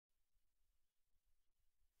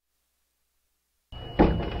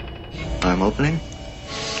I'm opening.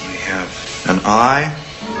 We have an eye,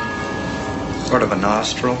 sort of a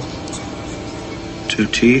nostril, 2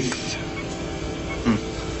 teeth.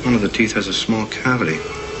 One of the teeth has a small cavity.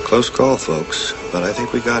 Close call, folks, but I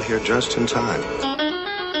think we got here just in time.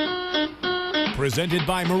 Presented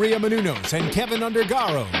by Maria Menounos and Kevin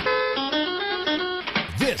Undergaro.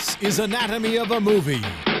 This is Anatomy of a Movie.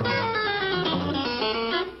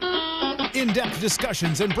 In-depth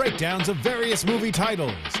discussions and breakdowns of various movie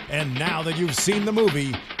titles. And now that you've seen the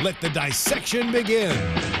movie, let the dissection begin.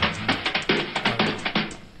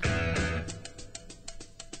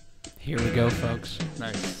 Here we go, folks.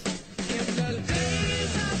 Nice.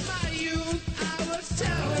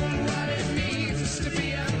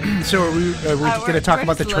 So are we going to talk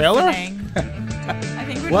about the trailer? I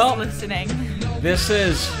think we're just listening. This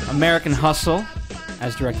is American Hustle,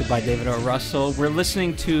 as directed by David O. Russell. We're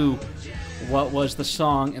listening to what was the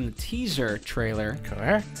song in the teaser trailer.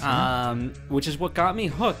 Correct. Which is what got me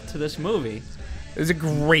hooked to this movie. It was a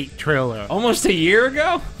great trailer. Almost a year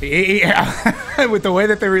ago? Yeah. With the way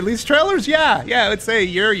that they release trailers, yeah. I would say a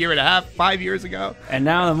year and a half, 5 years ago. And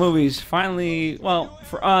now the movie's finally, well,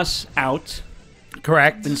 for us, out.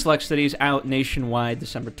 Correct. In select cities, out nationwide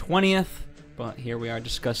December 20th. But here we are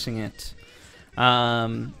discussing it. I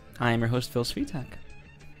am your host, Phil Svitek.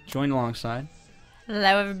 Joined alongside.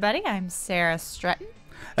 Hello, everybody. I'm Sarah Stratton.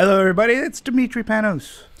 Hello, everybody. It's Dimitri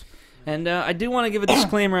Panos. And I do want to give a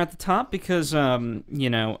disclaimer at the top because,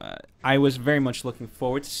 I was very much looking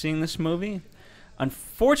forward to seeing this movie.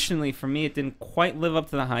 Unfortunately for me, it didn't quite live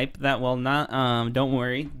up to the hype. That will not. Don't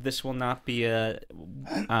worry, this will not be an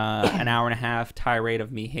hour and a half tirade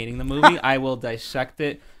of me hating the movie. I will dissect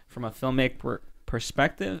it from a filmmaker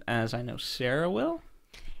perspective, as I know Sarah will.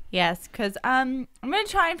 Yes, because I'm going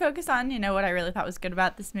to try and focus on, what I really thought was good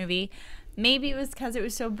about this movie. Maybe it was because it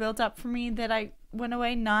was so built up for me that I went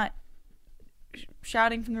away not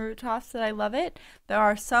shouting from the rooftops that I love it. There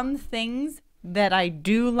are some things that I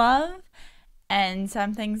do love and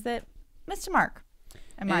some things that missed a mark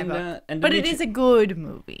in my book. But it is a good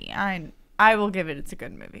movie. I will give it, it's a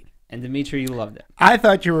good movie. And Dimitri, you loved it. I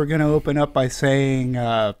thought you were going to open up by saying,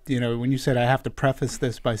 when you said I have to preface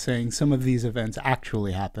this by saying some of these events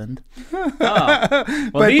actually happened. Oh.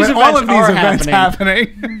 Well, but all of these events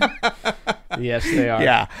happening. Yes, they are.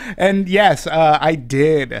 Yeah. And yes, I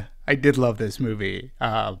did love this movie.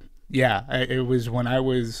 It was when I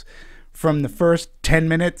was, from the first 10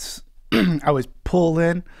 minutes, I was pulled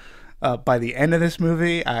in. By the end of this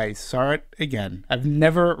movie, I saw it again. I've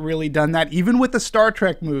never really done that. Even with the Star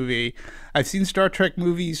Trek movie, I've seen Star Trek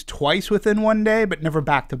movies twice within one day, but never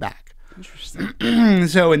back to back. Interesting.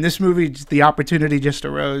 So in this movie, the opportunity just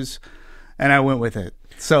arose, and I went with it.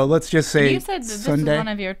 So let's just say you said that this Sunday. is one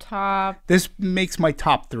of your top. This makes my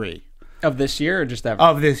top 3. Of this year or just ever?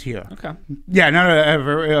 Of this year. Okay. Yeah, no,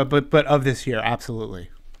 ever, but of this year, absolutely.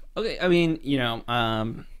 Okay, I mean,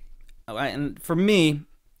 and for me,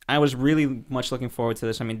 I was really much looking forward to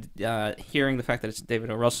this. I mean, hearing the fact that it's a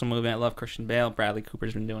David O. Russell movie, I love Christian Bale. Bradley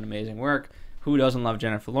Cooper's been doing amazing work. Who doesn't love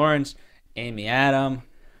Jennifer Lawrence? Amy Adams.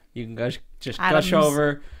 You can gush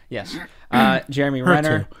over. Yes. Jeremy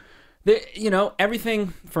Renner. Everything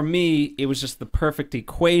for me, it was just the perfect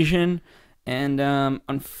equation. And, I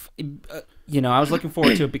was looking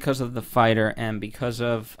forward to it because of The Fighter and because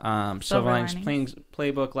of Silver Linings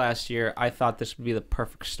Playbook last year. I thought this would be the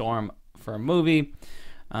perfect storm for a movie.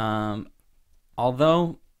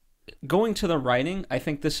 Although going to the writing, I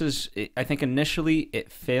think initially it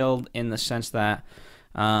failed in the sense that,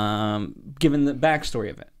 given the backstory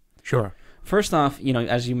of it. Sure. First off,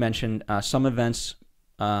 as you mentioned, some events,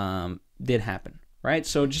 did happen, right?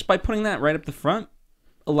 So just by putting that right up the front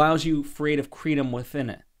allows you creative freedom within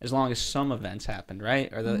it, as long as some events happened, right?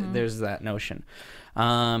 Or there's that notion.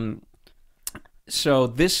 So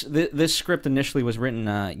this script initially was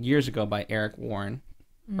written years ago by Eric Warren.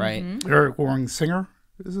 Right, Eric Warren Singer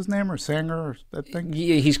is his name, or Sanger, or that thing.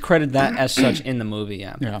 Yeah, he's credited that as such in the movie.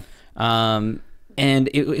 Yeah. And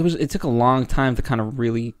it took a long time to kind of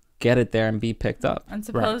really get it there and be picked up. And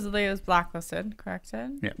supposedly it was blacklisted,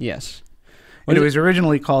 corrected? Yeah. Yes. And it was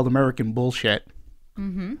originally called American Bullshit.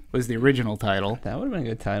 Was the original title. That would have been a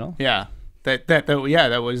good title. Yeah.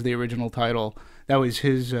 That was the original title. That was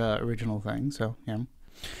his original thing. So yeah.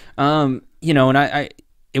 And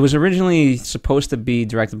it was originally supposed to be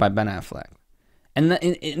directed by Ben Affleck, and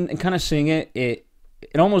in kind of seeing it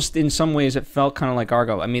almost in some ways it felt kind of like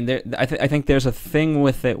Argo. I mean, I think there's a thing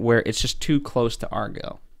with it where it's just too close to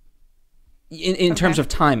Argo, in terms of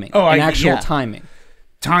timing, timing.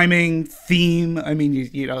 Timing, theme. I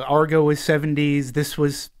mean, Argo was 70s. This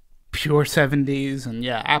was pure 70s, and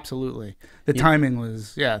yeah, absolutely. The timing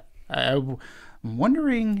was I'm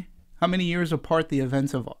wondering how many years apart the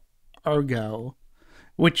events of Argo,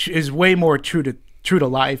 which is way more true to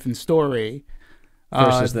life and story,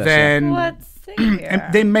 Versus this, than Let's see here.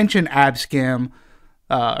 and they mention Abscam.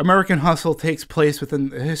 American Hustle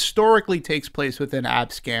historically takes place within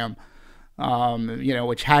Abscam,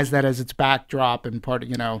 which has that as its backdrop and part of,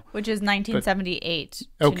 Which is 1978 to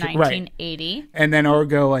Okay, right. 1980. and then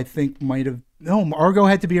Argo, I think Argo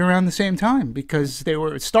had to be around the same time because they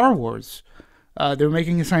were Star Wars. They were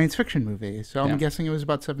making a science fiction movie, so I'm guessing it was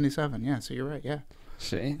about 77. Yeah, so you're right. Yeah,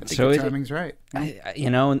 See, I think so the it, timing's right.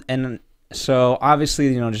 and so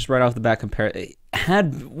obviously, just right off the bat,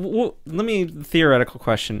 let me theoretical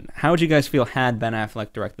question: how would you guys feel had Ben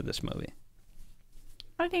Affleck directed this movie?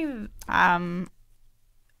 I think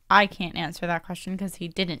I can't answer that question because he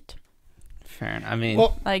didn't. Fair enough. I mean,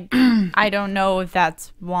 Well, Like, I don't know if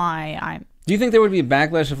that's why I'm. do you think there would be a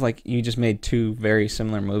backlash if you just made two very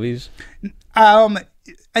similar movies?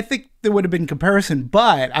 I think there would have been comparison,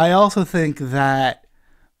 but I also think that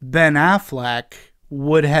Ben Affleck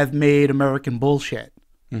would have made American Bullshit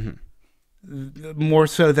more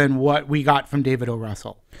so than what we got from David O.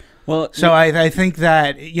 Russell. Well, So I think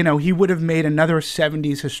that, he would have made another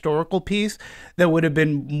 70s historical piece that would have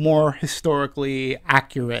been more historically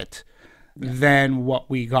accurate than what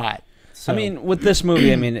we got. So, I mean, with this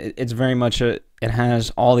movie, it's very much it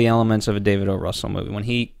has all the elements of a David O. Russell movie. When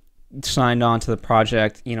he signed on to the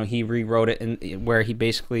project, he rewrote it where he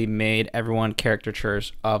basically made everyone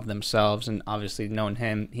caricatures of themselves, and obviously, knowing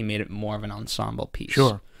him, he made it more of an ensemble piece.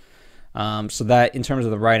 Sure. So that, in terms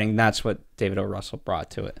of the writing, that's what David O. Russell brought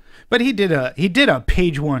to it. But he did a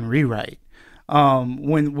page one rewrite.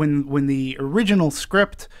 When the original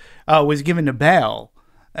script was given to Bale,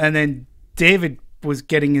 and then David was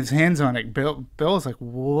getting his hands on it, Bill was like,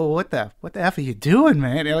 "Whoa, what the F are you doing,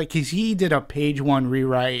 man?" He did a page one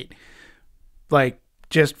rewrite,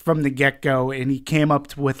 just from the get go, and he came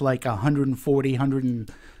up with 140,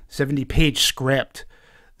 170 page script.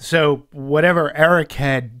 So whatever Eric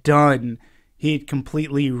had done, he'd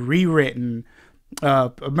completely rewritten.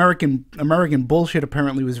 American Bullshit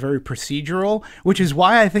apparently was very procedural, which is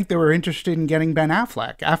why I think they were interested in getting Ben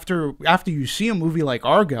Affleck. After you see a movie like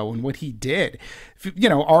Argo and what he did,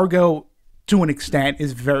 Argo to an extent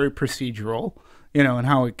is very procedural, and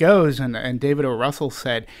how it goes. And David O. Russell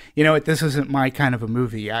said, this isn't my kind of a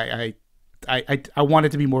movie. I want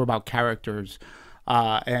it to be more about characters,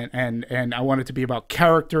 and I want it to be about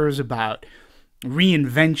characters, about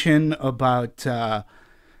reinvention, about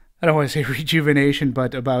I don't want to say rejuvenation,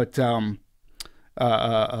 but about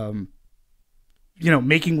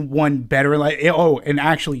making one better, and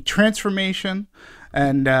actually transformation.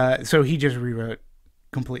 And so he just rewrote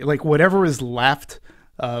completely, whatever is left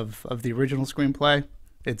of the original screenplay.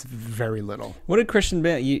 It's very little. What did Christian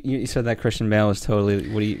Bale? You said that Christian Bale was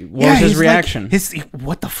totally. What was his reaction?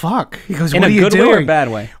 What the fuck? He goes, in "What a are you good doing?" way or a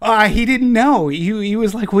bad way? He didn't know. He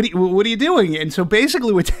was like, "What are you doing?" And so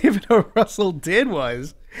basically, what David O. Russell did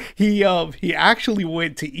was he actually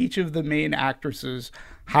went to each of the main actresses'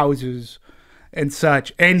 houses and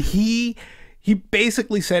such, and he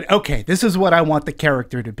basically said, "Okay, this is what I want the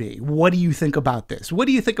character to be. What do you think about this? What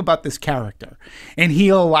do you think about this character?" And he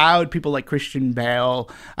allowed people like Christian Bale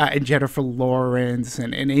and Jennifer Lawrence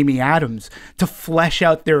and Amy Adams to flesh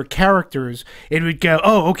out their characters. It would go,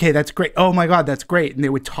 "Oh, okay, that's great. Oh my God, that's great." And they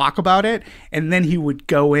would talk about it, and then he would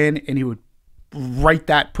go in and he would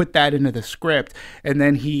put that into the script, and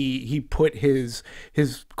then he put his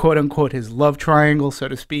quote unquote his love triangle, so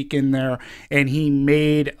to speak, in there, and he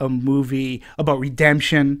made a movie about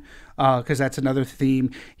redemption, because that's another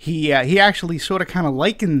theme. He actually sort of kind of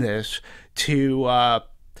likened this to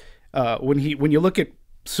when you look at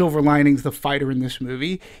Silver Linings, the fighter in this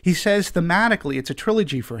movie, he says thematically it's a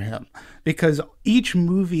trilogy for him, because each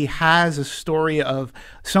movie has a story of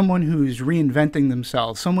someone who's reinventing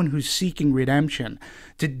themselves, someone who's seeking redemption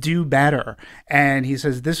to do better. And he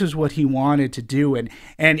says this is what he wanted to do, and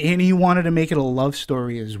he wanted to make it a love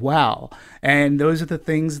story as well. And those are the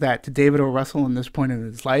things that, to David O. Russell in this point in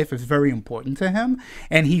his life, is very important to him.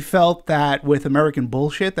 And he felt that with American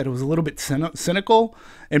Bullshit, that it was a little bit cynical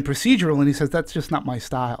and procedural, and he says that's just not my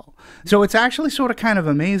style. So it's actually sort of kind of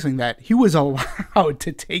amazing that he was allowed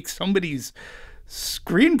to take somebody's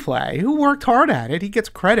screenplay who worked hard at it. He gets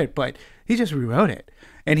credit, but he just rewrote it,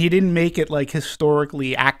 and he didn't make it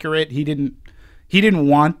historically accurate. He didn't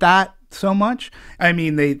want that so much. I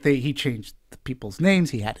mean, he changed the people's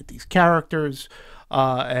names. He added these characters.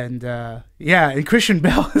 And Christian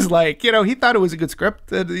Bale is like, he thought it was a good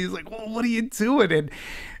script, and he's like, "Well, what are you doing?" And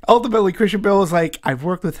ultimately, Christian Bale is like, "I've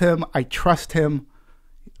worked with him. I trust him.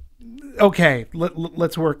 okay,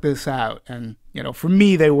 let's work this out. And, you know, for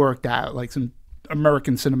me, they worked out like some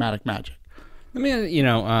American cinematic magic. Let me, you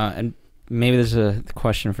know, and maybe this is a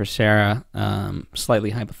question for Sarah,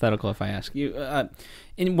 slightly hypothetical if I ask you.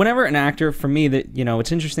 Whenever an actor, for me, that, you know,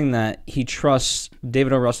 it's interesting that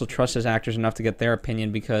David O. Russell trusts his actors enough to get their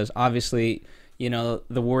opinion, because obviously, you know,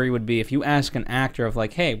 the worry would be if you ask an actor of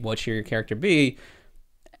like, hey, what should your character be?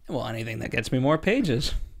 Well, anything that gets me more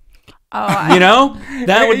pages. Oh, You know,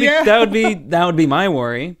 that would be Yeah. that would be my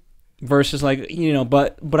worry. Versus like, you know,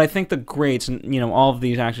 but I think the greats, and you know, all of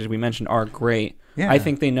these actors we mentioned are great. Yeah. I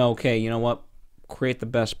think they know, okay, you know what, create the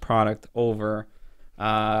best product over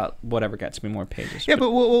whatever gets me more pages. Yeah, but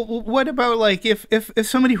what about like if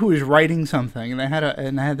somebody who is writing something and they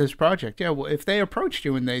had this project, yeah, well, if they approached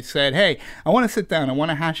you and they said, hey, I want to sit down, I want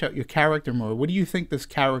to hash out your character more. What do you think this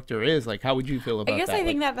character is? Like, how would you feel about I guess that? I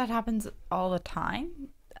think that happens all the time.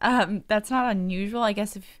 That's not unusual. I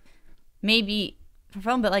guess if maybe for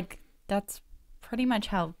film, but like that's pretty much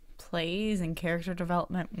how plays and character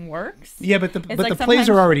development works. Yeah, but the It's plays sometimes-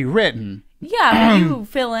 are already written. Yeah, but you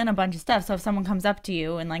fill in a bunch of stuff. So if someone comes up to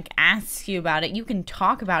you and like asks you about it, you can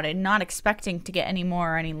talk about it, not expecting to get any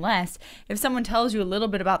more or any less. If someone tells you a little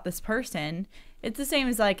bit about this person, it's the same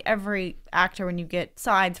as like every actor when you get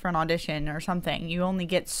sides for an audition or something. You only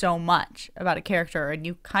get so much about a character, and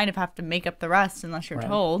you kind of have to make up the rest unless you're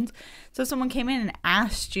told. So if someone came in and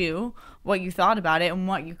asked you what you thought about it and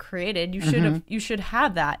what you created, you should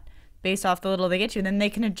have that based off the little they get you. Then they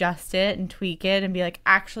can adjust it and tweak it and be like,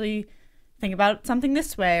 actually think about something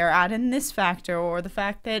this way, or add in this factor, or the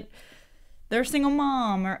fact that they're a single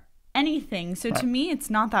mom, or anything. So to me, it's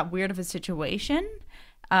not that weird of a situation.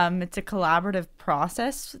 It's a collaborative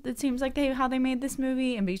process, it seems like how they made this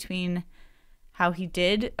movie, in between how he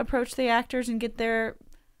did approach the actors and get their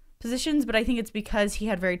positions. But I think it's because he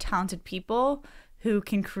had very talented people who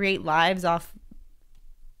can create lives off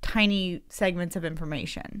tiny segments of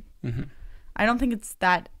information. Mm-hmm. I don't think it's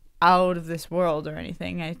that out of this world or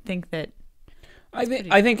anything. I think that I think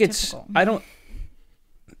pretty it's typical.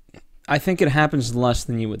 I think it happens less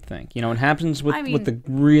than you would think. You know, it happens with I mean- with the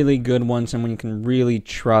really good ones, and when you can really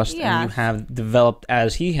trust, Yeah. and you have developed,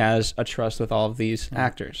 as he has, a trust with all of these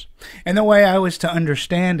actors. And the way I was to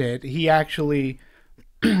understand it, he actually,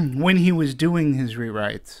 when he was doing his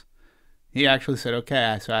rewrites, he actually said,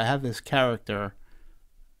 okay, so I have this character.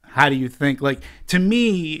 How do you think? Like, to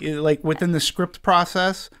me, like within the script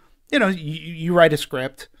process, you know, you write a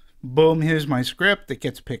script, boom, here's my script. It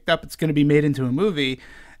gets picked up. It's going to be made into a movie.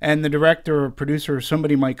 And the director or producer or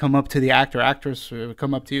somebody might come up to the actress,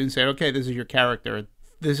 come up to you and say, okay, this is your character.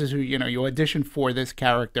 This is who, you know, you audition for this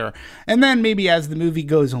character. And then maybe as the movie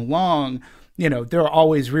goes along, you know, there are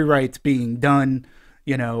always rewrites being done,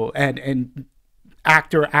 you know, and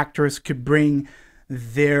actress could bring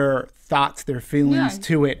their thoughts, their feelings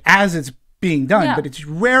to it as it's being done. Yeah. But it's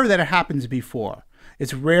rare that it happens before.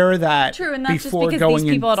 It's rare that true, and that's just before because going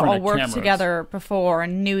these people in had front all of worked cameras. together before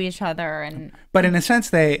and knew each other. And But in a sense,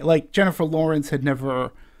 they, like Jennifer Lawrence had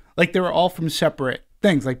never, like they were all from separate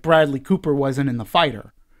things. Like Bradley Cooper wasn't in The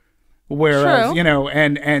Fighter, whereas True. you know,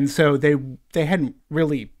 and so they hadn't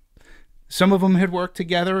really. Some of them had worked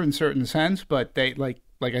together in certain sense, but they like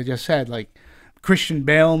I just said, like Christian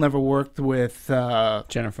Bale never worked with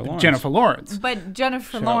Jennifer Lawrence. Jennifer Lawrence. But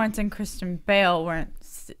Jennifer Lawrence and Kristen Bale weren't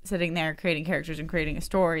sitting there creating characters and creating a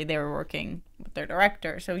story. They were working with their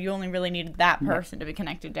director. So you only really needed that person to be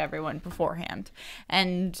connected to everyone beforehand.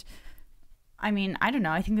 And I mean, I don't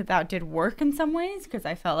know. I think that did work in some ways, because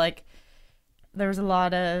I felt like there was a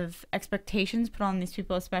lot of expectations put on these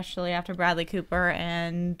people, especially after Bradley Cooper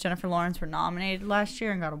and Jennifer Lawrence were nominated last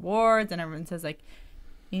year and got awards. And everyone says, like,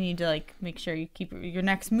 you need to like make sure you keep your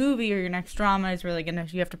next movie or your next drama is really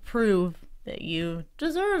you have to prove that you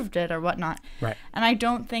deserved it or whatnot. Right. And I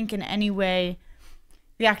don't think in any way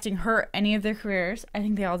the acting hurt any of their careers. I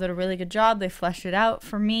think they all did a really good job. They fleshed it out.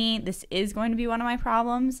 For me, this is going to be one of my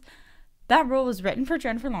problems. That role was written for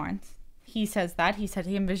Jennifer Lawrence. He says that. He said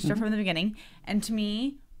he envisioned her from the beginning. And to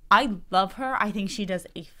me, I love her. I think she does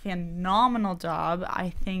a phenomenal job. I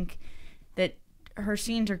think that her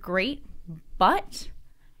scenes are great, but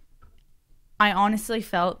I honestly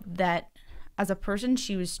felt that as a person,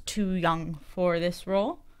 she was too young for this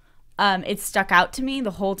role. It stuck out to me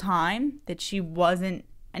the whole time that she wasn't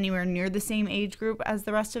anywhere near the same age group as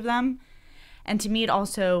the rest of them. And to me,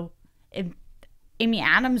 Amy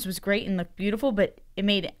Adams was great and looked beautiful, but it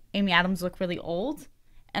made Amy Adams look really old.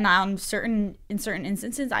 And in certain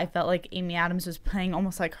instances, I felt like Amy Adams was playing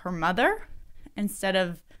almost like her mother instead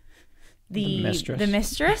of the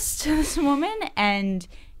mistress to this woman. And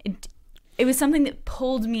it was something that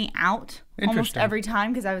pulled me out almost Interesting. every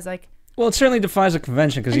time, because I was like, Well, it certainly defies a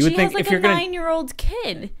convention because And you she would think has like if you're a gonna 9-year-old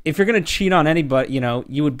kid. if you're gonna cheat on anybody,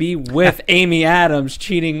 you would be with Amy Adams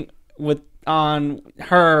cheating on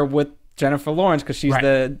her with Jennifer Lawrence because she's Right.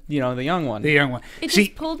 the young one. The young one. It See,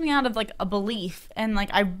 just pulled me out of like a belief, and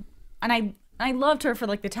like I loved her for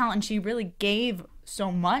like the talent. And she really gave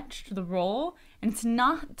so much to the role, and it's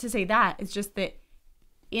not to say that. It's just that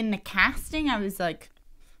in the casting, I was like,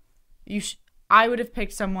 I would have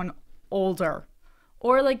picked someone older,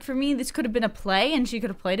 or like for me, this could have been a play, and she could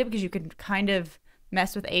have played it because you could kind of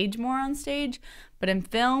mess with age more on stage. But in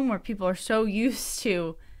film, where people are so used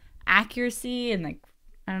to accuracy and like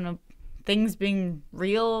I don't know things being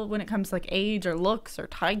real when it comes to like age or looks or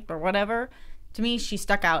type or whatever, to me, she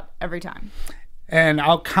stuck out every time. and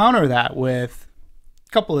I'll counter that with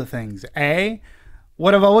a couple of things.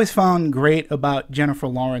 What I've always found great about Jennifer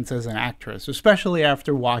Lawrence as an actress, especially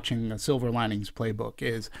after watching The Silver Linings Playbook,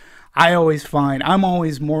 is I'm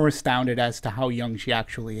always more astounded as to how young she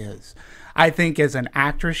actually is. I think as an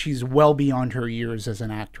actress, she's well beyond her years as an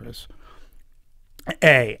actress.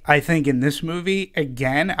 I think in this movie,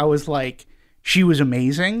 again, I was like, she was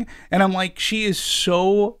amazing. And I'm like, she is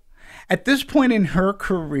so, at this point in her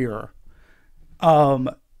career,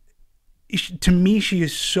 to me, she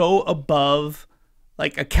is so above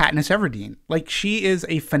like a Katniss Everdeen. Like, she is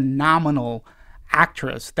a phenomenal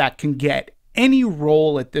actress that can get any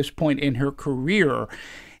role at this point in her career.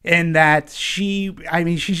 And that she's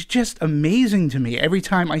just amazing to me every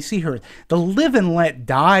time I see her. The Live and Let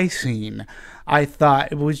Die scene, I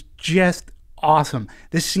thought it was just awesome.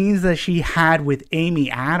 The scenes that she had with Amy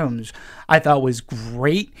Adams, I thought was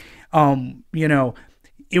great.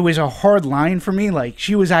 It was a hard line for me. Like,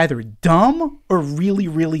 she was either dumb or really,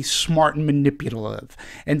 really smart and manipulative.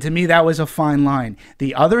 And to me, that was a fine line.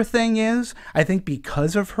 The other thing is, I think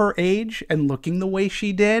because of her age and looking the way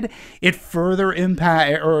she did, it further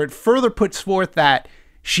puts forth that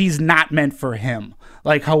she's not meant for him.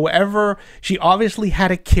 Like, however, she obviously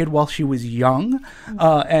had a kid while she was young.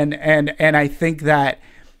 And I think that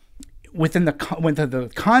within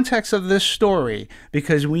the context of this story,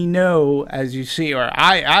 because we know, as you see, or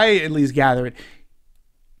I at least gather it,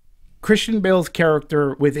 Christian Bale's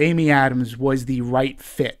character with Amy Adams was the right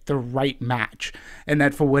fit, the right match, and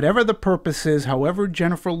that for whatever the purpose is, however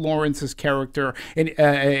Jennifer Lawrence's character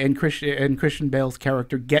and Christian Bale's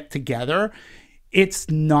character get together, it's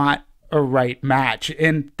not a right match.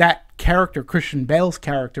 And that character, Christian Bale's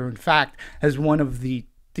character, in fact, has one of the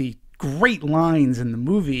great lines in the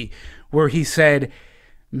movie where he said,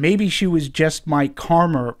 maybe she was just my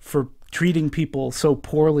karma for treating people so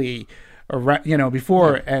poorly,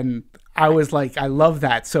 before. Yeah. And I was like, I love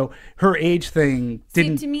that. So her age thing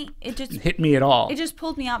didn't to me, it just hit me at all. It just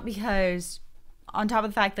pulled me out because on top of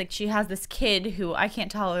the fact, like, she has this kid who I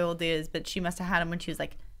can't tell how old he is, but she must have had him when she was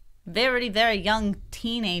like very, very young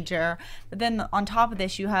teenager. But then on top of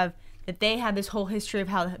this, you have that they had this whole history of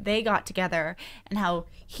how they got together and how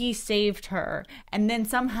he saved her. And then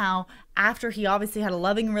somehow, after he obviously had a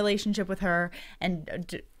loving relationship with her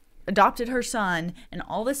and adopted her son, and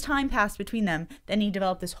all this time passed between them, then he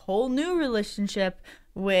developed this whole new relationship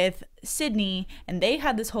with Sydney, and they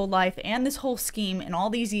had this whole life and this whole scheme in all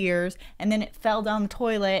these years, and then it fell down the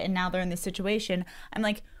toilet, and now they're in this situation. I'm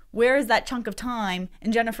like, where is that chunk of time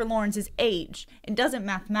in Jennifer Lawrence's age? It doesn't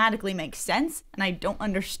mathematically make sense, and I don't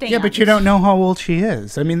understand. Yeah, but you don't know how old she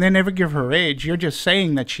is. I mean, they never give her age. You're just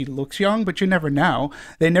saying that she looks young, but you never know.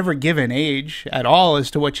 They never give an age at all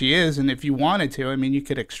as to what she is, and if you wanted to, I mean, you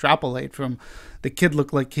could extrapolate from the kid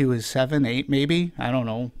looked like he was 7, 8, maybe. I don't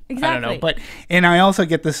know. Exactly. I don't know. And I also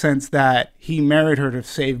get the sense that he married her to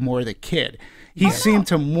save more of the kid. He seemed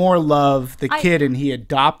to more love the kid, and he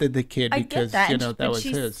adopted the kid because that was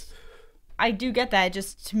his. I do get that.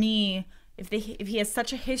 Just to me, if he has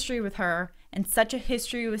such a history with her and such a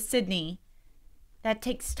history with Sydney, that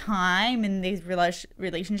takes time, and these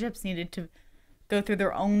relationships needed to go through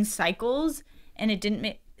their own cycles, and it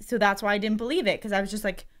didn't. So that's why I didn't believe it, because I was just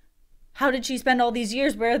like, how did she spend all these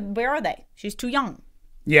years? Where are they? She's too young.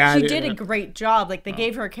 Yeah, she did a great job. Like, they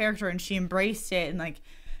gave her a character, and she embraced it, and like,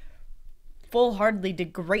 full-heartedly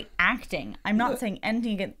did great acting. I'm not saying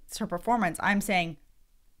anything against her performance. I'm saying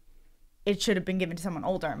it should have been given to someone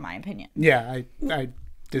older, in my opinion. Yeah, I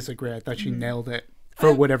disagree. I thought she nailed it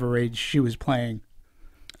for whatever age she was playing.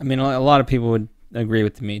 I mean, a lot of people would agree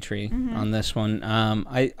with Dimitri on this one.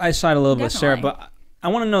 I side a little bit with Sarah, but I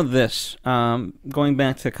want to know this. Going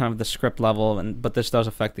back to kind of the script level, but this does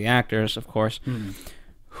affect the actors, of course.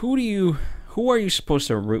 Who are you supposed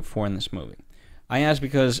to root for in this movie? I ask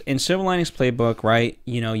because in Silver Linings Playbook, right,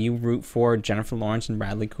 you root for Jennifer Lawrence and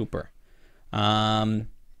Bradley Cooper. In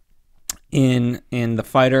The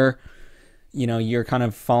Fighter, you know, you're kind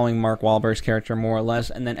of following Mark Wahlberg's character more or less,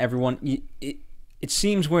 and then everyone, it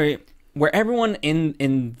seems where everyone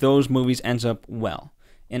in those movies ends up well.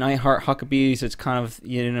 In I Heart Huckabees, it's kind of,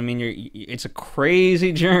 you know what I mean, it's a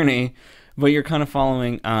crazy journey, but you're kind of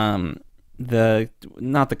following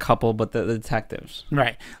not the couple, but the detectives.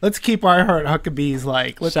 Right. Let's keep I Heart Huckabees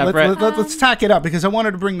Separate. let's tack it up, because I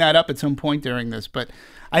wanted to bring that up at some point during this, but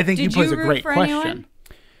I think you Did pose you a root great for question. anyone?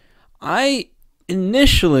 I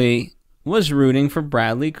initially was rooting for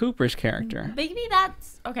Bradley Cooper's character. Maybe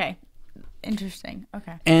that's okay. Interesting.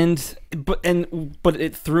 Okay. But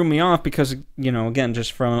it threw me off because, you know, again,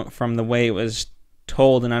 just from the way it was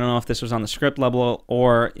told, and I don't know if this was on the script level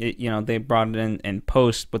or they brought it in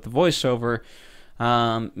post with the voiceover.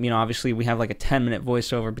 You know, obviously we have like a 10-minute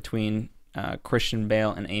voiceover between Christian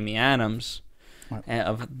Bale and Amy Adams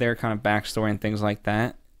of their kind of backstory and things like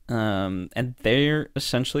that. And they're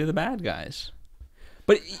essentially the bad guys.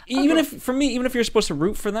 But even if you're supposed to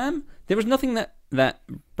root for them, there was nothing that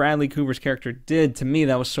Bradley Cooper's character did to me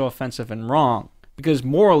that was so offensive and wrong. Because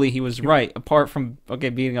morally he was right, apart from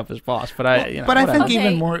beating up his boss. But I think Okay.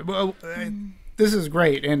 even more. This is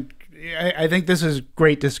great, and I think this is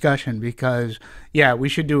great discussion, because we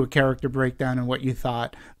should do a character breakdown and what you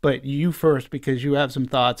thought. But you first, because you have some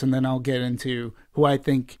thoughts, and then I'll get into who I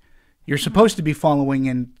think you're supposed to be following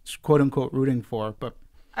and quote unquote rooting for. But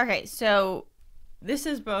Okay, so this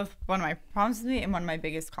is both one of my problems with me and one of my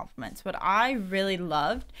biggest compliments. What I really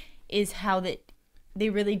loved is how that they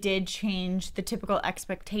really did change the typical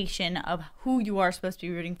expectation of who you are supposed to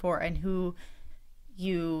be rooting for and who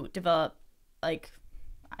you develop, like,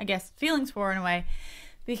 I guess, feelings for in a way,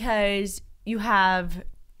 because you have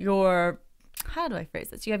your, how do I phrase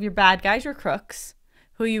this? You have your bad guys, your crooks,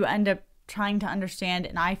 who you end up trying to understand,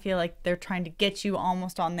 and I feel like they're trying to get you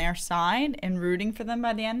almost on their side and rooting for them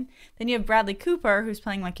by the end. Then you have Bradley Cooper, who's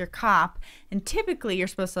playing like your cop, and typically you're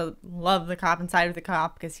supposed to love the cop and side with the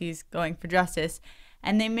cop because he's going for justice,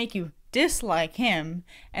 and they make you dislike him.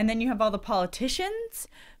 And then you have all the politicians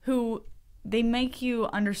who they make you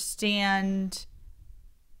understand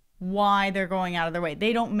why they're going out of their way.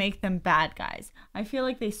 They don't make them bad guys. I feel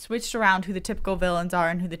like they switched around who the typical villains are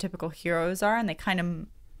and who the typical heroes are, and they kind of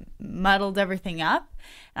muddled everything up.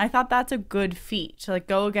 And I thought that's a good feat to like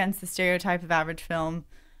go against the stereotype of average film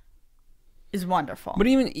is wonderful. But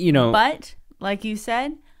even, But like you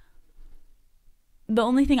said, the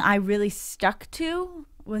only thing I really stuck to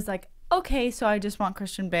was like, okay, so I just want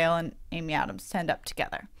Christian Bale and Amy Adams to end up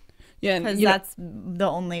together. yeah, Because you know, that's the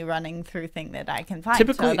only running through thing that I can find.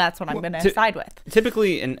 Typically- So that's what I'm going to side with.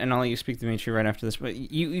 typically, and I'll let you speak, Dimitri, right after this, but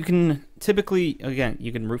you can typically, again,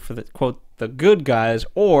 you can root for the, quote, the good guys,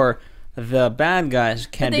 or the bad guys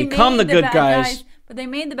can But they become the made good bad guys. But they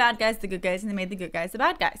made the bad guys the good guys, and they made the good guys the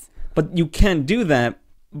bad guys. But you can do that,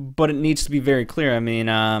 but it needs to be very clear. I mean,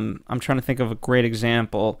 I'm trying to think of a great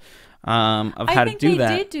example of how to do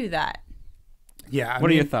that. I think they did do that. yeah, What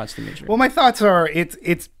are your thoughts, Dimitri? Well, my thoughts are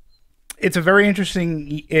it's a very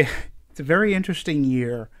interesting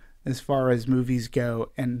year as far as movies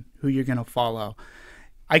go and who you're going to follow.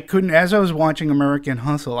 As I was watching American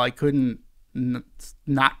Hustle, I couldn't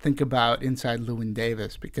not think about Inside Llewyn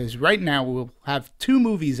Davis, because right now we'll have two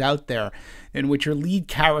movies out there in which your lead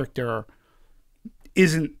character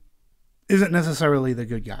isn't necessarily the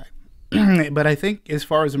good guy. But I think as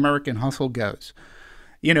far as American Hustle goes,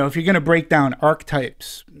 if you're going to break down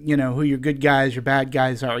archetypes, who your good guys, your bad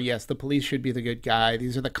guys are, yes, the police should be the good guy.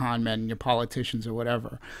 These are the con men, your politicians or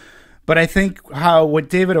whatever. But I think what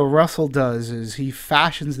David O. Russell does is he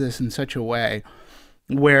fashions this in such a way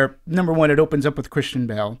where, number one, it opens up with Christian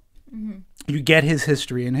Bale. Mm-hmm. You get his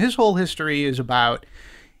history, and his whole history is about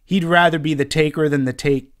he'd rather be the taker than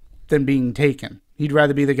being taken. He'd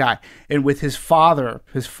rather be the guy. And with his father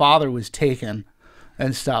was taken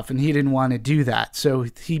and stuff, and he didn't want to do that. So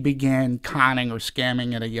he began conning or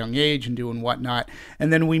scamming at a young age and doing whatnot.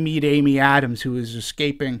 And then we meet Amy Adams, who is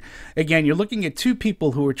escaping. Again, you're looking at two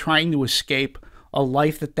people who are trying to escape a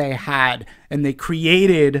life that they had, and they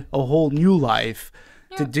created a whole new life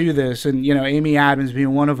to do this. And, Amy Adams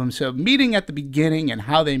being one of them. So meeting at the beginning and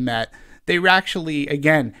how they met, they were actually,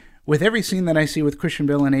 again, with every scene that I see with Christian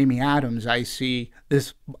Bale and Amy Adams, I see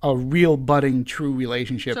a real budding, true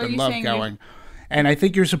relationship and love going. And I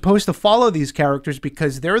think you're supposed to follow these characters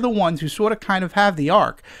because they're the ones who sort of kind of have the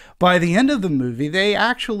arc. By the end of the movie, they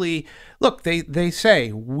actually, look, they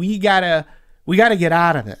say, we gotta get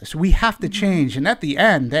out of this. We have to change. And at the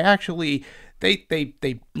end, they actually,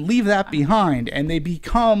 they leave that behind, and they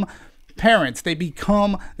become parents. They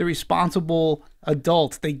become the responsible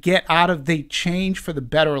adults. They change for the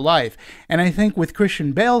better life. And I think with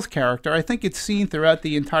Christian Bale's character, I think it's seen throughout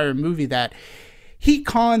the entire movie that he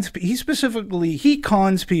cons people.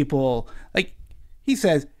 Like, he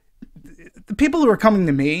says, the people who are coming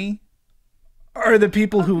to me are the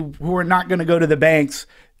people who are not going to go to the banks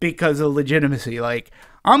because of legitimacy. Like,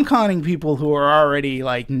 I'm conning people who are already,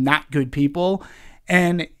 like, not good people.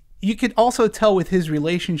 And you could also tell with his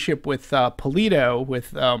relationship with Polito,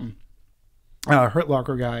 with Hurt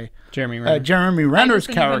Locker guy, Jeremy Renner's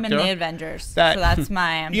character. Him in the Avengers. So that's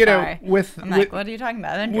my. I'm sorry. What are you talking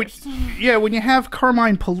about? Avengers. When you have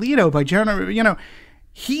Carmine Polito by Jeremy,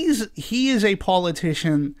 he is a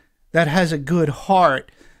politician that has a good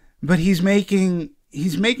heart, but he's making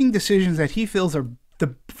decisions that he feels are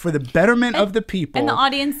for the betterment of the people. And the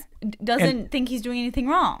audience doesn't think he's doing anything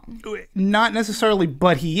wrong. Not necessarily,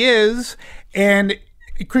 but he is. And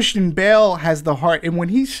Christian Bale has the heart. And when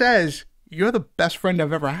he says, "You're the best friend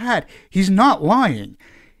I've ever had," he's not lying.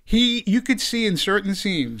 You could see in certain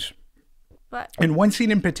scenes, in one scene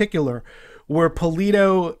in particular, where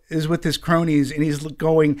Polito is with his cronies and he's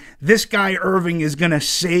going, "This guy Irving is going to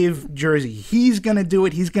save Jersey. He's going to do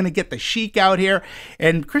it. He's going to get the Sheik out here."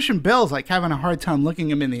 And Christian Bale's like having a hard time looking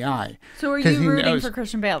him in the eye. So are you rooting for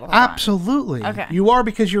Christian Bale the whole time? Absolutely. Okay. You are,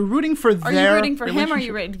 because you're rooting for their relationship. Are you rooting for him, or are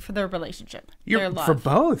you rooting for their relationship? You're for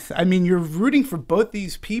both. I mean, you're rooting for both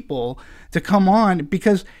these people to come on,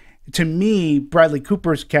 because to me, Bradley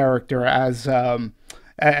Cooper's character as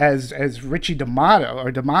Richie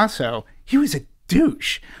Damaso, he was a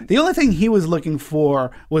douche. The only thing he was looking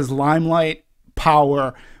for was limelight,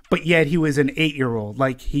 power, but yet he was an 8-year-old.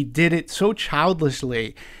 Like, he did it so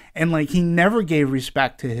childishly, and like, he never gave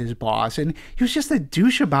respect to his boss, and he was just a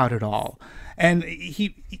douche about it all. And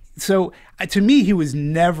so to me, he was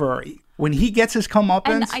never. When he gets his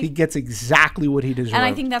comeuppance, he gets exactly what he deserves. And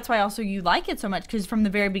I think that's why also you like it so much, because from the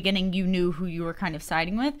very beginning you knew who you were kind of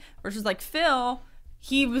siding with, versus like Phil.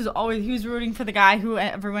 He was rooting for the guy who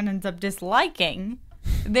everyone ends up disliking.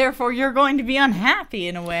 Therefore, you're going to be unhappy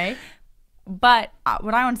in a way. But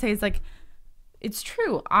what I want to say is, like, it's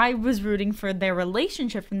true. I was rooting for their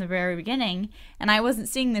relationship from the very beginning, and I wasn't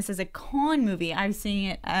seeing this as a con movie. I was seeing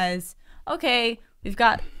it as, okay, we've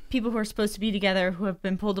got people who are supposed to be together, who have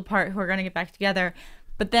been pulled apart, who are going to get back together.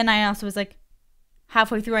 But then I also was like,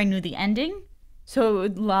 halfway through, I knew the ending, so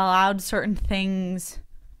it allowed certain things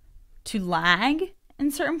to lag in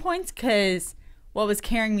certain points, because what was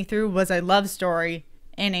carrying me through was a love story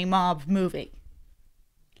in a mob movie.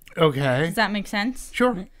 Okay. Does that make sense?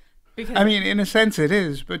 Sure. Because, I mean, in a sense it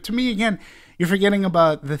is, but to me, again, you're forgetting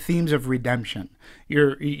about the themes of redemption.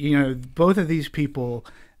 Both of these people,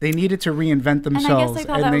 they needed to reinvent themselves,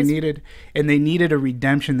 and they needed a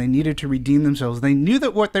redemption. They needed to redeem themselves. They knew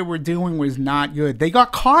that what they were doing was not good. They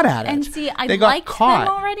got caught at it. And see, I liked them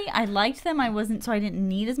already. I liked them. I didn't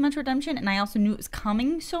need as much redemption, and I also knew it was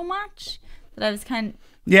coming so much that I was kind of.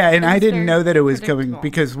 Yeah, and I didn't know that it was coming,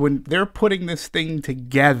 because when they're putting this thing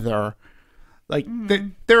together, like,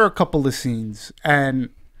 there are a couple of scenes, and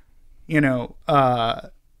there's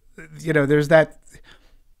that.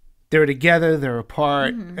 They're together, they're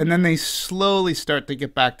apart, and then they slowly start to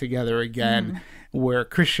get back together again, where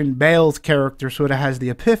Christian Bale's character sort of has the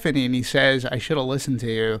epiphany, and he says, "I should have listened to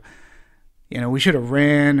you. We should have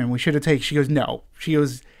ran, and we should have taken." She goes, "No." She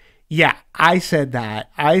goes, "Yeah, I said that.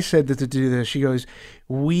 I said that to do this." She goes,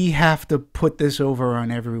 "We have to put this over on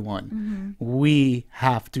everyone. We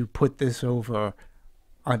have to put this over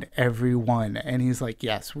on everyone." And he's like,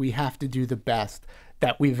 "Yes, we have to do the best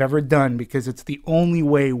that we've ever done, because it's the only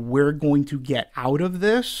way we're going to get out of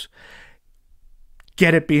this,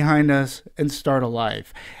 get it behind us, and start a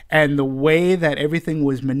life." And the way that everything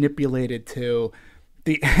was manipulated to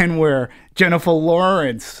the end, where Jennifer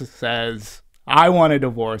Lawrence says, "I want a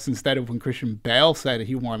divorce," instead of when Christian Bale said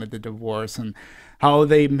he wanted the divorce, and how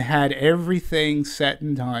they had everything set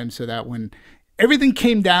in time so that when everything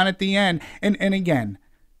came down at the end, and again,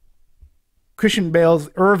 Christian Bale's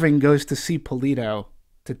Irving goes to see Polito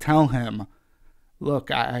to tell him,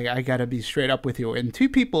 "Look, I got to be straight up with you." And two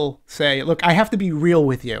people say, "Look, I have to be real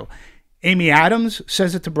with you." Amy Adams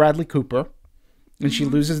says it to Bradley Cooper, and she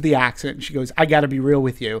loses the accent, and she goes, "I got to be real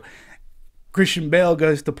with you." Christian Bale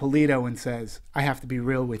goes to Polito and says, "I have to be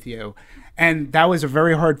real with you." And that was a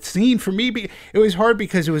very hard scene for me. It was hard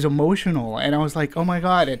because it was emotional, and I was like, oh my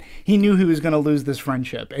God. And he knew he was going to lose this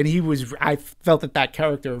friendship. And I felt that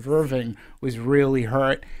character of Irving was really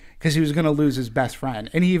hurt, because he was going to lose his best friend.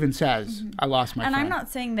 And he even says, "I lost my friend." And I'm not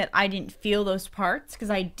saying that I didn't feel those parts, because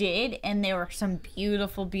I did, and there were some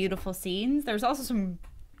beautiful, beautiful scenes. There's also some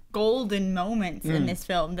golden moments in this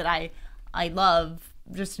film that I love.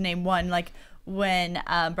 Just to name one, like when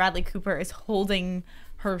Bradley Cooper is holding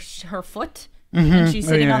her foot and she's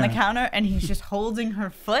sitting on the counter and he's just holding her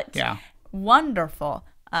foot. Yeah. Wonderful.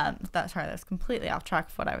 That's completely off track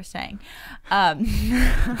of what I was saying.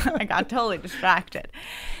 I got totally distracted.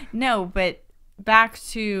 No, but back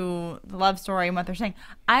to the love story and what they're saying.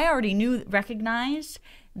 I already recognized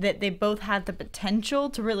that they both had the potential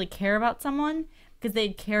to really care about someone because they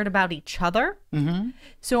cared about each other. Mm-hmm.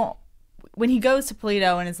 So when he goes to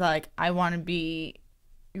Polito and is like, I want to be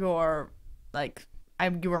your, like,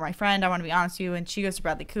 you were my friend, I want to be honest with you. And she goes to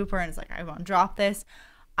Bradley Cooper and is like, I want to drop this.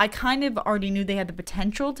 I kind of already knew they had the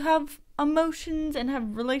potential to have emotions and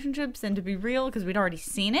have relationships and to be real because we'd already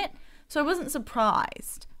seen it. So I wasn't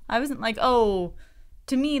surprised. I wasn't like, oh,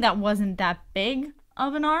 to me that wasn't that big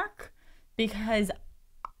of an arc because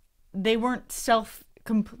they weren't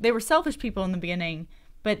they were selfish people in the beginning,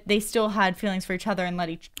 but they still had feelings for each other and let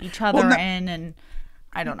each other in, and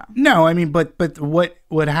I don't know. No, I mean, but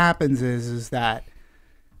what happens is that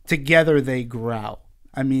together they grow.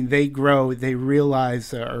 I mean, they grow, they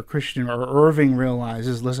realize, or Christian or Irving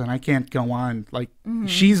realizes, listen, I can't go on. Like,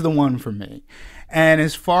 she's the one for me. And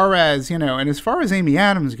as far as, as far as Amy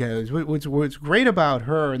Adams goes, what's great about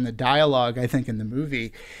her and the dialogue, I think, in the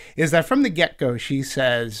movie is that from the get-go, she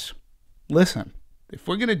says, listen, if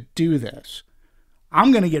we're going to do this,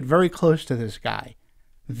 I'm going to get very close to this guy.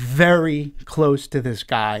 Very close to this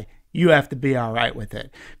guy. You have to be all right with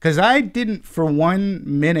it. Because I didn't for 1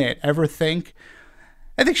 minute ever think...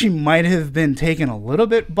 I think she might have been taken a little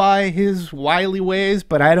bit by his wily ways,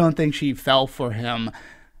 but I don't think she fell for him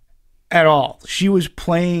at all. She was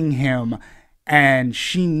playing him, and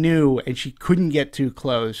she knew, and she couldn't get too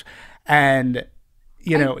close. And,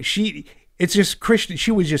 it's just Christian.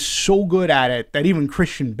 She was just so good at it that even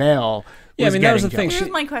Christian Bale was that was the jealous. thing.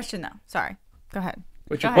 Here's my question, though. Sorry. Go ahead.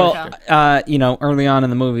 Early on in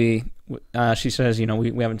the movie, she says, we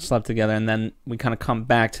haven't slept together, and then we kind of come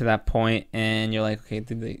back to that point, and you're like, okay,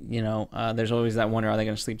 there's always that wonder, are they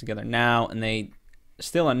going to sleep together now? And they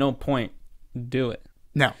still at no point do it.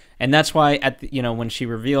 No. And that's why when she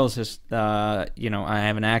reveals this, I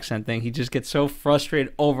have an accent thing, he just gets so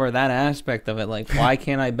frustrated over that aspect of it. Like, why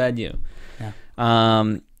can't I bed you?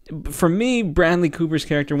 Yeah. For me, Bradley Cooper's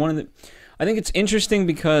character, I think it's interesting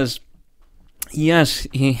because yes,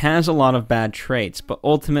 he has a lot of bad traits, but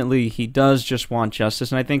ultimately he does just want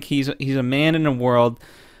justice. And I think he's a man in a world,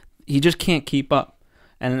 he just can't keep up.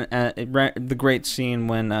 And the great scene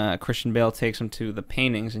when Christian Bale takes him to the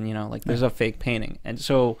paintings and, there's a fake painting. And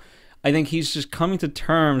so I think he's just coming to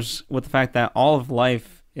terms with the fact that all of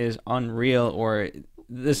life is unreal or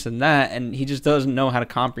this and that, and he just doesn't know how to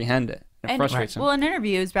comprehend it. It frustrates him. Well, in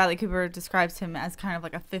interviews, Bradley Cooper describes him as kind of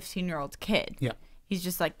like a 15-year-old kid. Yeah. He's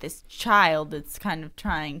just like this child that's kind of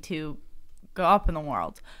trying to go up in the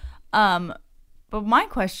world. But my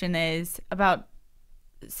question is about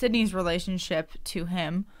Sydney's relationship to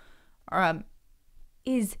him,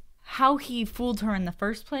 is how he fooled her in the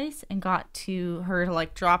first place and got to her to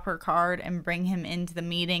like drop her card and bring him into the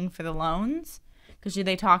meeting for the loans. Because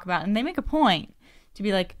they talk about, and they make a point to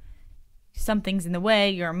be like, something's in the way,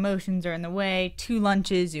 your emotions are in the way, 2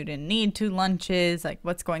 lunches, you didn't need 2 lunches, like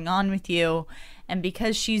what's going on with you? And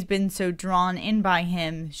because she's been so drawn in by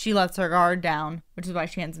him, she lets her guard down, which is why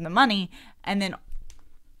she hands him the money. And then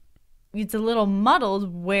it's a little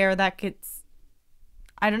muddled where that gets,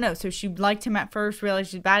 I don't know. So she liked him at first,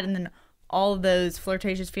 realized she's bad, and then all of those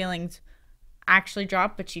flirtatious feelings actually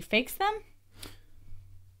drop, but she fakes them.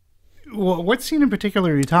 Well, what scene in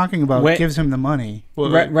particular are you talking about? What gives him the money?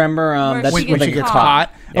 Remember that's when she gets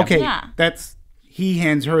caught? Yeah. Okay, Yeah. that's he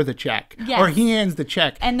hands her the check, Yes. or he hands the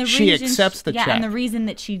check. And she accepts the check. and the reason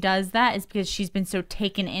that she does that is because she's been so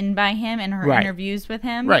taken in by him and her Right. interviews with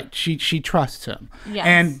him. Right. She trusts him.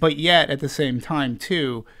 Yes. But yet at the same time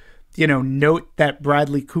too, note that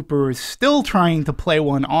Bradley Cooper is still trying to play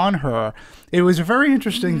one on her. It was a very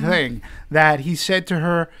interesting thing that he said to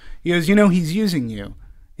her. He goes, he's using you.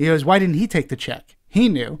 He goes, why didn't he take the check? He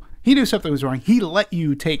knew something was wrong. He let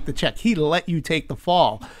you take the check. He let you take the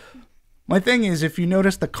fall. My thing is, if you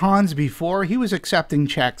notice the cons before, he was accepting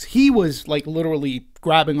checks. He was like literally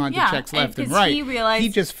grabbing onto checks left and right. He realized he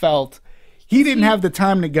just felt he didn't have the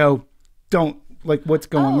time to go, what's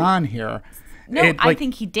going on here? No, I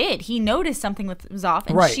think he did. He noticed something was off,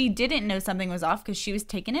 and Right. she didn't know something was off because she was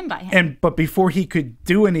taken in by him. But before he could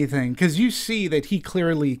do anything, because you see that he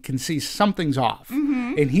clearly can see something's off,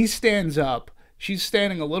 and he stands up. She's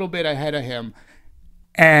standing a little bit ahead of him,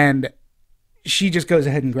 and she just goes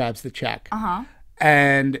ahead and grabs the check.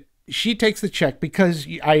 And she takes the check because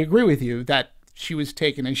I agree with you that she was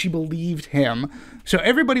taken, and she believed him. So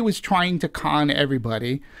everybody was trying to con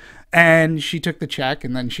everybody, and she took the check,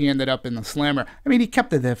 and then she ended up in the slammer. I mean, he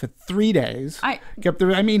kept her there for 3 days. I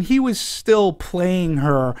mean, he was still playing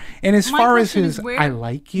her. And as far as his "I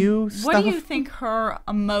like you" stuff, what do you think her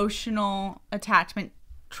emotional attachment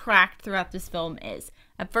tracked throughout this film is?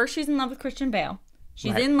 At first, she's in love with Christian Bale.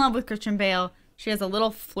 She's in love with Christian Bale. She has a little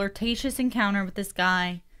flirtatious encounter with this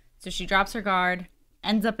guy. So she drops her guard,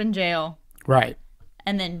 ends up in jail. Right.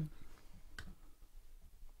 And then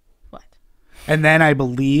what? And then I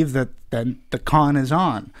believe that then the con is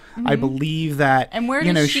on. I believe that. And where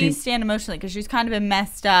does she stand emotionally? Because she's kind of been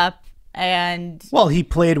messed up. And well, he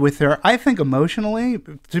played with her. I think emotionally,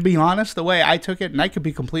 to be honest, the way I took it, and I could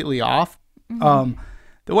be completely off.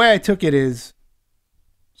 The way I took it is,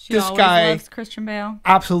 she always loves Christian Bale.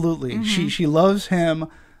 Absolutely, she loves him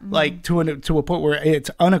like to a point where it's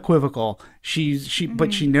unequivocal.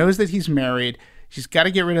 But she knows that he's married. She's got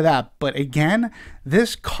to get rid of that. But again,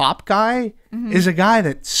 this cop guy is a guy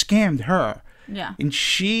that scammed her. Yeah, and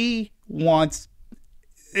she wants.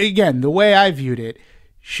 Again, the way I viewed it,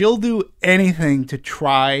 she'll do anything to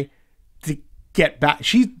try to get back.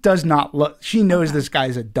 She does not look. She knows this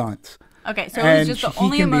guy's a dunce. Okay, so it was just the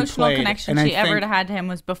only emotional connection she ever had to him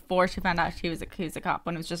was before she found out he was a cop,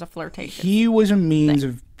 when it was just a flirtation. He was a means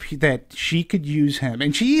of that she could use him,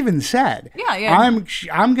 and she even said, "Yeah,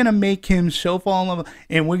 I'm gonna make him so fall in love,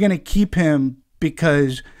 and we're gonna keep him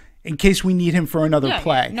because in case we need him for another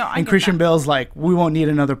play." No, and Christian Bale's like, "We won't need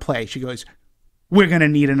another play." She goes, "We're gonna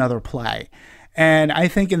need another play." And I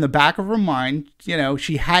think in the back of her mind,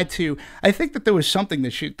 she had to. I think that there was something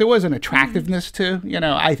that there was an attractiveness to.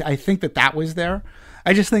 I think that was there.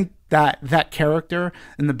 I just think that character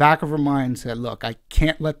in the back of her mind said, "Look, I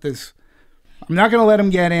can't let this. I'm not going to let him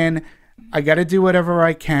get in. I got to do whatever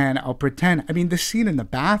I can. I'll pretend." I mean, the scene in the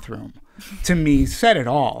bathroom, to me, said it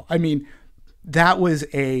all. I mean, that was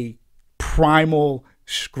a primal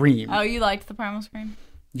scream. Oh, you liked the primal scream?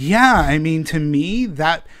 Yeah, I mean, to me,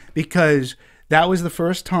 because that was the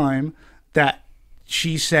first time that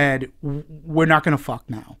she said, "We're not going to fuck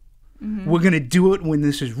now. We're going to do it when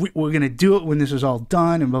this is. We're going to do it when this is all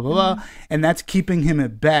done," and blah blah blah. And that's keeping him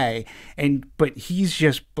at bay. But he's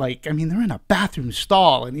just like, I mean, they're in a bathroom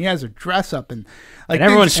stall, and he has a dress up, and like and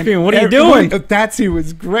everyone's screaming, "What are you doing?" That scene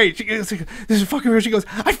was great. She goes, "This is fucking real." She goes,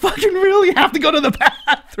 "I fucking really have to go to the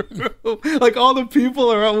bathroom." Like all the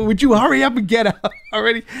people are, "Would you hurry up and get out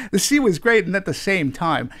already?" The scene was great, and at the same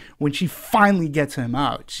time, when she finally gets him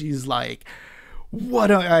out, she's like,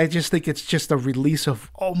 I just think it's just a release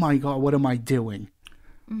of, oh my God, what am I doing?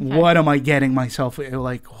 Okay. What am I getting myself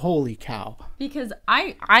like? Holy cow! Because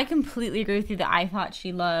I completely agree with you that I thought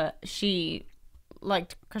she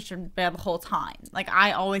liked Christian Bale the whole time. Like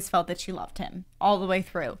I always felt that she loved him all the way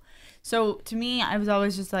through. So to me, I was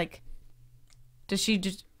always just like,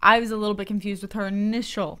 I was a little bit confused with her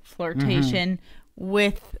initial flirtation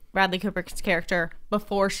with Bradley Cooper's character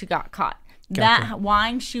before she got caught. Gotcha. That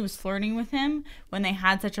why she was flirting with him when they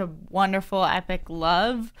had such a wonderful epic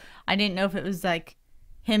love, I didn't know if it was like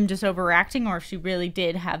him just overreacting or if she really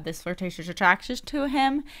did have this flirtatious attraction to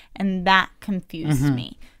him, and that confused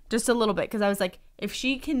me just a little bit, because I was like, if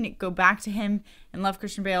she can go back to him and love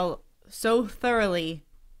Christian Bale so thoroughly,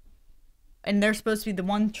 and they're supposed to be the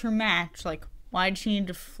one true match, like why did she need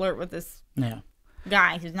to flirt with this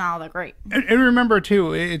guy who's not all that great? And remember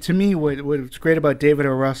too, to me, what's great about David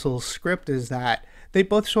O. Russell's script is that they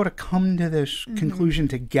both sort of come to this conclusion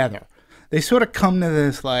together. They sort of come to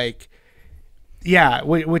this like,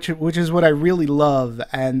 which is what I really love,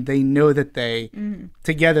 and they know that they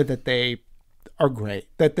together that they are great,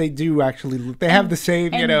 that they do actually they have the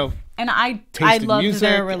same And I love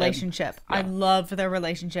their relationship. I love their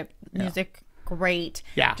relationship. Music, great.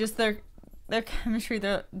 Yeah, just their chemistry,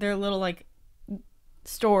 their little like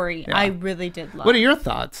story. I really did love. What are your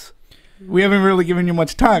thoughts? We haven't really given you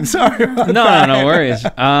much time. Sorry. No worries.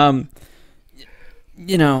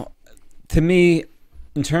 To me,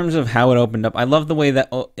 in terms of how it opened up, I love the way that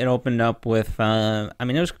it opened up with. I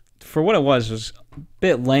mean, it was for what it was a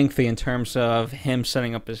bit lengthy in terms of him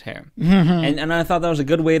setting up his hair, and I thought that was a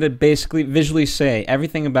good way to basically visually say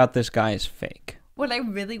everything about this guy is fake. What I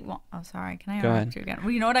really want. Oh, sorry. Can I interrupt you again?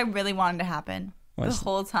 Well, you know what I really wanted to happen? The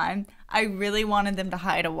whole time, I really wanted them to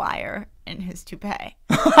hide a wire in his toupee.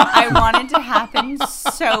 I wanted to happen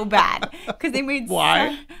so bad because they made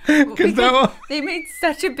they made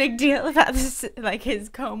such a big deal about this, like his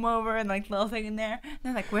comb over and like little thing in there. And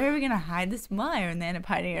they're like, "Where are we gonna hide this wire?" And they end up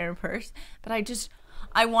hiding it in her purse. But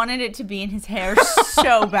I wanted it to be in his hair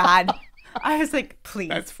so bad. I was like, please.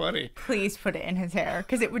 That's funny. Please put it in his hair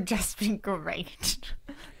because it would just be great.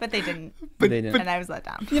 But they didn't. They didn't. And I was let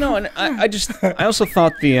down. You know, and I also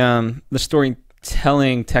thought the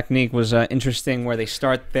storytelling technique was interesting, where they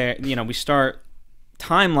start there. You know, we start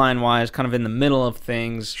timeline wise, kind of in the middle of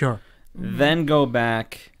things. Sure. Then go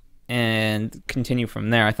back and continue from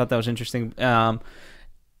there. I thought that was interesting.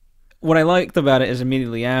 What I liked about it is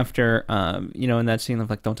immediately after, you know, in that scene of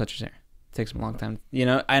like, don't touch his hair. It takes him a long time, you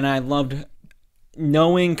know, and I loved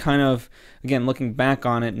knowing kind of, again, looking back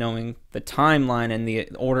on it, knowing the timeline and the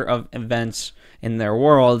order of events in their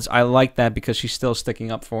worlds. I like that because she's still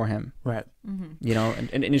sticking up for him. Right. You know,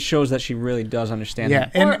 and it shows that she really does understand him.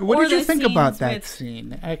 And what Or did you the think about scenes that with-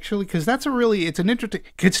 scene, actually? Because that's it's an interesting,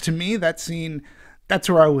 because to me, that scene, that's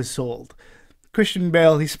where I was sold. Christian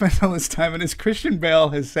Bale, he spent all his time, and as Christian Bale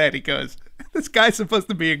has said, he goes, this guy's supposed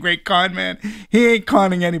to be a great con man. He ain't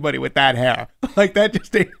conning anybody with that hair. Like, that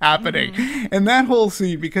just ain't happening. And that whole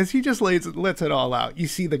scene, because he just lets it all out. You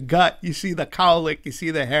see the gut, you see the cowlick, you see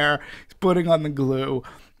the hair, he's putting on the glue.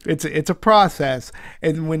 It's a process.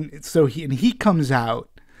 And he comes out,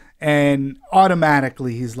 and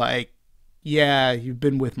automatically he's like, yeah, you've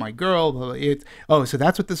been with my girl. So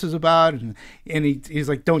that's what this is about. And he's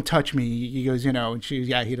like, don't touch me. He goes, you know, and she's,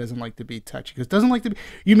 yeah, he doesn't like to be touched. He goes, doesn't like to be,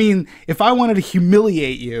 you mean if I wanted to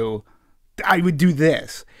humiliate you, I would do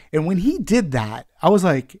this. And when he did that, I was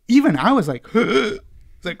like, it's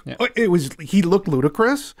like, he looked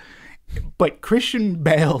ludicrous. But Christian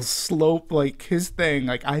Bale's slope, like his thing,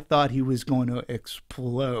 like I thought he was going to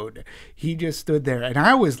explode. He just stood there, and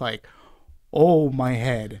I was like, oh, my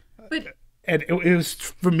head. But And it was,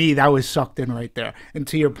 for me, that was sucked in right there. And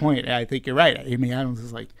to your point, I think you're right. Amy Adams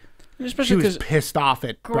is like, Especially she was because pissed off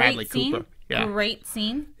at Bradley great scene. Cooper. Yeah. Great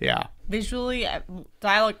scene. Yeah. Visually,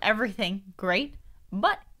 dialogue, everything great.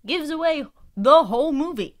 But gives away the whole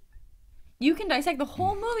movie. You can dissect the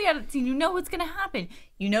whole movie out of the scene. You know what's going to happen.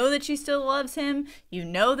 You know that she still loves him. You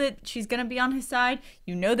know that she's going to be on his side.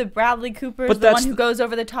 You know that Bradley Cooper is the one who goes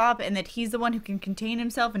over the top, and that he's the one who can contain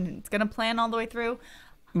himself and it's going to plan all the way through.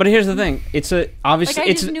 But here's the thing: it's obviously Like,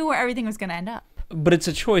 I just knew where everything was going to end up. but it's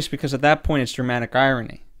a choice because at that point it's dramatic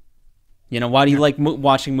irony. You know, why do you like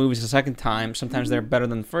watching movies a second time? Sometimes they're better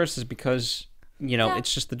than the first, is because you know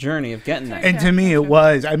it's just the journey of getting there. And to me, it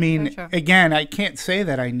was. I mean, Sure. again, I can't say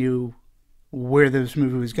that I knew where this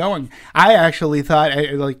movie was going. I actually thought,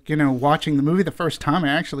 like, you know, watching the movie the first time, I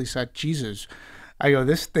actually said, Jesus. I go,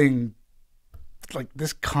 this thing, like,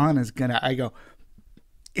 this con is gonna, I go,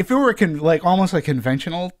 if it were like almost a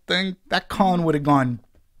conventional thing, that con would have gone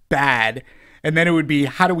bad. And then it would be,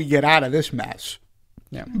 how do we get out of this mess?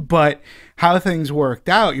 Yeah. But how things worked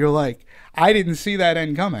out, you're like, I didn't see that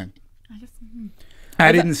end coming.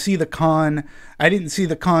 I didn't see the con. I didn't see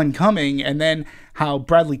the con coming, and then how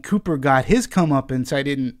Bradley Cooper got his comeuppance, I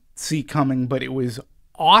didn't see coming. But it was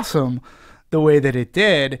awesome the way that it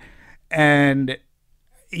did, and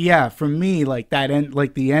yeah, for me, like that end,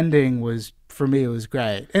 like the ending was, for me, it was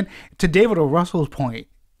great. And to David O. Russell's point,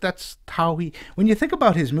 that's how when you think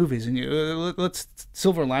about his movies, and let's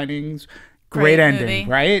Silver Linings. Great ending, movie.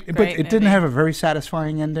 right? But Great it didn't movie. have a very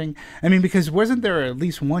satisfying ending. I mean, because wasn't there at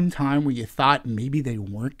least one time where you thought maybe they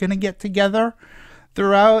weren't going to get together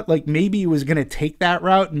throughout? Like maybe it was going to take that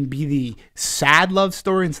route and be the sad love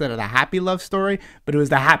story instead of the happy love story, but it was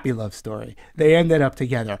the happy love story. They ended up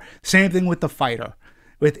together. Same thing with The Fighter,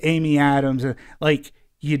 with Amy Adams. Like,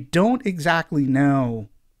 you don't exactly know.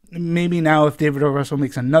 Maybe now if David O. Russell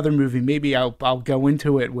makes another movie, maybe I'll go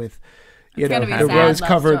into it with, you know, gonna be a the sad rose love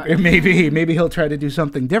covered. story. Maybe he'll try to do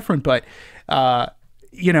something different. But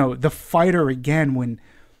you know, The Fighter again, when,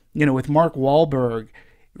 you know, with Mark Wahlberg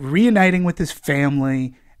reuniting with his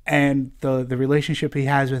family and the relationship he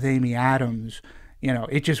has with Amy Adams, you know,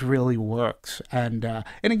 it just really works. And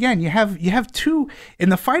again, you have two in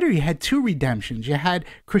The Fighter. You had two redemptions. You had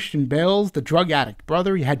Christian Bale's the drug addict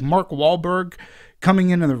brother. You had Mark Wahlberg coming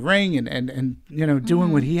into the ring and you know,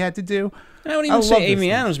 doing what he had to do. And I would I even love say this Amy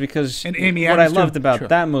thing. Adams, because And Amy what I Adams, too. loved about Sure.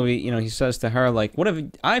 that movie, you know, he says to her, like, "What have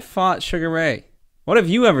I fought Sugar Ray? What have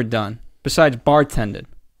you ever done besides bartended?"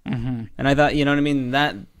 Mm-hmm. And I thought, you know what I mean?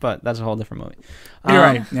 But that's a whole different movie. You're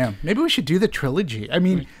right. Yeah, maybe we should do the trilogy. I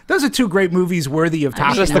mean, those are two great movies worthy of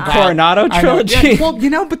talking Just the about. Coronado I know. trilogy. Yeah, well, you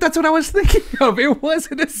know, but that's what I was thinking of. It was,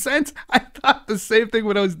 in a sense, I thought the same thing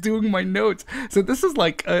when I was doing my notes. So this is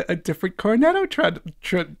like a different Coronado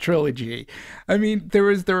trilogy. I mean,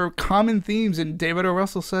 there are common themes, and David O.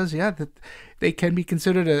 Russell says, yeah, that they can be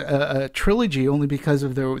considered a trilogy only because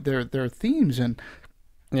of their themes. And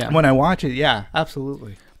Yeah. when I watch it, yeah,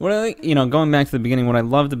 absolutely. What I think, you know, going back to the beginning, what I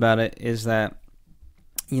loved about it is that,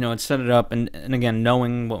 it set it up, and again,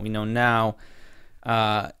 knowing what we know now,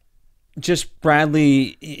 just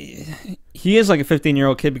Bradley, he is like a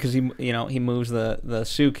 15-year-old kid because he moves the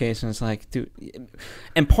suitcase, and it's like, dude,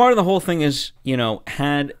 and part of the whole thing is,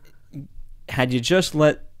 had you just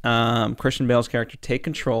let Christian Bale's character take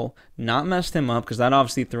control, not messed him up, because that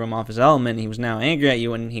obviously threw him off his element. He was now angry at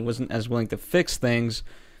you, and he wasn't as willing to fix things.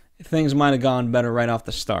 Things might have gone better right off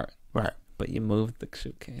the start. Right. But you moved the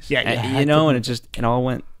suitcase. Yeah, and, it all went.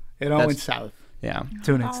 It all went south. Yeah.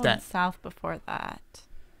 To an All extent. went south before that.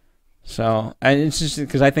 So it's just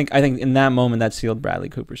because I think in that moment that sealed Bradley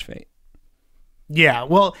Cooper's fate. Yeah,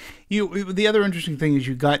 well, the other interesting thing is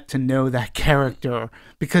you got to know that character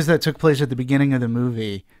because that took place at the beginning of the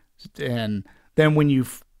movie, and then when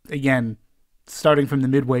again, starting from the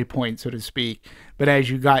midway point, so to speak, but as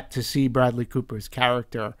you got to see Bradley Cooper's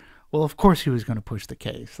character, well, of course he was going to push the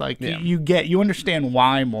case. Like you understand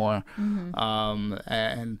why more,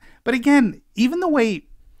 but again, even the way,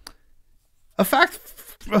 aside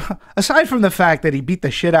from the fact that he beat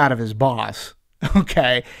the shit out of his boss.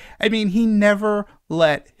 Okay. I mean, he never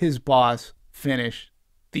let his boss finish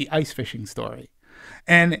the ice fishing story.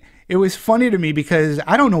 And it was funny to me because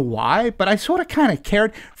I don't know why, but I sort of kind of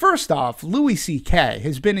cared. First off, Louis C.K.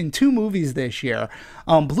 has been in 2 movies this year,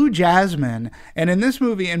 Blue Jasmine, and in this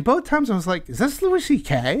movie, and both times I was like, is this Louis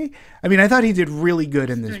C.K.? I mean, I thought he did really good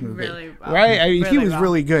in this movie. Really well. Right? I mean, he was well.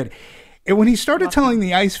 really good. And when he started telling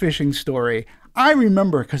the ice fishing story, I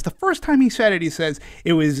remember because the first time he said it, he says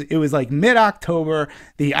it was like mid-October,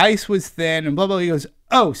 the ice was thin, and blah blah. He goes,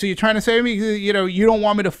 "Oh, so you're trying to say to me, you don't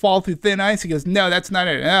want me to fall through thin ice?" He goes, "No, that's not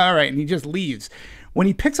it." All right, and he just leaves. When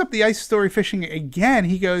he picks up the ice story fishing again,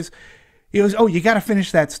 he goes, "Oh, you got to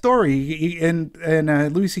finish that story." And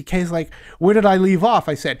Louis C.K.'s like, "Where did I leave off?"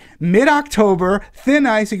 I said, "Mid-October, thin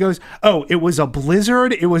ice." He goes, "Oh, it was a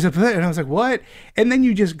blizzard. It was a," and I was like, "What?" And then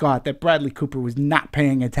you just got that Bradley Cooper was not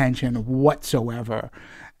paying attention whatsoever,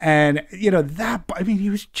 and he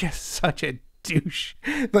was just such a douche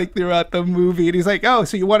like throughout the movie. And he's like, "Oh,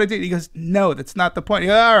 so you want to do it?" He goes, "No, that's not the point." He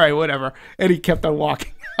goes, "All right, whatever," and he kept on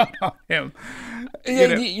walking out on him.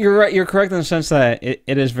 You're right. You're correct in the sense that it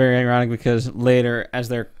is very ironic because later, as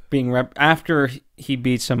they're being after he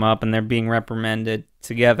beats him up and they're being reprimanded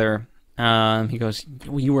together, he goes,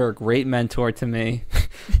 well, "You were a great mentor to me."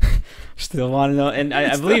 Still want to know, and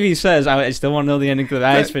I believe he says, "I still want to know the ending to the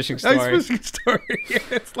ice fishing story." Ice fishing story. Yeah,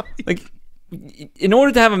 it's like in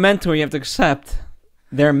order to have a mentor, you have to accept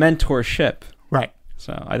their mentorship. right.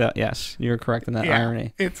 So I thought, yes, you're correct in that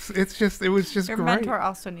irony. It was just Your great. mentor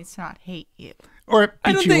also needs to not hate you. Or beat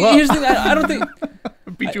I don't you think. up. Here's the thing, I don't think.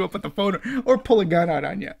 Beat you up with the phone, or pull a gun out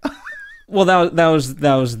on you. Well, that was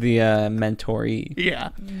the mentoree. Yeah.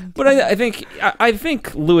 But I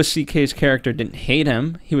think Louis C.K.'s character didn't hate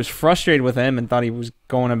him. He was frustrated with him and thought he was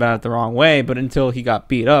going about it the wrong way. But until he got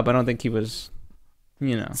beat up, I don't think he was,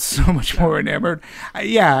 So much more enamored.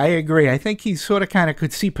 Yeah, I agree. I think he sort of kind of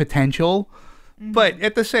could see potential. But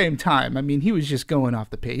at the same time, I mean, he was just going off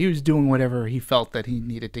the page. He was doing whatever he felt that he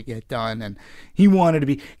needed to get done. And he wanted to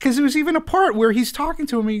be, because there was even a part where he's talking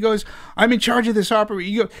to him and he goes, "I'm in charge of this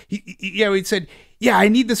operation." He said, "Yeah, I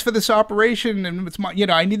need this for this operation. And it's my,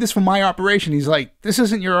 I need this for my operation." He's like, "This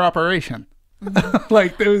isn't your operation."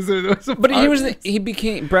 Like there was a But part. he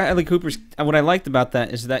became Bradley Cooper's. What I liked about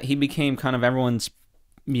that is that he became kind of everyone's,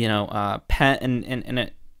 pet and a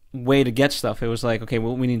way to get stuff. It was like, okay,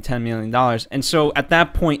 well, we need $10 million, and so at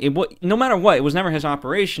that point, no matter what, it was never his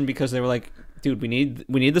operation because they were like, "Dude, we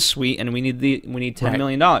need the suite and we need $10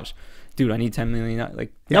 million. Dude, I need $10 million."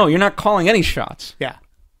 Like, no, you're not calling any shots. Yeah.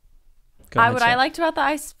 Go ahead, What I Sarah. liked about the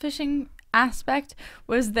ice fishing aspect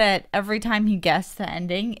was that every time he guessed the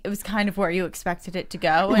ending, it was kind of where you expected it to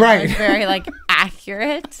go. And Right. It was very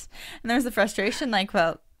accurate. And there was the frustration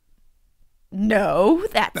well, no,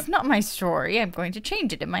 that's not my story. I'm going to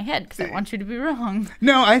change it in my head because I want you to be wrong.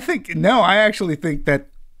 I actually think that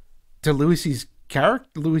to Louis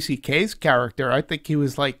C.K.'s character, I think he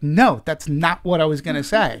was like, "No, that's not what I was going to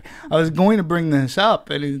say. I was going to bring this up."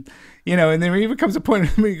 And, and there even comes a point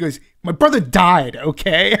where he goes, "My brother died,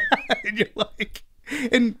 okay?" And you're like,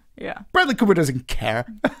 and Yeah. Bradley Cooper doesn't care.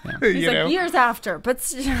 He's years after, but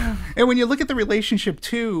still. And when you look at the relationship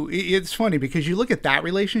too, it's funny because you look at that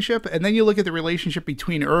relationship and then you look at the relationship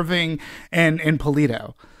between Irving and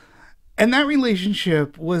Polito. And that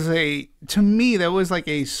relationship was to me, that was like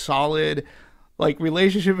a solid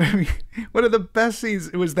relationship. I mean, one of the best scenes,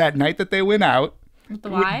 it was that night that they went out. With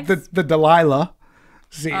the wives? The Delilah.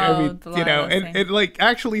 See, Oh, Delilah and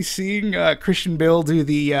actually seeing Christian Bale do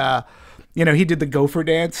the you know, he did the gopher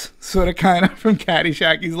dance sort of kind of from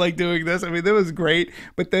Caddyshack. He's like doing this. I mean, that was great.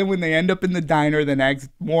 But then when they end up in the diner the next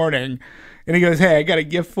morning and he goes, hey, I got a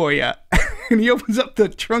gift for you. And he opens up the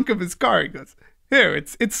trunk of his car. He goes, here,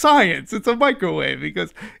 it's science. It's a microwave. He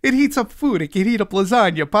goes, it heats up food. It can heat up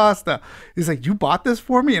lasagna, pasta. He's like, you bought this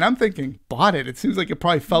for me? And I'm thinking, bought it? It seems like it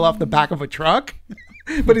probably fell off the back of a truck.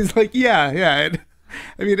 But he's like, yeah. And,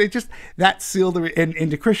 I mean, it just, that sealed the, and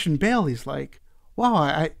into Christian Bale, he's like,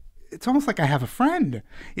 wow, it's almost like I have a friend.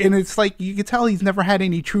 And it's like, you can tell he's never had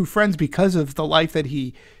any true friends because of the life that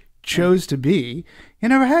he chose to be. He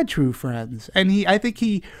never had true friends. And I think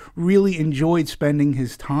he really enjoyed spending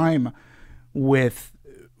his time with,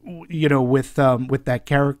 you know, with that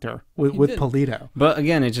character, with Polito. But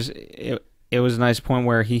again, it was a nice point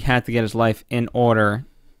where he had to get his life in order.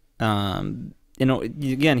 You know,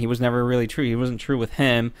 again, he was never really true. He wasn't true with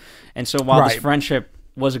him. And so while this friendship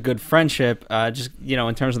was a good friendship, just, you know,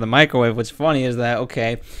 in terms of the microwave, what's funny is that,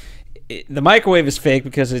 okay, the microwave is fake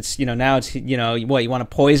because it's, you know, now it's, you know, what, you want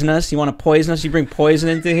to poison us? You want to poison us? You bring poison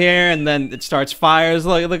into here and then it starts fires.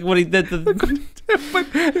 Look what he did to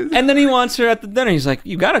and then he wants her at the dinner. He's like,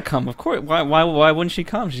 you got to come. Of course. Why wouldn't she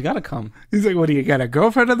come? She's got to come. He's like, what do you got, a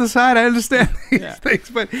girlfriend on the side? I understand these things.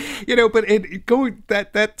 But, you know, but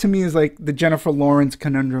that to me is like the Jennifer Lawrence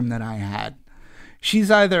conundrum that I had.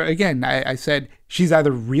 She's either, again, I said, she's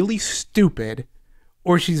either really stupid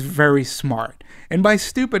or she's very smart. And by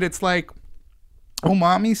stupid, it's like, oh,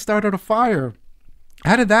 mommy started a fire.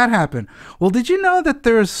 How did that happen? Well, did you know that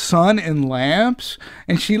there's sun in lamps?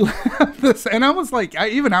 And she left this. And I was like,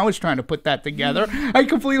 I was trying to put that together. I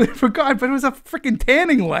completely forgot, but it was a freaking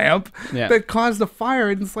tanning lamp that caused the fire.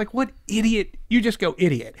 And it's like, what idiot? You just go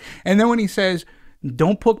idiot. And then when he says,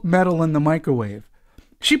 don't put metal in the microwave,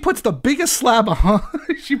 she puts the biggest slab of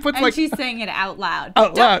she puts and like she's saying it out loud.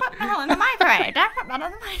 Out loud. Don't put metal in the microwave. Don't put metal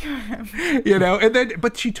in the microwave. You know, and then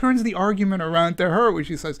but she turns the argument around to her where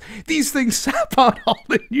she says, these things sap out all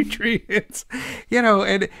the nutrients. You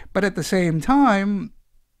know, but at the same time,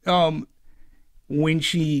 when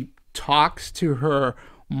she talks to her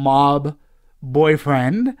mob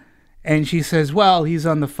boyfriend and she says, well, he's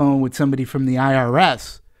on the phone with somebody from the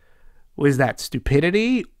IRS. Was that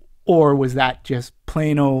stupidity? Or was that just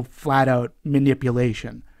plain old flat out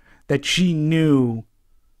manipulation that she knew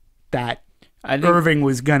that Irving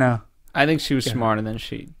was gonna? I think she was smarter than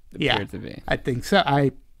she appeared to be. I think so.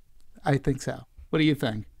 I think so. What do you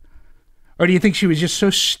think? Or do you think she was just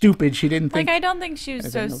so stupid she didn't think? Like, I don't think she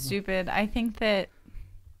was so stupid. I think that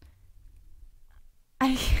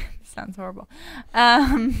sounds horrible.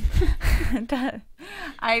 I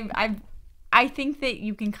think that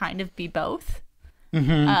you can kind of be both.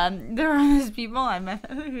 Mm-hmm. There are those people I met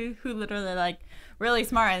who literally like really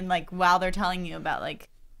smart and like while they're telling you about like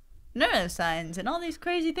neuroscience and all these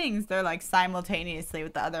crazy things, they're like simultaneously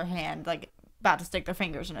with the other hand like about to stick their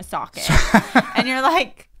fingers in a socket, and you're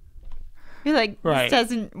like right. This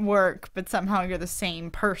doesn't work, but somehow you're the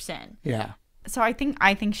same person. Yeah. So I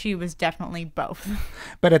think she was definitely both.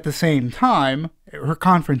 But at the same time, her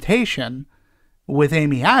confrontation with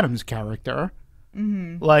Amy Adams' character,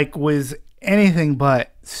 like, was anything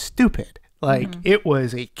but stupid. Like, it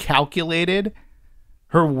was a calculated,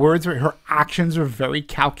 her actions are very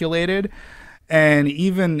calculated. And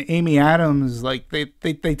even Amy Adams, like,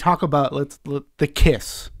 they talk about the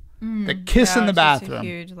kiss. The kiss in the bathroom.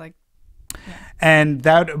 Huge, like, and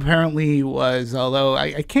that apparently was, although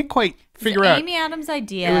I can't quite figure out. Amy Adams'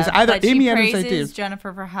 idea. It was either Amy Adams' idea. She praises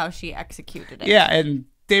Jennifer for how she executed it. Yeah, and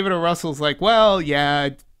David O. Russell's like, well, yeah,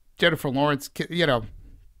 Jennifer Lawrence, you know.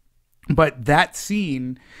 But that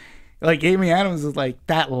scene, like, Amy Adams is like,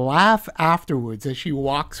 that laugh afterwards as she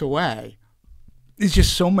walks away is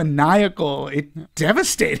just so maniacal. It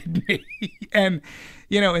devastated me. And,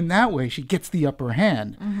 you know, in that way, she gets the upper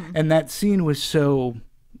hand. And that scene was so,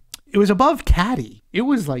 it was above catty. It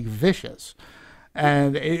was, like, vicious.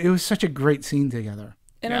 And it was such a great scene together.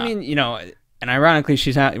 And I mean, you know, and ironically,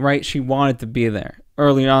 she's right. She wanted to be there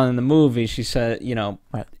early on in the movie. She said, you know,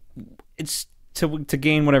 it's to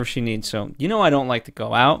gain whatever she needs. So, you know, I don't like to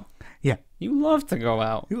go out. Yeah. You love to go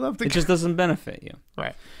out. You love to. It just doesn't benefit you.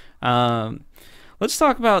 Right. Let's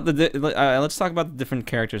talk about the different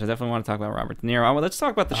characters. I definitely want to talk about Robert De Niro. Let's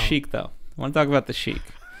talk about the Sheik, though. I want to talk about the Sheik.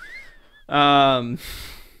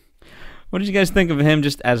 What did you guys think of him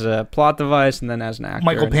just as a plot device and then as an actor?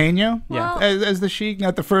 Michael Pena? Yeah. As the Sheik,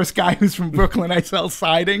 not the first guy who's from Brooklyn I Sell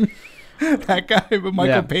Siding. That guy, but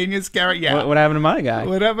Michael Pena's character. Yeah. What happened to my guy?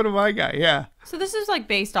 What happened to my guy? Yeah. So this is like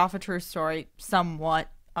based off a true story, somewhat.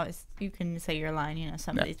 You can say your line, you know,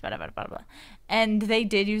 somebody's blah, blah, blah, blah. And they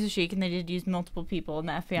did use a Sheik and they did use multiple people in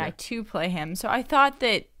the FBI to play him. So I thought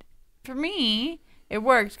that for me, it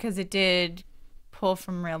worked because it did pull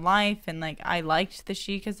from real life, and like I liked the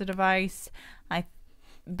Sheik as a device.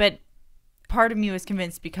 But part of me was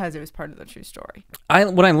convinced because it was part of the true story.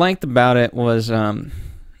 What I liked about it was the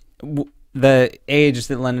age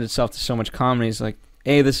that lended itself to so much comedy. Is like,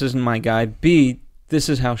 A, this isn't my guy. B, this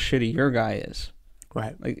is how shitty your guy is.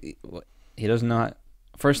 Right. Like, he does not.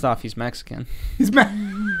 First off, he's Mexican. He's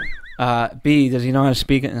mad. B, does he know how to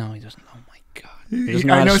speak it? No, he doesn't. Oh my god. He doesn't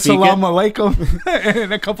know I how know to speak salam it. alaikum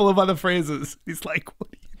and a couple of other phrases. He's like, what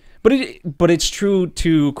are you? But it's true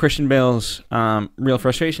to Christian Bale's real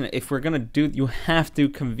frustration. If we're gonna do, you have to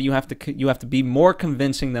be more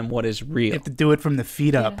convincing than what is real. You have to do it from the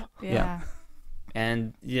feet up. Yeah.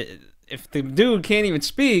 And if the dude can't even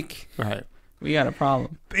speak, Right. we got a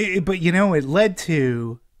problem. But you know, it led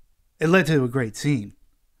to a great scene.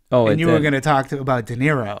 Oh, And you were going to talk about De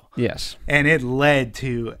Niro. Yes. And it led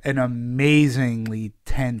to an amazingly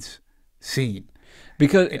tense scene.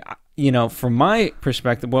 Because, from my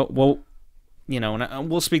perspective, well, and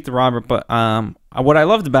we'll speak to Robert, but what I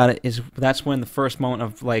loved about it is that's when the first moment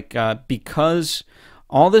of, like, because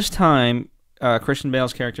all this time, Christian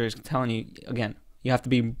Bale's character is telling you, again, you have to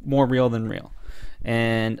be more real than real.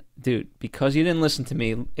 And, dude, because you didn't listen to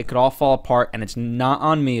me, it could all fall apart, and it's not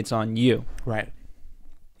on me, it's on you. Right.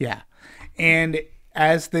 Yeah. And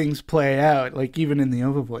as things play out, like even in the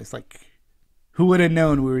overvoice, like who would have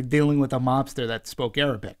known we were dealing with a mobster that spoke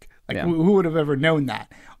Arabic? Like who would have ever known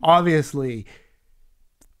that? Obviously,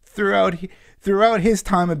 throughout his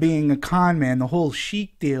time of being a con man, the whole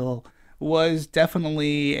Sheik deal was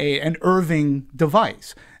definitely an Irving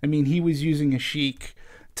device. I mean, he was using a Sheik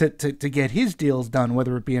to get his deals done,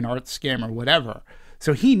 whether it be an art scam or whatever.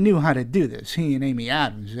 So he knew how to do this, he and Amy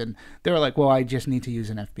Adams. And they were like, well, I just need to use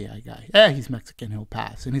an FBI guy. He's Mexican, he'll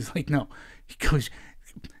pass. And he's like, no. He goes,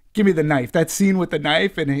 give me the knife. That scene with the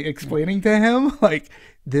knife and explaining to him, like,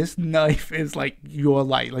 this knife is like your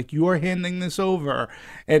life. Like, you're handing this over.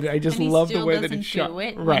 And I just love the way that it's shot.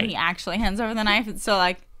 Right. Right. When he actually hands over the knife, it's so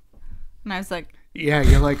like, and I was like, yeah,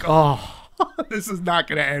 you're like, oh, this is not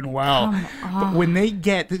going to end well. But when they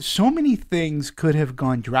get, so many things could have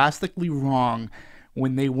gone drastically wrong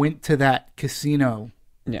when they went to that casino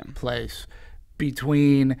place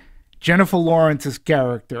between Jennifer Lawrence's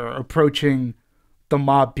character approaching the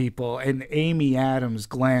mob people and Amy Adams'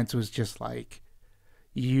 glance was just like,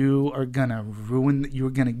 you're going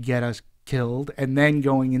to get us killed. And then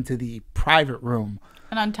going into the private room.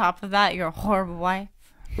 and on top of that, you're a horrible wife.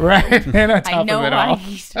 Right. And on top I know of it all.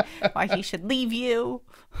 why he should leave you.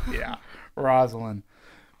 Yeah. Rosalind.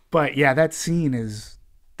 But yeah, that scene is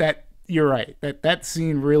that. You're right. That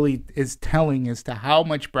scene really is telling as to how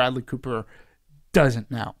much Bradley Cooper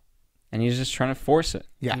doesn't know. And he's just trying to force it.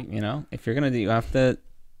 Yeah. If you're gonna do, you have to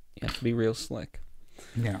be real slick.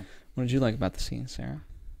 Yeah. What did you like about the scene, Sarah?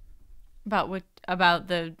 About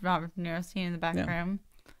the Robert De Niro scene in the back room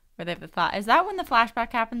where they have the thought. Is that when the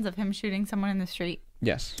flashback happens of him shooting someone in the street?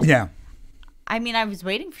 Yes. Yeah. I mean, I was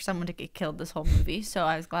waiting for someone to get killed this whole movie, so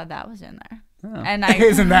I was glad that was in there. Oh. And I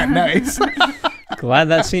Isn't that nice? Glad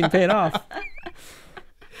that scene paid off.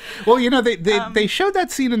 Well, they showed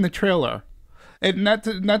that scene in the trailer, and not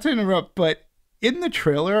to interrupt, but in the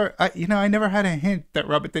trailer, I never had a hint that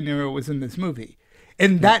Robert De Niro was in this movie,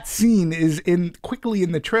 and that scene is quickly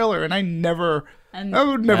in the trailer, and I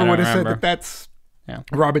would never would have said that that's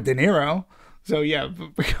Robert De Niro. So yeah,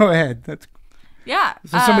 but go ahead.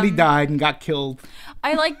 So somebody died and got killed.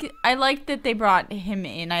 I like that they brought him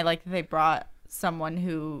in. I like that they brought someone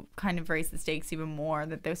who kind of raised the stakes even more,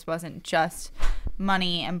 that this wasn't just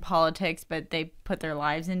money and politics, but they put their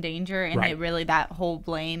lives in danger, and they really, that whole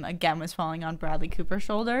blame again was falling on Bradley Cooper's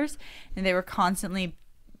shoulders, and they were constantly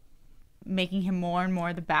making him more and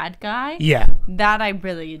more the bad guy. Yeah. That I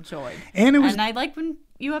really enjoyed. And I like when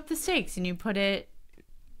you up the stakes and you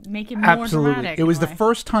make it more dramatic. It was the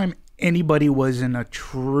first time anybody was in a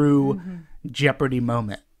true Jeopardy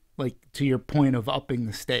moment, like to your point of upping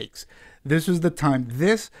the stakes. This was the time.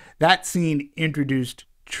 That scene introduced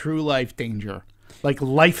true life danger, like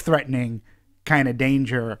life-threatening kind of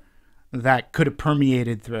danger that could have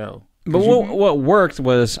permeated through. But what worked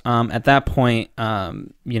was at that point,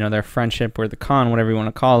 their friendship or the con, whatever you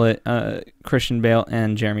want to call it, Christian Bale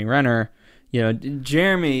and Jeremy Renner.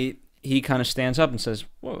 Jeremy, he kind of stands up and says,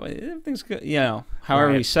 well, everything's good.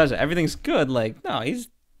 However he says it, everything's good. Like, no, he's,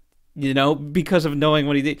 because of knowing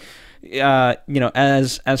what he did.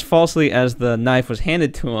 As falsely as the knife was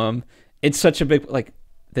handed to him, it's such a big, like,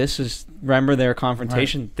 remember their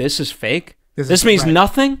confrontation? Right. This is fake? This means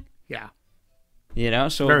nothing? Yeah.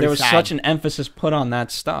 So Very there was sad. such an emphasis put on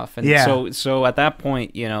that stuff. And so at that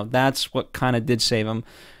point, that's what kind of did save him.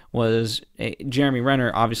 was Jeremy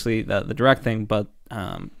Renner, obviously the direct thing, but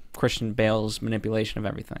Christian Bale's manipulation of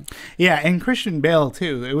everything. Yeah, and Christian Bale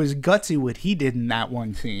too. It was gutsy what he did in that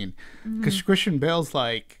one scene, because Christian Bale's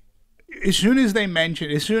like, as soon as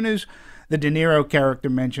the De Niro character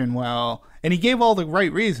mentioned, well, and he gave all the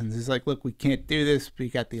right reasons. He's like, look, we can't do this. We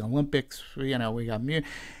got the Olympics. We got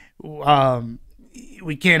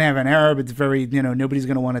we can't have an Arab. It's very, nobody's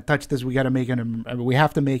going to want to touch this. We got to we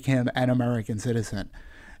have to make him an American citizen.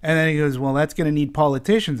 And then he goes, well, that's going to need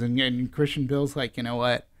politicians. And Christian Bale's like, you know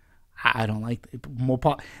what? I don't like more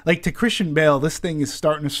like, to Christian Bale, this thing is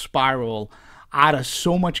starting to spiral out of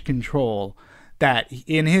so much control that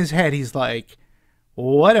in his head he's like,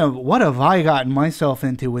 what have I gotten myself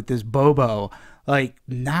into with this Bobo? Like,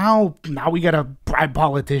 now we gotta bribe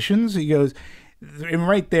politicians. He goes, and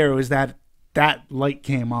right there was that light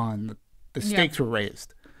came on, the stakes were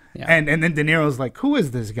raised. Yeah. And then De Niro's like, who is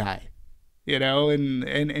this guy? But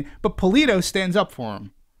Polito stands up for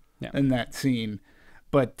him in that scene.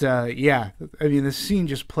 But the scene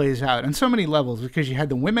just plays out on so many levels, because you had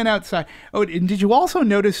the women outside. Oh, and did you also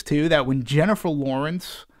notice too that when Jennifer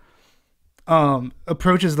Lawrence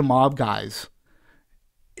approaches the mob guys,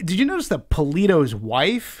 did you notice that Polito's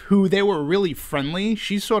wife, who they were really friendly,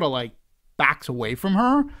 she sort of like backs away from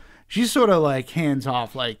her? She's sort of like hands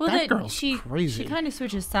off, like, that girl's crazy. She kind of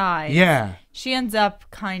switches sides. Yeah. She ends up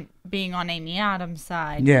being on Amy Adams'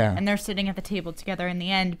 side. Yeah. And they're sitting at the table together in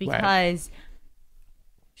the end because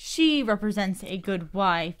she represents a good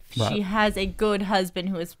wife. Right. She has a good husband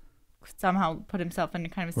who has somehow put himself in a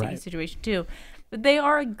kind of a sticky situation too. But they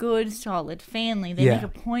are a good, solid family. They make a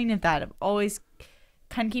point of that, of always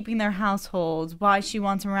kind of keeping their households, why she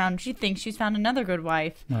wants them around. She thinks she's found another good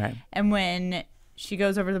wife. Right. And when she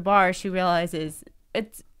goes over to the bar, she realizes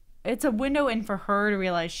it's a window in for her to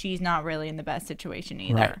realize she's not really in the best situation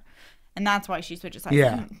either. Right. And that's why she switches sides.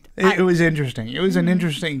 Yeah. It was interesting. It was an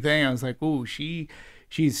interesting thing. I was like, ooh, she's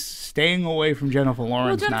staying away from Jennifer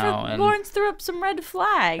Lawrence now. And Lawrence threw up some red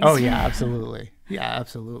flags. Oh, yeah, absolutely. Yeah,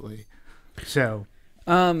 absolutely. So.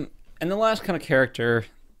 And the last kind of character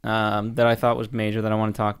that I thought was major that I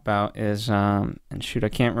want to talk about is, and shoot, I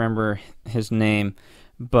can't remember his name,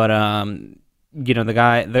 but the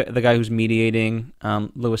guy who's mediating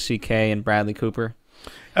Louis C.K. and Bradley Cooper.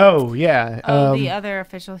 Oh, yeah. The other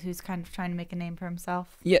official who's kind of trying to make a name for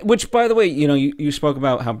himself. Yeah, which, by the way, you spoke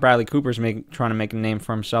about how Bradley Cooper's trying to make a name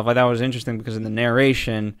for himself. I thought it was interesting because in the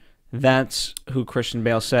narration, that's who Christian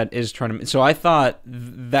Bale said is trying to. So I thought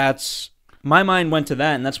my mind went to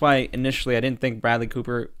that, and that's why initially I didn't think Bradley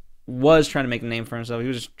Cooper was trying to make a name for himself. He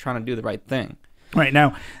was just trying to do the right thing. Right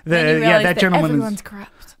now, that gentleman everyone's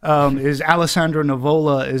corrupt. Is Alessandro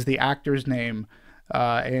Nivola is the actor's name,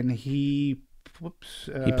 and he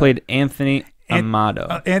played Anthony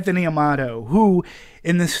Amato. Anthony Amato, who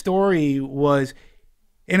in the story was,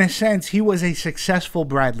 in a sense, he was a successful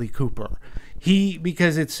Bradley Cooper.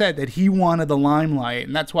 Because it said that he wanted the limelight,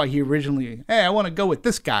 and that's why he originally, I want to go with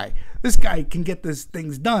this guy. This guy can get these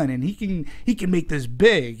things done, and he can make this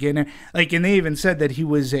big. And and they even said that he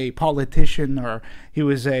was a politician, or he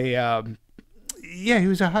was a he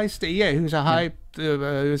was a high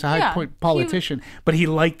point politician, but he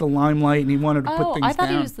liked the limelight and he wanted to put things down. I thought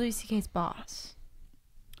he was Louis C.K.'s boss.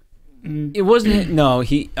 It wasn't. No,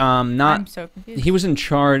 he not. I'm so confused. He was in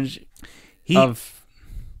charge of.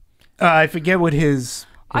 I forget what his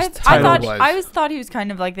title was. I always thought he was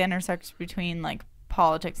kind of like the intersection between like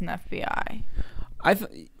politics and FBI.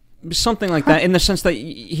 Something like that, in the sense that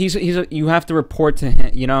you have to report to him.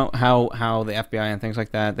 You know how the FBI and things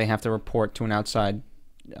like that, they have to report to an outside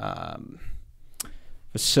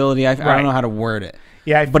facility. I don't know how to word it.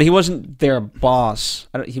 Yeah, but he wasn't their boss.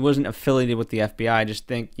 He wasn't affiliated with the FBI. I just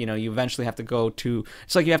think you eventually have to go to.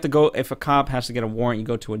 It's like you have to go, if a cop has to get a warrant, you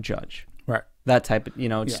go to a judge. Right. That type of,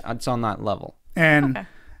 it's on that level. And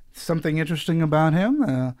something interesting about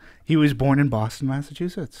him, he was born in Boston,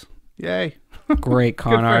 Massachusetts. Yay. Great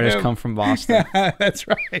con artists come from Boston. Yeah, that's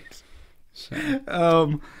right.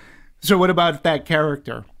 So what about that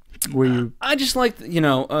character? I just liked,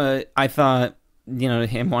 I thought,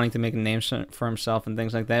 him wanting to make a name for himself and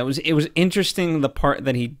things like that. It was interesting, the part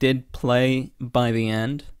that he did play by the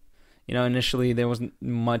end. Initially there wasn't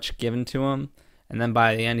much given to him. And then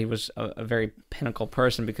by the end, he was a very pinnacle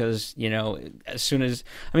person because, as soon as,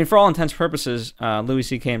 for all intents and purposes, Louis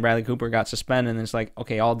C.K. and Bradley Cooper got suspended, and it's like,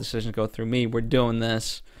 okay, all decisions go through me. We're doing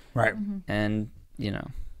this. Right. Mm-hmm. And,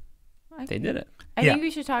 they did it. I think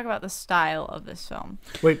we should talk about the style of this film.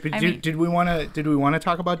 Wait, but did we want to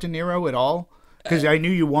talk about De Niro at all? Because I knew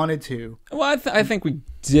you wanted to. Well, I think we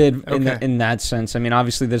did Okay. in that sense. I mean,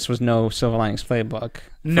 obviously, this was no Silver Linings Playbook for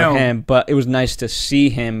No. him, but it was nice to see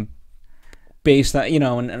him based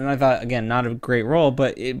on, and I thought, again, not a great role,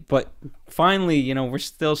 but finally, we're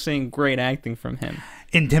still seeing great acting from him.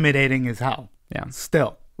 Intimidating as hell. Yeah.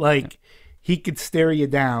 Still. Like, he could stare you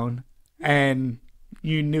down, and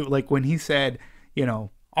you knew, like, when he said,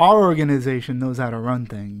 our organization knows how to run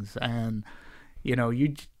things, and,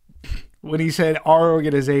 when he said our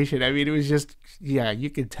organization, I mean, it was just, you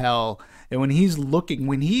could tell. And when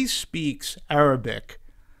he speaks Arabic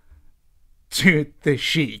to the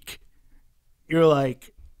sheik, you're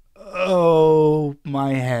like, oh,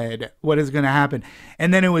 my head, what is going to happen?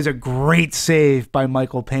 And then it was a great save by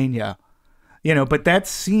Michael Pena. But that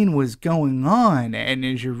scene was going on, and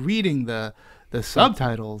as you're reading the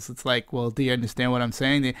subtitles, it's like, well, do you understand what I'm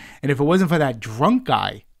saying? And if it wasn't for that drunk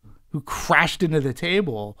guy who crashed into the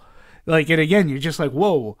table, and again, you're just like,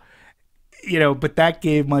 whoa, but that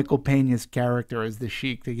gave Michael Pena's character as the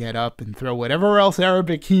sheik to get up and throw whatever else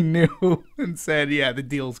Arabic he knew and said, yeah, the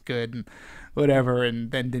deal's good and whatever. And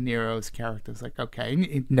then De Niro's character's like,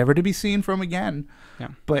 okay, never to be seen from again. Yeah.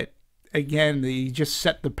 But again, he just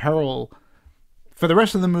set the peril for the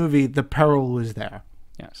rest of the movie. The peril was there.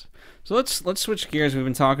 Yes. So let's switch gears. We've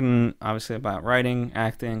been talking obviously about writing,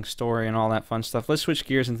 acting, story, and all that fun stuff. Let's switch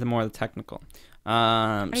gears into more of the technical.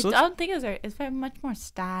 I don't think it's very much more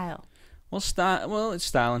style. Well, it's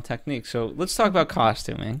style and technique. So let's talk about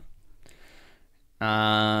costuming. Do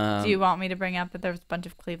you want me to bring up that there was a bunch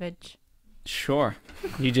of cleavage? Sure,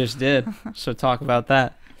 you just did. So talk about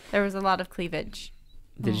that. There was a lot of cleavage.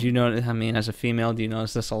 Did you notice? I mean, as a female, do you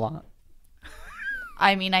notice this a lot?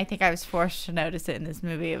 I mean, I think I was forced to notice it in this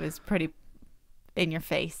movie. It was pretty in your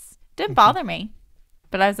face. Didn't bother me,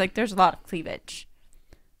 but I was like, "There's a lot of cleavage."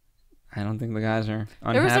 I don't think the guys are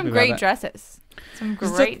unhappy. There were some great about that. dresses, some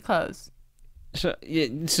great clothes. So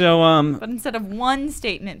But instead of one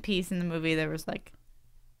statement piece in the movie, there was like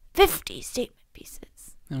 50 statement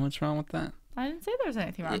pieces. And what's wrong with that? I didn't say there was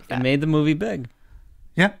anything wrong with It that. made the movie big.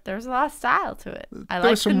 Yeah. There was a lot of style to it. I There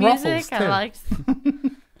liked was the some music. ruffles, I too. liked.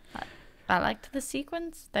 I liked the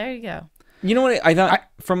sequence. There you go. You know what? I thought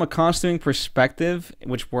from a costuming perspective,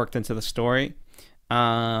 which worked into the story,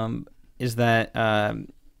 is that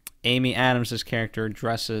Amy Adams' character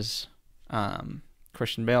dresses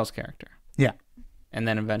Christian Bale's character. Yeah. And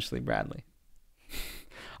then eventually Bradley.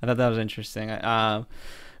 I thought that was interesting. But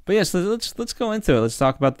yes, let's go into it. Let's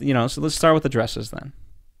talk about so let's start with the dresses then.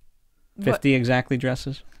 50 exactly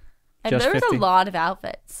dresses. And Just there was 50? a lot of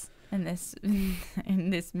outfits in this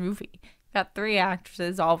movie. Got 3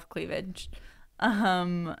 actresses, all with cleavage.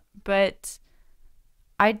 But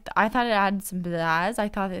I thought it added some pizzazz. I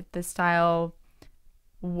thought that the style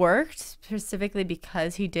worked specifically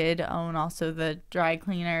because he did own also the dry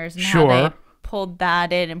cleaners and how they pulled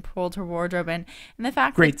that in and pulled her wardrobe in, and the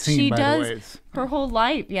fact Great that scene, she by the does way. her whole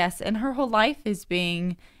life, yes, and her whole life is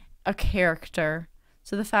being a character.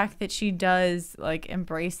 So the fact that she does like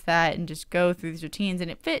embrace that and just go through these routines,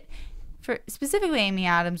 and it fit for specifically Amy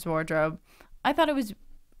Adams' wardrobe. I thought it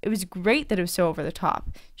was great that it was so over the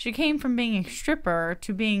top. She came from being a stripper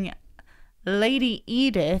to being Lady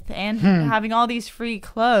Edith and having all these free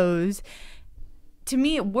clothes. To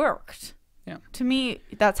me, it worked. Yeah. To me,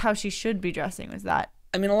 that's how she should be dressing. Was that?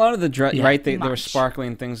 I mean, a lot of the dress, right? They were much.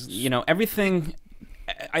 sparkling things. Everything.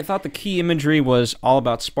 I thought the key imagery was all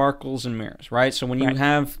about sparkles and mirrors, right? So when you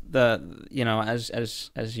have the,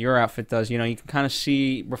 as your outfit does, you can kind of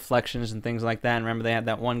see reflections and things like that. And remember, they had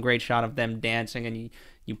that one great shot of them dancing, and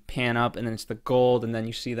you pan up, and then it's the gold, and then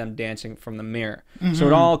you see them dancing from the mirror. Mm-hmm. So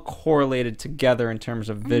it all correlated together in terms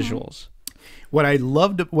of visuals. What I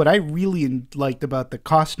really liked about the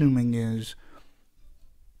costuming is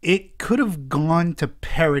it could have gone to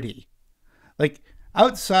parody. Like,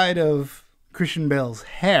 outside of Christian Bale's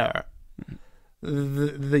hair,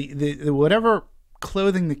 the whatever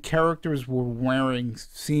clothing the characters were wearing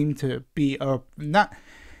seemed to be not.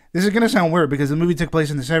 This is going to sound weird because the movie took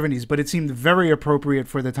place in the 70s, but it seemed very appropriate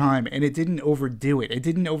for the time, and it didn't overdo it. It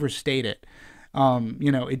didn't overstate it.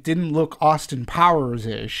 It didn't look Austin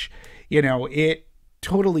Powers-ish. It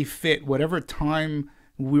totally fit whatever time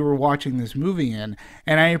we were watching this movie in,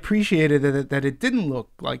 and I appreciated that it didn't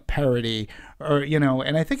look like parody, or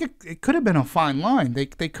and I think it could have been a fine line. They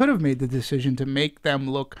could have made the decision to make them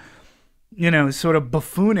look, sort of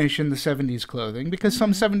buffoonish in the 70s clothing, because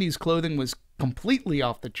some 70s clothing was completely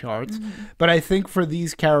off the charts. But I think for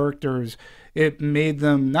these characters, it made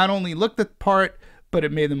them not only look the part, but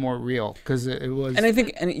it made them more real, because it was. And I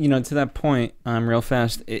think, to that point, real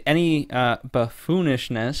fast, any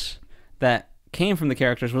buffoonishness that came from the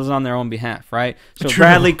characters was on their own behalf, right? So True.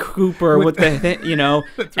 Bradley Cooper with the, you know,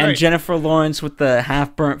 That's and right. Jennifer Lawrence with the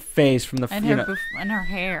half-burnt face from the, And you her know, and her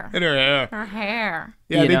hair. In her hair. Her hair.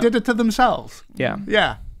 Yeah, You they know. did it to themselves. yeah.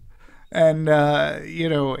 Yeah. And, you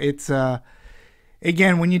know, it's,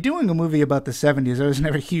 again, when you're doing a movie about the 70s, I was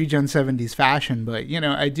never huge on 70s fashion, but, you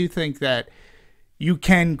know, I do think that you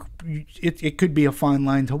can, it could be a fine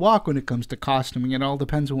line to walk when it comes to costuming. It all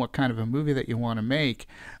depends on what kind of a movie that you want to make.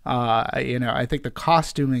 You know, I think the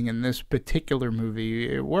costuming in this particular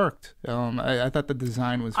movie, it worked. I thought the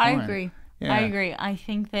design was I fine. agree. Yeah. I agree. I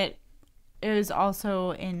think that it was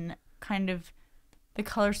also in kind of the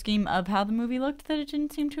color scheme of how the movie looked that it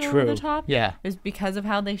didn't seem too over the top. Yeah. It was because of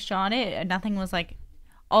how they shot it. And nothing was like,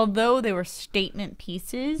 although they were statement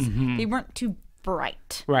pieces, they weren't too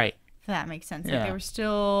bright. Right. If that makes sense. Like Yeah. they were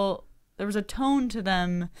still, there was a tone to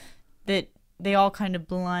them that they all kind of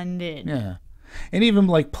blended. Yeah. And even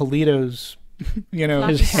like Polito's, you know,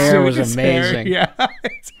 His suit, hair was his hair, amazing. yeah.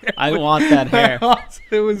 His hair I want that hair.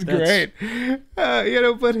 it was That's- great. You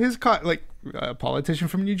know, but his like a politician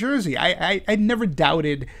from New Jersey. I never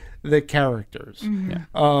doubted the characters.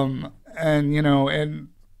 And you know, and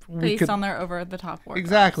we Based could on their over the top work.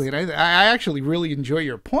 exactly. And I actually really enjoy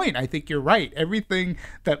your point. I think you're right. Everything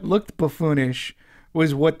that looked buffoonish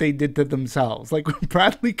was what they did to themselves. Like when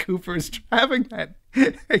Bradley Cooper's having that,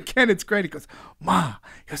 again, it's great. He goes, "Ma,"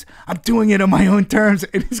 he goes, "I'm doing it on my own terms,"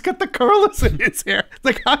 and he's got the curlers in his hair.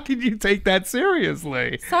 Like, how can you take that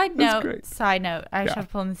seriously? Side That's great. note. I just Yeah. have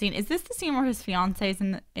to pull in the scene. Is this the scene where his fiance's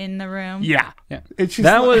in the room? Yeah, Yeah. It's just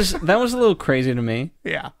That like- was a little crazy to me.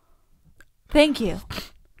 yeah. Thank you.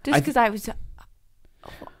 Just because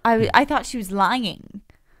I thought she was lying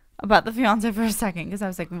about the fiance for a second because I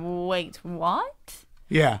was like, wait, what?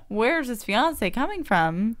 Yeah. Where's his fiance coming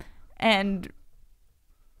from? And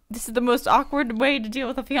this is the most awkward way to deal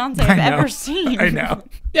with a fiance I've I know. ever seen. I know.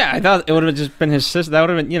 Yeah, I thought it would have just been his sister. That would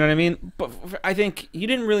have been, you know what I mean? But I think you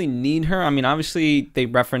didn't really need her. I mean, obviously they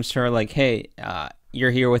referenced her like, hey,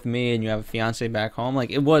 you're here with me and you have a fiance back home. Like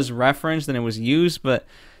it was referenced and it was used, but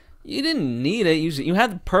you didn't need it. You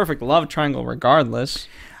had the perfect love triangle regardless.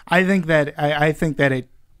 I think that it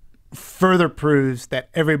further proves that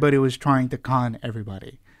everybody was trying to con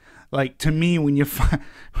everybody. Like to me, when you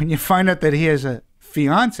find out that he has a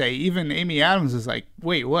fiance, even Amy Adams is like,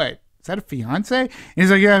 "Wait, what? Is that a fiance?" And he's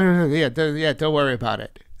like, "Yeah, don't worry about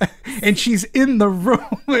it." And she's in the room.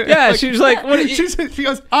 Yeah, she was like, "What?" She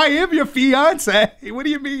goes, "I am your fiance." What do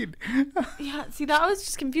you mean? Yeah, see, that was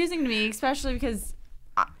just confusing to me, especially because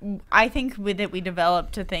I think with it we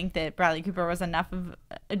developed to think that Bradley Cooper was enough of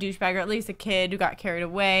a douchebag, or at least a kid who got carried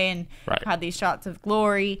away and Right. had these shots of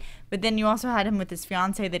glory. But then you also had him with his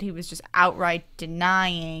fiance that he was just outright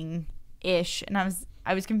denying ish, and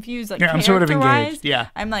I was confused. Like, Yeah, I'm sort of character-wise. engaged. Yeah.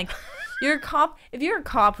 I'm like, you're a cop. If you're a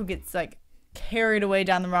cop who gets like carried away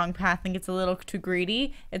down the wrong path and gets a little too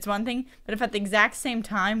greedy, it's one thing. But if at the exact same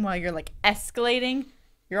time while you're like escalating,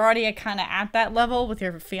 you're already kind of at that level with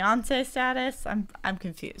your fiance status, I'm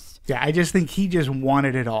confused. Yeah, I just think he just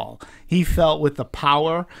wanted it all. He felt with the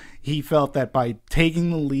power, he felt that by taking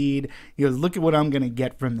the lead, he goes, "Look at what I'm going to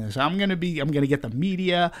get from this. I'm going to get the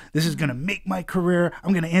media. This is going to make my career.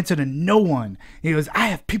 I'm going to answer to no one." He goes, "I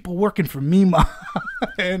have people working for me, Ma."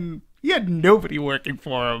 And he had nobody working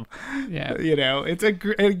for him. Yeah. You know, it's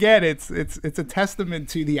a testament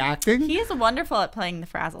to the acting. He is wonderful at playing the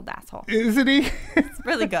frazzled asshole. Isn't he? He's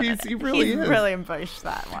really good. at He it. really He's is. really embellished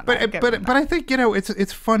that one. I'll But give him that. I think, you know,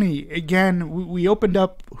 it's funny. Again, we opened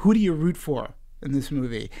up, who do you root for in this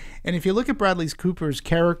movie? And if you look at Bradley Cooper's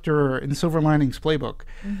character in Silver Linings Playbook,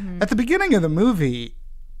 at the beginning of the movie,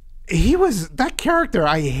 he was that character.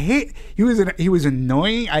 He was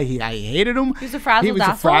annoying. I hated him. He was a frazzled He was a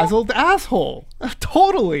asshole? frazzled asshole.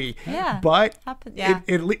 Totally. Yeah. But Yeah.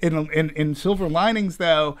 in Silver Linings,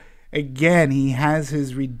 though, again, he has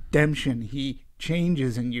his redemption. He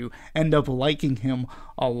changes, and you end up liking him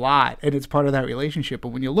a lot, and it's part of that relationship. But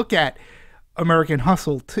when you look at American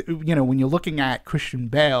Hustle, too, you know, when you're looking at Christian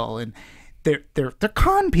Bale, and they're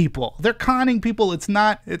con people. They're conning people. It's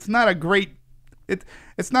not a great.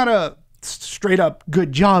 It's not a straight up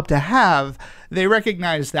good job to have. They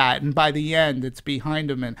recognize that, and by the end, it's behind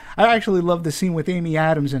them. And I actually love the scene with Amy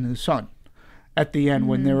Adams and his son at the end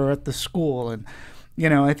when they were at the school. And you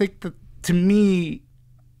know, I think that to me,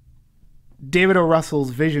 David O.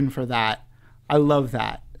 Russell's vision for that, I love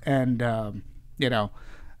that. And you know,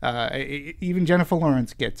 even Jennifer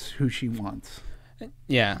Lawrence gets who she wants.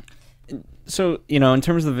 Yeah. So, you know, in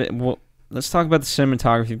terms of it, well, let's talk about the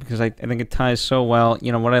cinematography because I think it ties so well.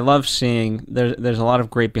 You know, what I love seeing, there's a lot of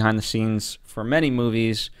great behind the scenes for many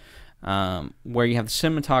movies. where you have the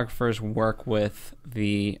cinematographers work with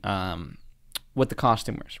the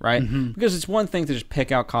costumers, right? Because it's one thing to just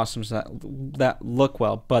pick out costumes that look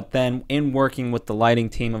well, but then in working with the lighting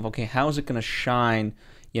team of, okay, how is it going to shine?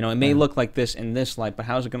 You know, it may look like this in this light, but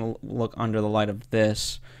how is it going to look under the light of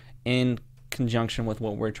this in conjunction with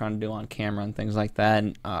what we're trying to do on camera and things like that?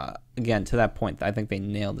 And again, to that point, I think they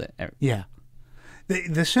nailed it. Yeah.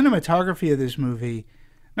 The cinematography of this movie,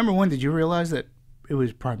 number one, did you realize that it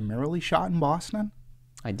was primarily shot in Boston?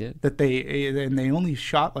 I did. That they only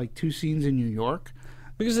shot like 2 scenes in New York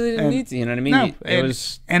because they didn't need to. You know what I mean?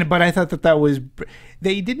 No, but I thought that was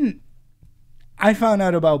they didn't. I found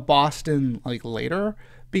out about Boston like later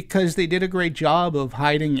because they did a great job of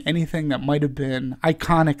hiding anything that might have been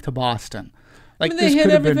iconic to Boston. Like they hit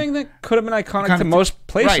everything that could have been iconic to most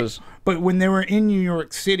places. Right. But when they were in New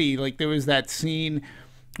York City, like there was that scene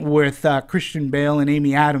with Christian Bale and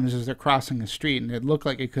Amy Adams as they're crossing the street, and it looked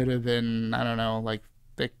like it could have been, I don't know, like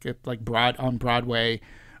on Broadway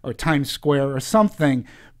or Times Square or something.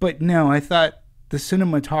 But no, I thought the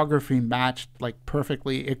cinematography matched like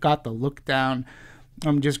perfectly. It got the look down,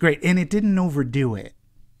 just great, and it didn't overdo it.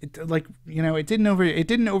 It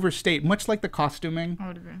didn't overstate. Much like the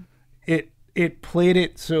costuming, it played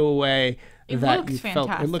it so a way that you felt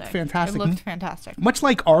it looked fantastic. It looked fantastic. Much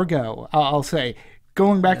like Argo, I'll say.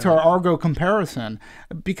 Going back to our Argo comparison,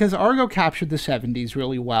 because Argo captured the 70s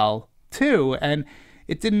really well too, and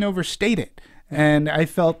it didn't overstate it. And I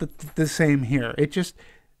felt that the same here. It just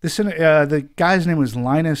the guy's name was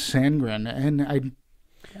Linus Sandgren, and I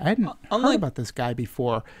hadn't heard about this guy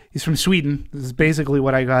before. He's from Sweden. This is basically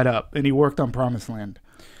what I got up, and he worked on Promised Land.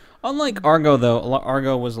 Unlike Argo, though,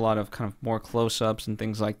 Argo was a lot of kind of more close-ups and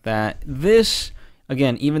things like that. This,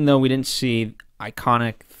 again, even though we didn't see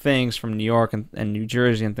iconic things from New York and New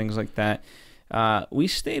Jersey and things like that, we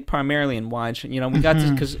stayed primarily in wide. You know, we got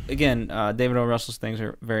this because, again, David O. Russell's things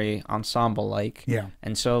are very ensemble-like. Yeah.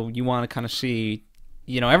 And so you want to kind of see,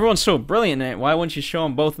 you know, everyone's so brilliant in it. Why wouldn't you show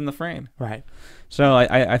them both in the frame? Right. So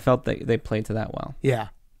I felt that they played to that well. Yeah.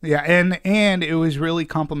 Yeah, and it was really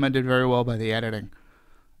complemented very well by the editing,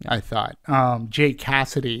 I thought. Jay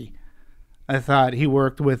Cassidy, I thought he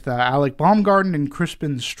worked with Alec Baumgarten and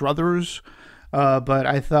Crispin Struthers, but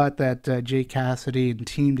I thought that Jay Cassidy and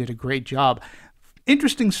team did a great job.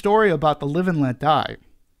 Interesting story about the Live and Let Die.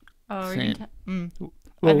 Oh, I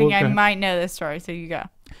think I might know this story, so you go.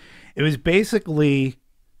 It was basically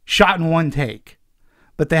shot in one take,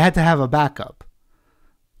 but they had to have a backup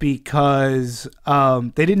because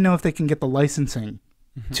they didn't know if they can get the licensing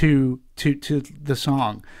to the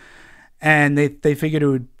song, and they figured it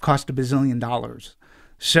would cost $1 bazillion.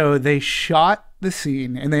 So they shot the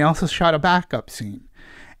scene, and they also shot a backup scene.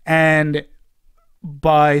 And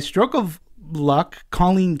by stroke of luck,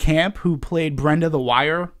 Colleen Camp, who played Brenda the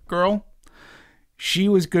Wire Girl, she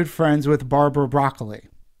was good friends with Barbara Broccoli,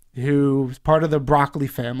 who's part of the Broccoli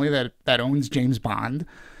family that owns James Bond.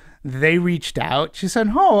 They reached out. She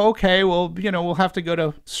said, "Oh, okay. Well, you know, we'll have to go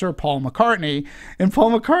to Sir Paul McCartney." And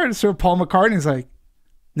Sir Paul McCartney's like,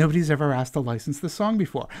 "Nobody's ever asked to license this song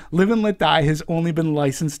before. Live and Let Die has only been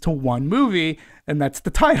licensed to one movie, and that's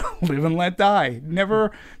the title, Live and Let Die.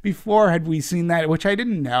 Never before had we seen that," which I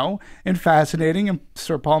didn't know, and fascinating. And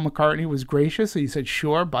Sir Paul McCartney was gracious. So he said,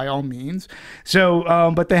 "Sure, by all means." So,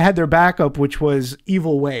 but they had their backup, which was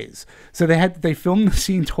Evil Ways. So they filmed the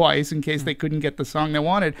scene twice in case they couldn't get the song they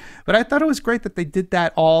wanted. But I thought it was great that they did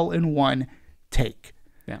that all in one take.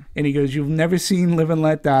 Yeah. And he goes, "You've never seen Live and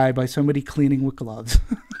Let Die by somebody cleaning with gloves."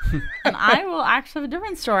 And I will actually have a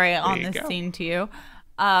different story on this scene to you.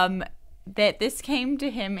 That this came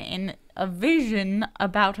to him in a vision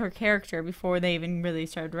about her character before they even really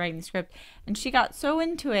started writing the script. And she got so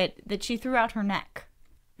into it that she threw out her neck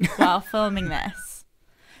while filming this.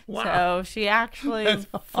 Wow. So she actually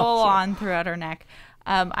full on threw out her neck.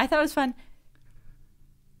 I thought it was fun.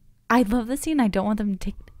 I love the scene. I don't want them to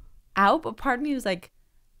take it out, but part of me was like,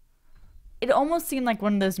 it almost seemed like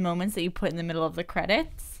one of those moments that you put in the middle of the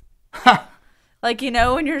credits. Like, you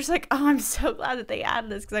know, when you're just like, oh, I'm so glad that they added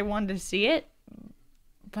this because I wanted to see it.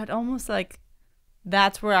 But almost like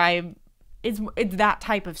that's where it's that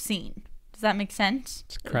type of scene. Does that make sense?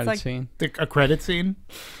 It's a credit scene. A credit scene?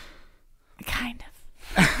 Kind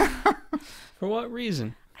of. For what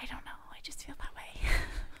reason? I don't know. I just feel that way.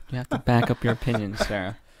 You have to back up your opinions,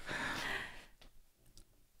 Sarah.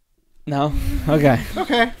 No? Okay.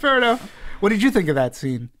 Okay, fair enough. What did you think of that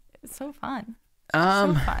scene? It's so fun.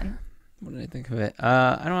 So fun. What did I think of it?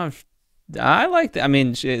 I liked it. I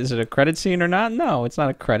mean, is it a credit scene or not? No, it's not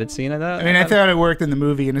a credit scene. I thought it worked in the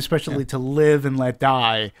movie, and especially to Live and Let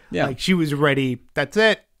Die. Yeah. Like, she was ready. That's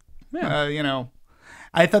it. Yeah. You know.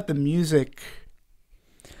 I thought the music.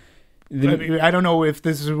 I don't know if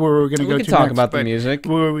this is where we're going to go to We can talk next, about the but music.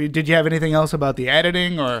 Did you have anything else about the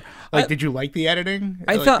editing, or did you like the editing?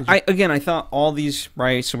 I Like, thought, did you- I thought all these,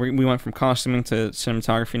 right, so we went from costuming to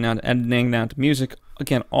cinematography, now to editing, now to music.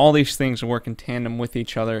 Again, all these things work in tandem with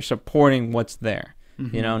each other, supporting what's there.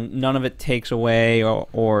 You know, none of it takes away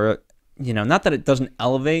or, you know, not that it doesn't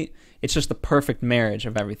elevate, it's just the perfect marriage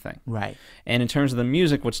of everything. Right. And in terms of the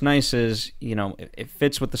music, what's nice is, you know, it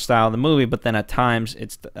fits with the style of the movie, but then at times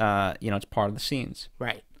it's, you know, it's part of the scenes.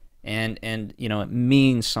 Right. And you know, it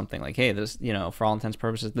means something like, hey, this, you know, for all intents and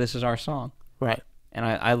purposes, this is our song. Right. And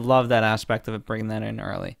I love that aspect of it, bringing that in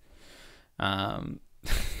early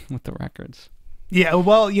with the records. Yeah,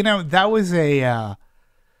 well, you know, that was a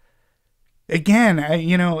again,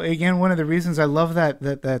 one of the reasons I love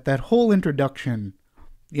that whole introduction,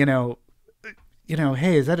 you know,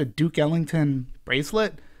 hey, is that a Duke Ellington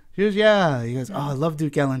bracelet? She goes, yeah. He goes, oh, I love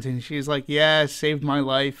Duke Ellington. She's like, yeah, saved my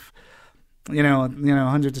life. You know,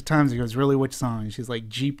 hundreds of times. He goes, really, which song? She's like,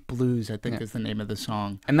 Jeep Blues, I think is the name of the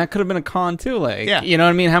song. And that could have been a con too, like, Yeah. you know what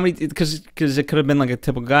I mean? How many? Because it could have been like a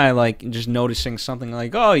typical guy, like just noticing something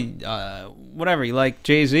like, oh, whatever, you like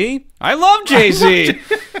Jay-Z? I love Jay-Z.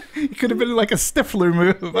 It could have been like a Stifler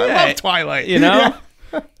move. I Yeah, love Twilight. You know,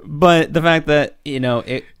 Yeah. but the fact that you know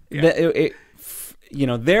you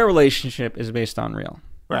know, their relationship is based on real,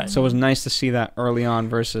 Right. So it was nice to see that early on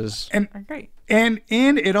versus. Great. And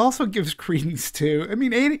it also gives credence to, I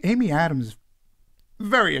mean, Amy Adams,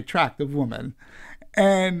 very attractive woman.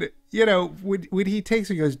 And, you know, when he takes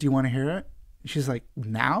her, he goes, do you want to hear it? She's like,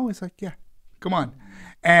 now? It's like, yeah, come on.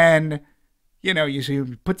 And, you know, you see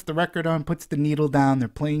he puts the record on, puts the needle down. They're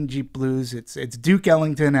playing Jeep Blues. It's Duke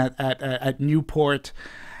Ellington at Newport.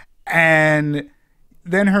 And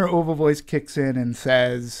then her oval voice kicks in and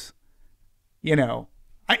says, you know,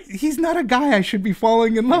 he's not a guy I should be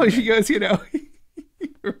falling in love. She goes, you know,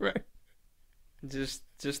 right. Just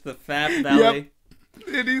the fat belly,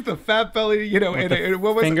 And he's the fat belly, you know, and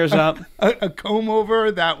what was fingers up. a comb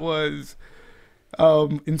over that was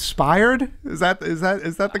inspired. Is that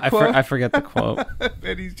the quote? I forget the quote.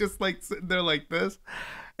 And he's just like sitting there like this.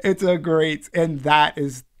 It's a great, and that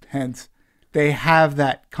is hence they have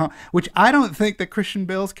that, which I don't think that Christian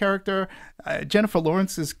Bale's character, Jennifer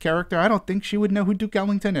Lawrence's character, I don't think she would know who Duke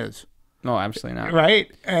Ellington is. No, absolutely not.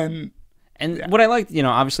 Right? And what I like, you know,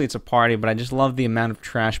 obviously it's a party, but I just love the amount of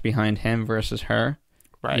trash behind him versus her.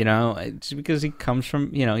 Right. You know, it's because he comes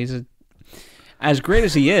from, you know, as great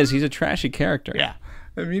as he is, he's a trashy character. yeah,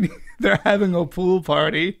 I mean, they're having a pool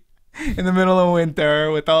party in the middle of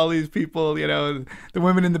winter with all these people, you know, the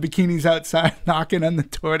women in the bikinis outside knocking on the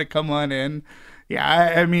door to come on in.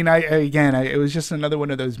 Yeah, I mean, it was just another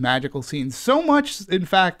one of those magical scenes. So much, in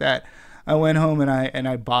fact, that I went home and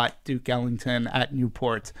I bought Duke Ellington at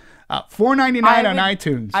Newport, $4.99 on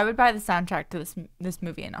iTunes. I would buy the soundtrack to this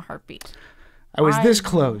movie in a heartbeat. I was this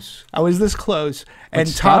close. And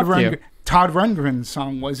stopped you? Todd Rundgren's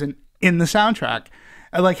song wasn't in the soundtrack.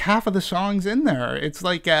 Like half of the songs in there. It's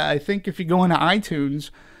like I think if you go into iTunes,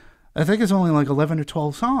 I think it's only like 11 or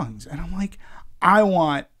 12 songs, and I'm like, I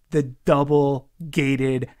want the double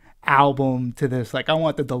gated album to this. Like I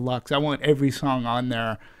want the deluxe. I want every song on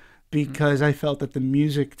there because I felt that the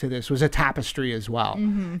music to this was a tapestry as well.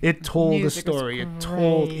 It told Music the was story. It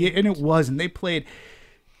told, great. and it was, and they played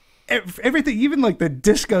everything. Even like the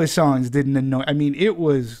disco songs didn't annoy. I mean, it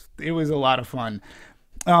was a lot of fun.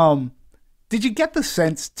 Did you get the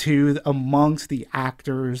sense too amongst the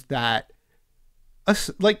actors that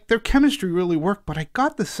like their chemistry really worked, but I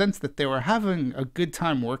got the sense that they were having a good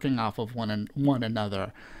time working off of one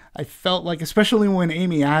another. I felt like, especially when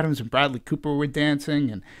Amy Adams and Bradley Cooper were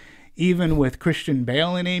dancing, and even with Christian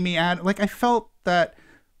Bale and Amy Adams, like I felt that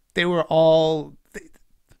they were all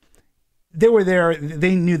they were there.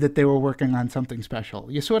 They knew that they were working on something special.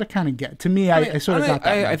 You sort of kind of get, to me, I sort of got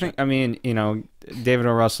that. I think, I mean, you know, David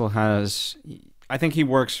O. Russell I think he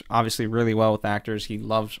works obviously really well with actors. He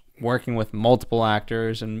loves working with multiple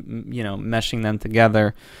actors and, you know, meshing them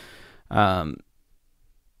together.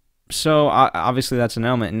 So obviously that's an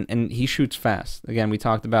element, and he shoots fast. Again, we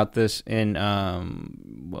talked about this in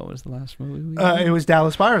what was the last movie we did? It was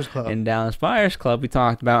Dallas Buyers Club. In Dallas Buyers Club, we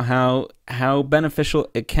talked about how beneficial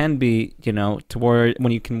it can be, you know, to where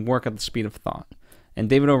when you can work at the speed of thought. And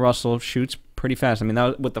David O. Russell shoots pretty fast. I mean, that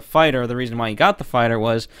was, with The Fighter, the reason why he got The Fighter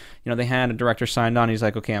was, you know, they had a director signed on. He's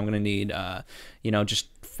like, okay, I'm going to need, you know, just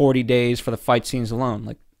 40 days for the fight scenes alone.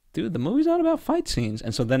 Like, dude, the movie's not about fight scenes.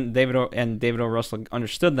 And so then David O. Russell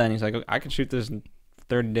understood that, and he's like, I can shoot this in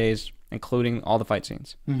 30 days, including all the fight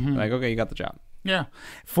scenes. Mm-hmm. Like, okay, you got the job. Yeah.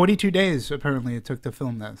 42 days, apparently, it took to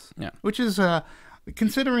film this. Yeah. Which is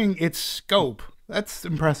considering its scope, that's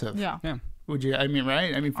impressive. Yeah. Yeah. Would you? I mean,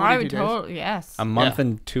 right? I mean, 42 I would days. totally, yes. A month Yeah.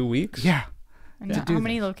 and 2 weeks. Yeah. And to do how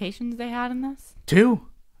many this. locations they had in this? 2.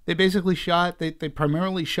 They basically shot. They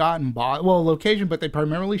primarily shot in location, but they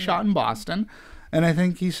primarily shot in Boston, and I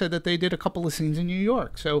think he said that they did a couple of scenes in New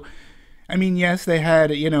York. So, I mean, yes, they had.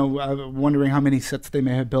 Wondering how many sets they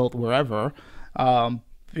may have built wherever.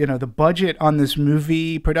 The budget on this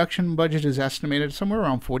movie, production budget, is estimated somewhere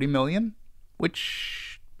around $40 million,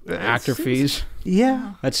 which Actor seems- fees.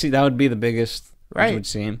 Yeah, That would be the biggest. Right. It would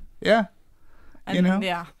seem. yeah. And,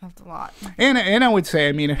 yeah, that's a lot. And I would say,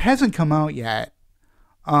 I mean, it hasn't come out yet,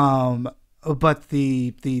 but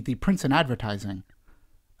the prints and advertising.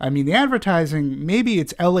 I mean, the advertising, maybe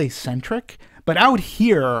it's LA centric, but out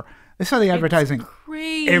here, I saw the advertising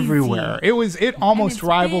Crazy. everywhere. It almost it's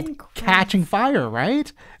rivaled been crazy. Catching Fire,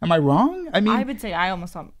 right? Am I wrong? I mean, I would say I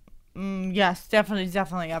almost saw. Yes,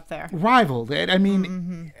 definitely up there. rivaled it. I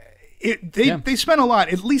mean, they spent a lot,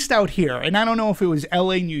 at least out here, and I don't know if it was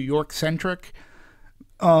LA, New York centric.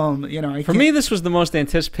 For me, this was the most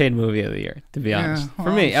anticipated movie of the year, to be honest. well,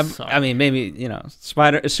 For me, I'm sorry. I mean, maybe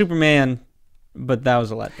Superman, but that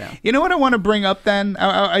was a letdown. You know what I want to bring up then?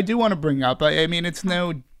 I do want to bring up. I mean,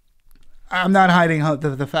 I'm not hiding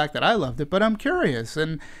the fact that I loved it, but I'm curious,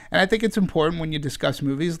 and I think it's important when you discuss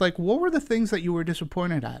movies. Like, what were the things that you were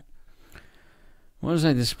disappointed at? What was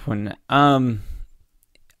I disappointed at?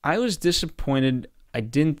 I was disappointed. I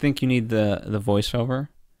didn't think you need the voiceover.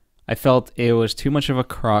 I felt it was too much of a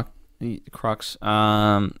crutch.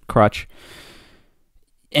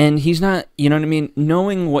 And he's not, you know what I mean?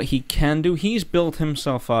 Knowing what he can do, he's built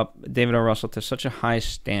himself up, David O. Russell, to such a high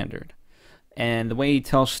standard. And the way he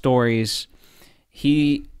tells stories,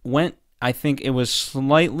 I think it was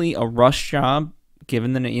slightly a rush job,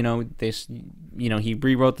 given that, he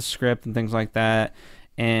rewrote the script and things like that.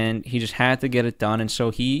 And he just had to get it done. And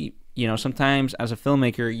so he, sometimes as a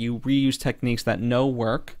filmmaker, you reuse techniques that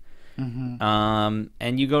work. Mm-hmm.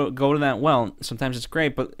 And you go to that well. Sometimes it's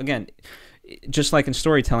great, but again, just like in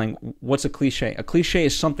storytelling, what's a cliche? A cliche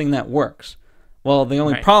is something that works. Well, the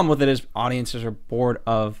only problem with it is audiences are bored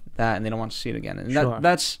of that and they don't want to see it again. And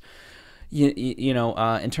that's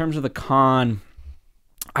in terms of the con,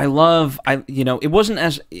 it wasn't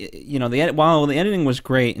as while the editing was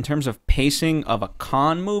great in terms of pacing of a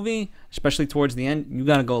con movie, especially towards the end, you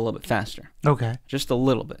got to go a little bit faster. Okay, just a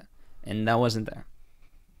little bit, and that wasn't there.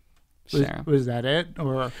 Was that it,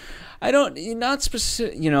 or I don't not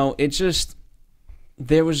specific? It just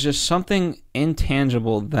there was just something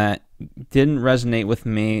intangible that didn't resonate with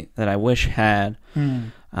me that I wish had.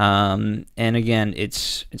 And again,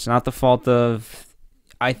 it's not the fault of.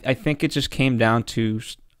 I think it just came down to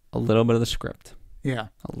a little bit of the script. Yeah,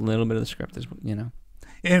 a little bit of the script is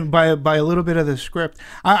And by a little bit of the script,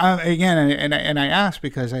 I ask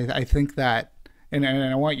because I think that. And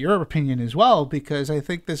I want your opinion as well, because I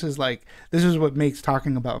think this is what makes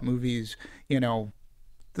talking about movies, this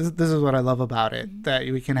is what I love about it, that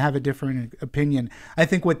we can have a different opinion. I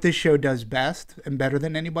think what this show does best and better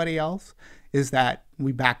than anybody else is that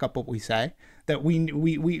we back up what we say, that we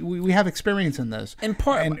have experience in this. And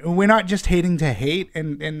we're not just hating to hate,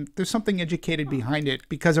 and there's something educated behind it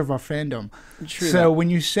because of our fandom. True so that. when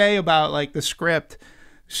you say about like the script,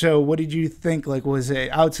 so what did you think? Like, was it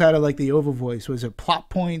outside of like the overvoice? Was it plot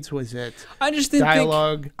points? Was it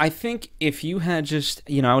dialogue? I think if you had just,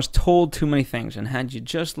 I was told too many things, and had you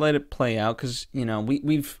just let it play out, because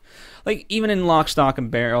we've like even in Lock, Stock, and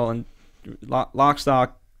Barrel and Lock,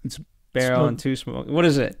 Stock, Barrel and Two Smoke. What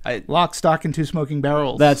is it? Lock, Stock, and Two Smoking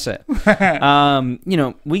Barrels. That's it.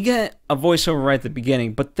 We get a voiceover right at the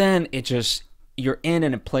beginning, but then it just you're in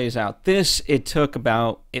and it plays out.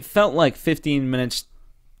 It felt like 15 minutes.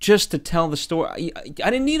 Just to tell the story. I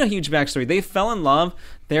didn't need a huge backstory. They fell in love.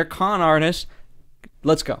 They're con artists.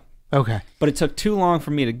 Let's go. Okay. But it took too long for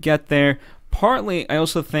me to get there. Partly, I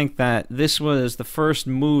also think that this was the first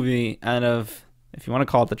movie out of, if you want to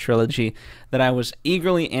call it the trilogy, that I was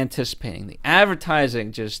eagerly anticipating. The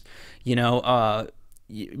advertising just,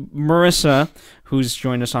 Marissa, who's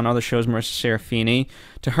joined us on other shows, Marissa Serafini,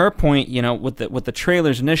 to her point, with the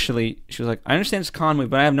trailers initially, she was like, I understand it's a con movie,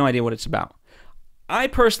 but I have no idea what it's about. I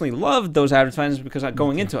personally loved those advertisements because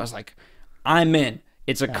going into it, I was like, I'm in.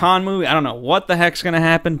 It's a con movie. I don't know what the heck's going to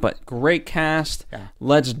happen, but great cast. Yeah.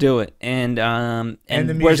 Let's do it. And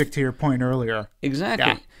the music, to your point earlier. Exactly.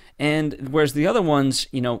 Yeah. And whereas the other ones,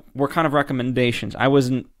 were kind of recommendations. I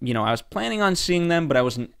wasn't, I was planning on seeing them, but I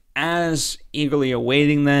wasn't as eagerly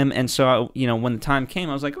awaiting them. And so, when the time came,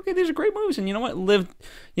 I was like, okay, these are great movies. And you know what?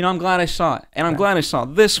 I'm glad I saw it. And I'm glad I saw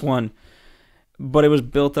this one. but it was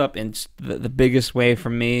built up in the biggest way for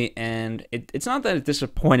me, and it's not that it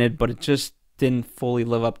disappointed, but it just didn't fully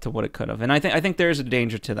live up to what it could have. And I think there is a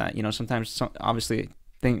danger to that. You know, sometimes obviously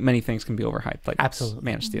many things can be overhyped, like Absolutely.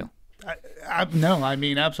 Man of Steel. No, I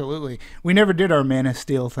mean absolutely. We never did our Man of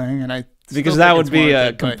Steel thing, and Because that would be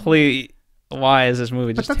a complete. Why is this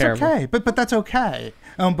movie just but that's terrible? okay. But that's okay.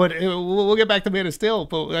 But we'll get back to Man of Steel.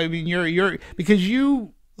 But I mean, you're because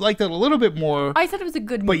you liked it a little bit more. I said it was a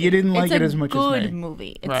good movie. But you didn't like it as much as me. It's a good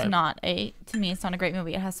movie. It's Right. not to me, it's not a great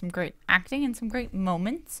movie. It has some great acting and some great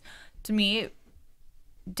moments. To me, it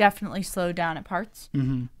definitely slowed down at parts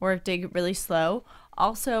where it did get really slow.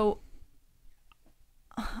 Also,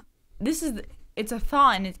 it's a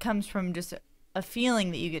thought, and it comes from just a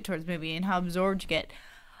feeling that you get towards the movie and how absorbed you get.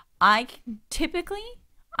 I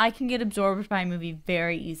can get absorbed by a movie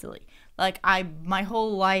very easily. Like my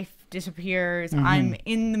whole life disappears. I'm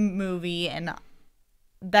in the movie and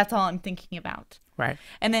that's all I'm thinking about. Right.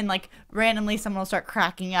 And then like randomly someone will start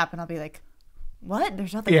cracking up and I'll be like, "What?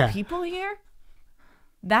 There's other people here?"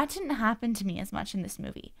 That didn't happen to me as much in this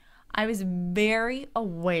movie. I was very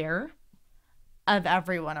aware of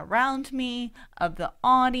everyone around me, of the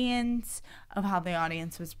audience, of how the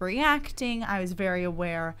audience was reacting. I was very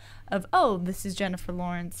aware of, oh, this is Jennifer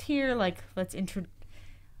Lawrence here. Like, let's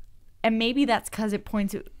and maybe that's because it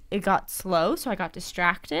got slow, so I got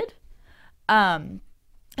distracted.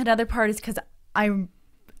 Another part is because I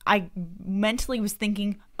mentally was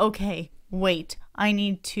thinking, okay, wait, I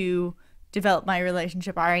need to develop my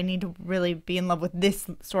relationship, or I need to really be in love with this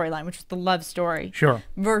storyline, which is the love story. Sure.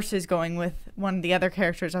 Versus going with one of the other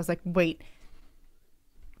characters. I was like, wait,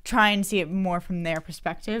 try and see it more from their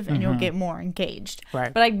perspective, and you'll get more engaged.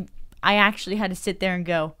 Right. But I actually had to sit there and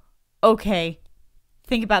go, okay,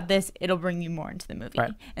 think about this. It'll bring you more into the movie.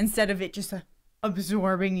 Right. Instead of it just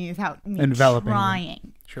absorbing you without me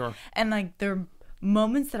trying. Sure. And like there are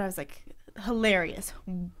moments that I was like, hilarious,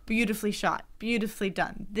 beautifully shot, beautifully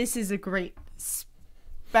done. This is a great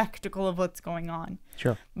spectacle of what's going on.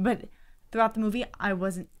 Sure. But throughout the movie, I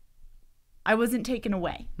wasn't taken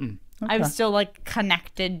away. Okay. I was still like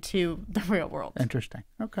connected to the real world. Interesting.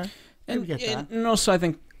 Okay. And also, I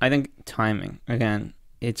think timing again.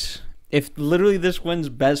 It's if literally this wins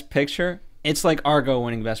Best Picture, it's like Argo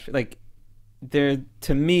winning Best. Like they're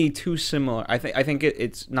to me too similar. I think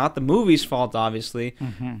it's not the movie's fault, obviously,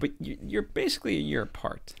 but you're basically a year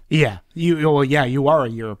apart. Yeah, you are a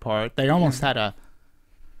year apart. They almost had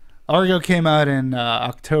Argo came out in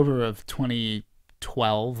October of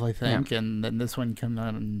 2012, I think, and then this one came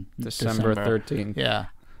out in December 13th. Yeah,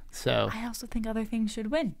 so I also think other things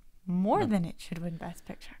should win more than it should win Best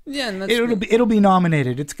Picture. Yeah, and it'll be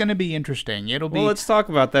nominated. It's going to be interesting. Well, let's talk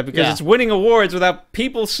about that because it's winning awards without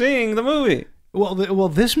people seeing the movie. Well,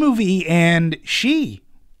 this movie and She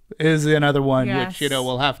is another one which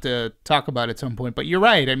we'll have to talk about at some point. But you're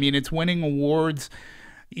right. I mean, it's winning awards.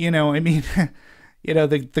 The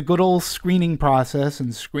good old screening process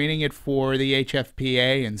and screening it for the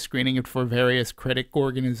HFPA and screening it for various critic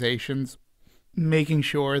organizations, making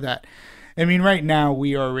sure that. I mean, right now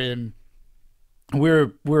we're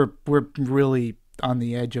really on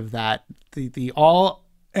the edge of that. The all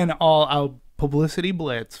out publicity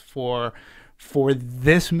blitz for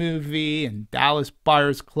this movie and Dallas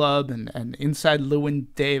Buyers Club and Inside Llewyn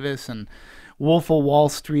Davis and Wolf of Wall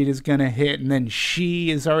Street is gonna hit, and then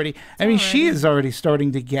She is already. She is already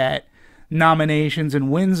starting to get nominations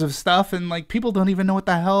and wins of stuff, and like people don't even know what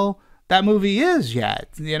the hell that movie is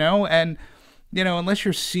yet, and. Unless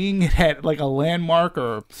you're seeing it at like a Landmark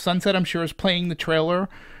or Sunset, I'm sure is playing the trailer.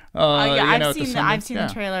 I've seen the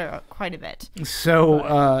trailer quite a bit.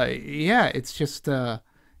 So it's just we're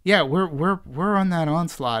on that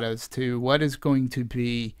onslaught as to what is going to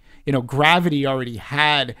be. Gravity already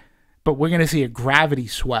had, but we're going to see a Gravity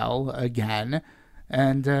swell again,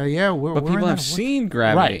 and but people have seen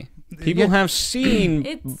Gravity. Right. People have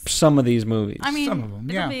seen some of these movies. I mean, some of them,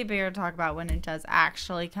 it'll be a bigger talk about when it does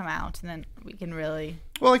actually come out, and then we can really.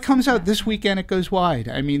 Well, it comes out this weekend. It goes wide.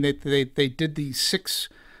 I mean, they did the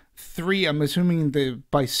 3. I'm assuming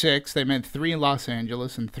by 6 they meant 3 in Los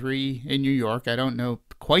Angeles and 3 in New York. I don't know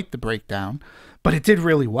quite the breakdown, but it did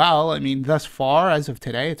really well. I mean, thus far as of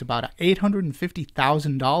today, it's about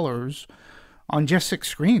 $850,000 on just 6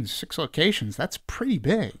 screens, 6 locations. That's pretty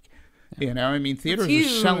big. Theaters are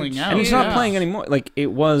selling out. And it's not playing anymore. Like,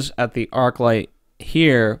 it was at the ArcLight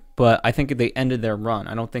here, but I think they ended their run.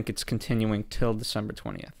 I don't think it's continuing till December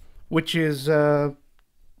 20th. Which is a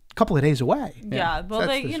couple of days away. Yeah, well,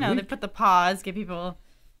 they put the pause, give people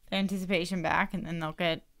anticipation back, and then they'll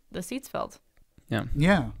get the seats filled. Yeah.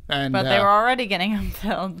 But they were already getting them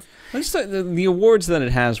filled. The awards that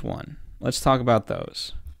it has won, Let's talk about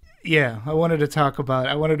those. Yeah, I wanted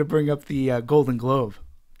to bring up the Golden Globe.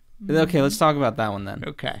 Okay, let's talk about that one then.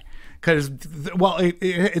 Okay, because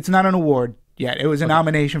it's not an award yet. It was a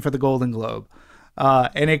nomination for the Golden Globe,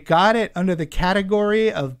 and it got it under the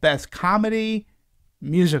category of Best Comedy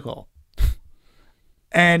Musical.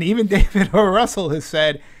 And even David O. Russell has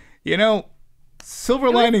said, Silver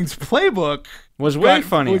Linings Playbook Was way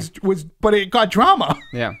funnier. But it got drama.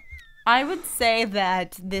 Yeah. I would say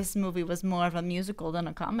that this movie was more of a musical than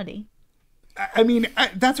a comedy. I mean,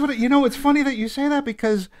 that's what it's funny that you say that,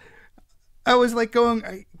 because I was like going,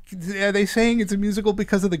 are they saying it's a musical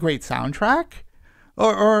because of the great soundtrack,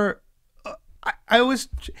 or it was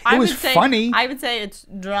funny. I would say it's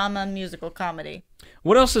drama, musical, comedy.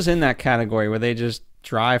 What else is in that category? Were they just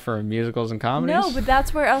dry for musicals and comedies? No, but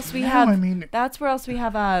that's where else we No, have. I mean- that's where else we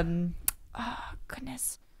have. Oh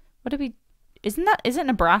goodness, what did we? Is it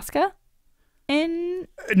Nebraska?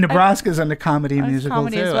 Nebraska's in the comedy musical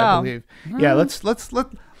comedy too, as well. I believe. Yeah, let's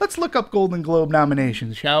look up Golden Globe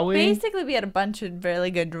nominations, shall we? Basically, we had a bunch of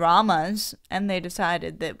really good dramas, and they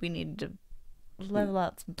decided that we needed to level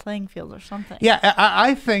out some playing field or something. Yeah,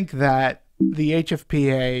 I think that the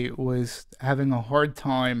HFPA was having a hard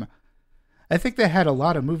time. I think they had a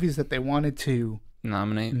lot of movies that they wanted to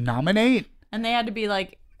nominate. And they had to be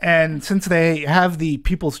like, And since they have the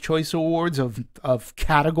People's Choice Awards of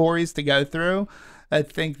categories to go through, I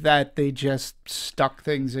think that they just stuck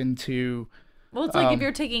things into. well, it's like if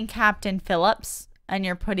you're taking Captain Phillips and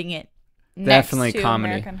you're putting it Definitely next to comedy.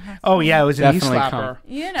 American Hustle. Oh yeah, it was an Definitely E-slapper.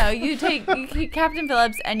 You take Captain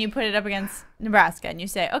Phillips and you put it up against Nebraska, and you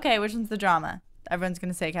say, okay, which one's the drama? Everyone's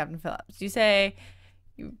gonna say Captain Phillips.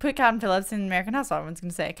 You put Captain Phillips in American Hustle. Everyone's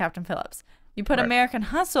gonna say Captain Phillips. You put Right. American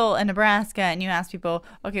Hustle in Nebraska, and you ask people,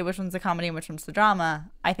 okay, which one's the comedy and which one's the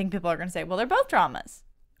drama? I think people are gonna say, well, they're both dramas.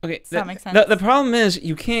 Okay, Does that make sense? The problem is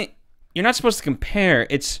you're not supposed to compare.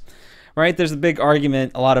 It's right. There's a big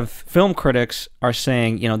argument. A lot of film critics are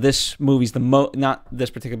saying, this movie's not this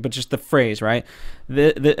particular, but just the phrase, right?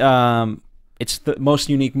 It's the most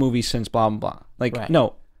unique movie since blah blah blah. Like Right.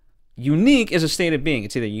 no, unique is a state of being.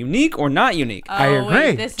 It's either unique or not unique. I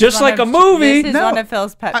agree. This is Just one like of- a movie. This is No. one of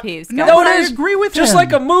Phil's pet peeves. no, guys. but I agree with just him.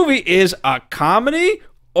 like a movie is a comedy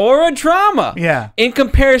or a drama. Yeah. In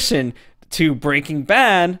comparison to Breaking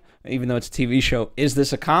Bad, even though it's a TV show, is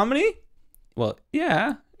this a comedy? Well,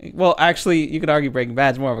 yeah. Well, actually, you could argue Breaking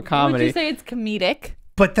Bad's more of a Would comedy. you say it's comedic?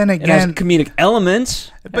 But then It has again, comedic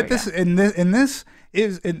elements. but this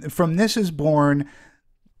from this is born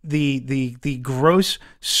the gross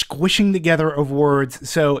squishing together of words.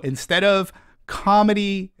 So instead of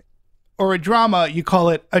comedy or a drama, you call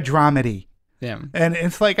it a dramedy. Yeah. And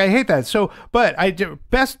it's like, I hate that. So, but I do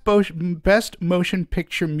best motion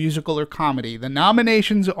picture musical or comedy. The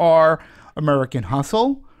nominations are American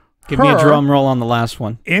Hustle. Give me a Her, drum roll on the last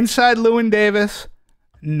one. Inside Llewyn Davis,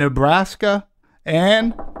 Nebraska,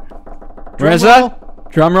 and Reza?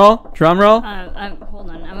 Drum roll? Drum roll? Hold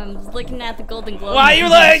on. I'm looking at the Golden Globe. Why you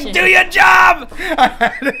like? Do your job!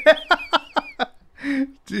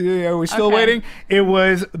 Are we still Okay. waiting? It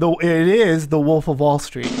is The Wolf of Wall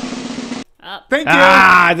Street. Thank you.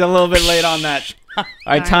 Ah, it's a little bit late on that.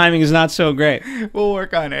 Our timing is not so great. We'll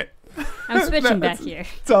work on it. I'm switching back here.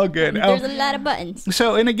 It's all good. There's a lot of buttons.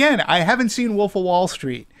 So, and again, I haven't seen Wolf of Wall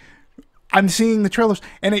Street. I'm seeing the trailers,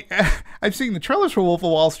 and I'm seeing the trailers for Wolf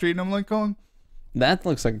of Wall Street, and I'm like going, That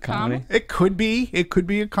looks like a comedy. it could be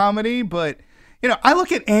a comedy, but I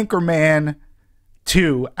look at Anchorman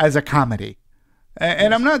 2 as a comedy.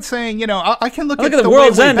 And I'm not saying, I can look at The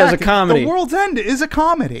World's End as a comedy. The World's End is a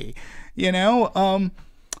comedy.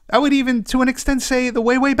 I would even, to an extent, say The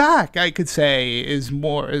Way Back, I could say, is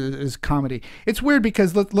comedy. It's weird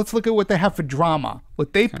because let's look at what they have for drama.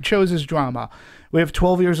 What they chose as drama. We have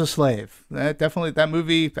 12 Years a Slave. That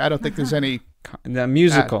movie, I don't think there's any... The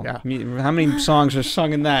musical. Yeah. How many songs are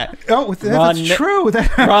sung in that? Oh, that's true.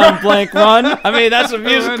 Run, blank, run. I mean, that's a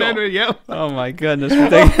musical. Yep. Oh my goodness.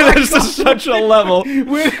 This is such a level.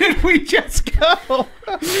 Where did we just go?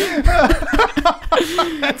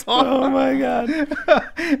 That's all. Oh my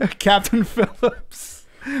god. Captain Phillips.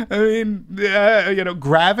 I mean,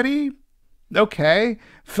 Gravity. Okay.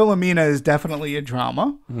 Philomena is definitely a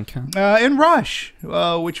drama. Okay. And Rush,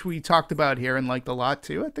 which we talked about here and liked a lot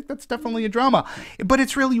too. I think that's definitely a drama. But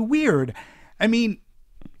it's really weird. I mean,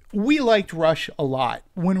 we liked Rush a lot.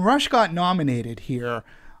 When Rush got nominated here,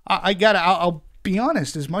 I'll be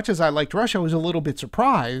honest, as much as I liked Rush, I was a little bit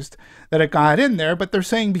surprised that it got in there. But they're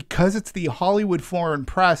saying because it's the Hollywood Foreign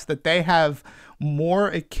Press that they have more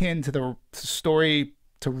akin to the story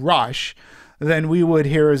to Rush. than we would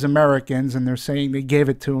here as Americans, and they're saying they gave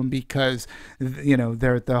it to him because,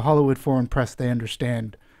 they're the Hollywood Foreign Press. They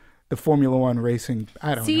understand the Formula One racing.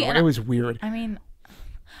 I don't know. It was weird. I mean,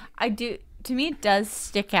 I do. To me, it does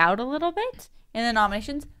stick out a little bit in the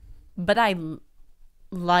nominations, but I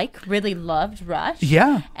really loved Rush.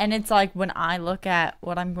 Yeah. And it's like when I look at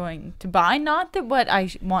what I'm going to buy, not that what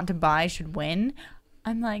I want to buy should win,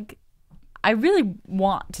 I'm like, I really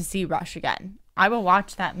want to see Rush again. I will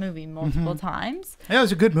watch that movie multiple times. Yeah, it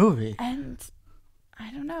was a good movie. And I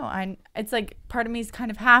don't know. It's like part of me is kind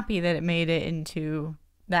of happy that it made it into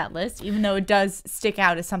that list, even though it does stick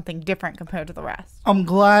out as something different compared to the rest. I'm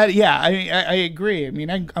glad. Yeah, I agree. I mean,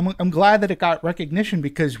 I'm glad that it got recognition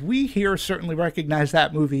because we here certainly recognize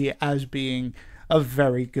that movie as being a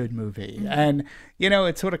very good movie. And,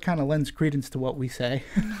 it sort of kind of lends credence to what we say,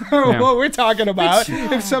 or what we're talking about.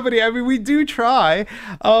 If somebody, we do try.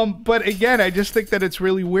 But again, I just think that it's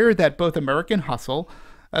really weird that both American Hustle,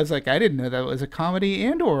 I was like, I didn't know that was a comedy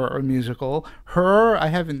and or a musical. Her, I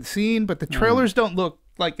haven't seen, but the trailers don't look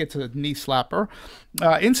like it's a knee slapper.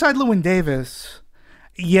 Inside Llewyn Davis,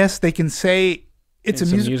 yes, they can say it's a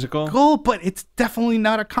musical, but it's definitely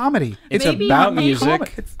not a comedy. It's about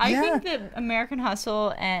music. I think that American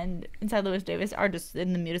Hustle and Inside Llewyn Davis are just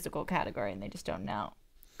in the musical category, and they just don't know.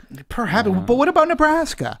 Perhaps, but what about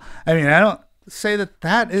Nebraska? I mean, I don't say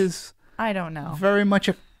that is. I don't know. Very much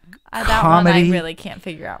a that comedy. one I really can't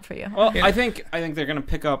figure out for you. Well, I think they're gonna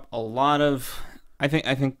pick up a lot of. I think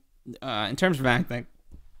in terms of acting,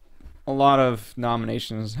 a lot of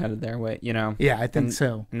nominations headed their way, Yeah, I think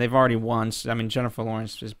so. And they've already won. I mean, Jennifer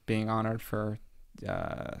Lawrence is being honored for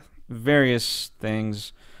various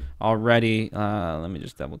things already. Let me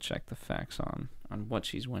just double check the facts on what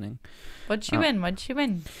she's winning. What'd she win?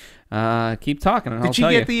 Keep talking, and I'll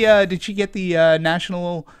tell you. Did she get the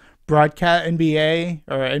national broadcast NBA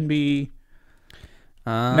or NB?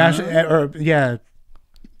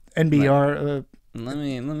 NBR. Let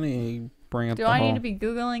me bring up. Do I need to be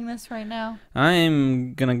Googling this right now?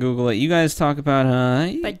 I'm gonna Google it. You guys talk about.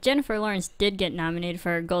 But Jennifer Lawrence did get nominated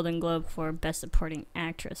for a Golden Globe for Best Supporting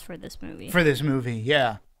Actress for this movie.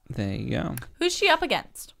 Yeah. There you go. Who's she up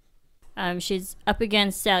against? She's up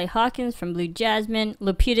against Sally Hawkins from Blue Jasmine,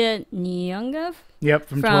 Lupita Nyong'o. Yep,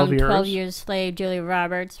 from 12 Years. 12 Years Slave, Julia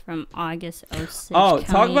Roberts from August Osage Oh, County,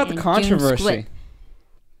 talk about the and controversy.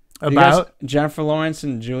 About Jennifer Lawrence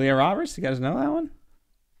and Julia Roberts. You guys know that one?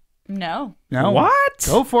 No. What?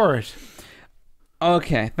 Go for it.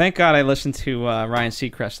 Okay, thank God I listened to Ryan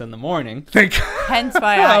Seacrest in the morning. Hence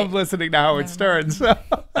why I'm listening to Howard Stern, so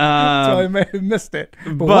I may have missed it.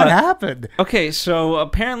 But what happened? Okay, so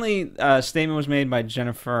apparently a statement was made by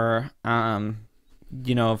Jennifer,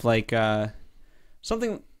 of like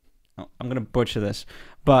something. Oh, I'm gonna butcher this,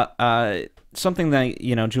 but something that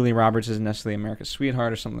Julia Roberts isn't necessarily America's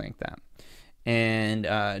sweetheart or something like that.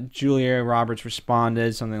 And Julia Roberts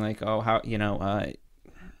responded something like, "Oh, how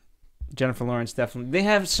Jennifer Lawrence definitely." They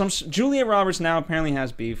have some. Julia Roberts now apparently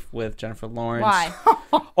has beef with Jennifer Lawrence. Why?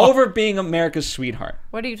 Over being America's sweetheart.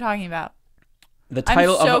 What are you talking about? The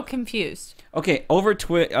title I'm so confused. Okay, over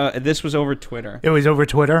Twitter. This was over Twitter. It was over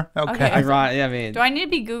Twitter. Okay. I mean, do I need to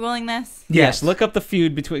be Googling this? Yes. Look up the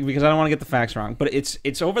feud between, because I don't want to get the facts wrong. But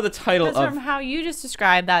it's over the title of. From how you just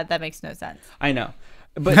described that makes no sense. I know.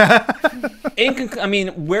 But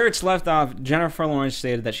where it's left off, Jennifer Lawrence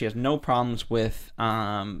stated that she has no problems with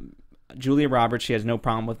Julia Roberts. She has no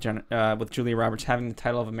problem with Julia Roberts having the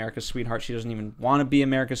title of America's sweetheart. She doesn't even want to be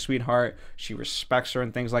America's sweetheart. She respects her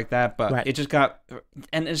and things like that. But It just got,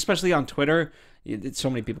 and especially on Twitter, so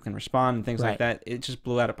many people can respond and things like that. It just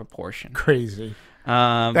blew out of proportion. Crazy.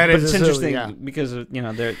 But it's interesting because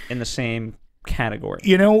they're in the same category.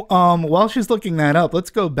 While she's looking that up,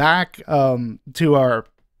 let's go back to our,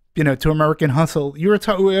 to American Hustle. You were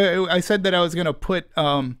I said that I was going to put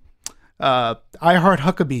I Heart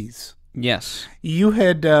Huckabees. Yes. You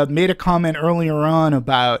had made a comment earlier on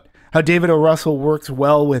about how David O. Russell works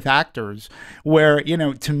well with actors, where,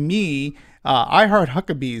 to me, I Heart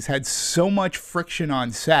Huckabees had so much friction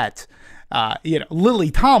on set.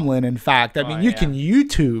 Lily Tomlin, in fact, you can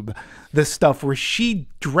YouTube the stuff where she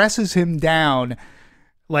dresses him down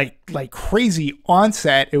like crazy on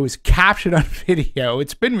set. It was captured on video.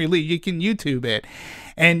 It's been released. You can YouTube it.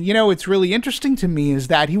 And, it's really interesting to me is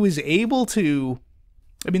that he was able to,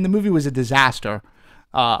 the movie was a disaster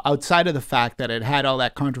outside of the fact that it had all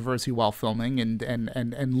that controversy while filming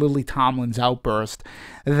and Lily Tomlin's outburst,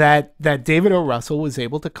 that David O. Russell was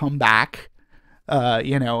able to come back,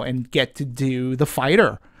 and get to do The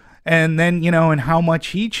Fighter. And then, and how much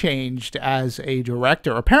he changed as a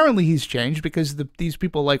director. Apparently he's changed because these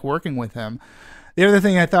people like working with him. The other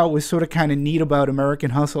thing I thought was sort of kind of neat about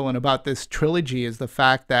American Hustle and about this trilogy is the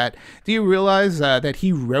fact that, do you realize that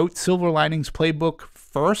he wrote Silver Linings Playbook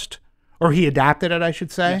first? Or he adapted it, I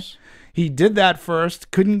should say. Yes. He did that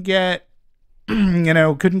first, couldn't get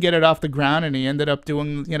couldn't get it off the ground, and he ended up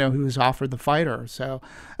doing, he was offered The Fighter. So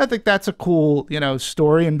I think that's a cool,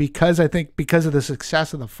 story. And because of the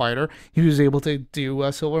success of The Fighter, he was able to do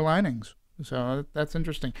Silver Linings. So that's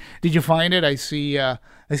interesting. Did you find it? I see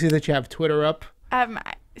that you have Twitter up.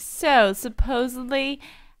 So supposedly,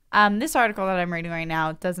 this article that I'm reading right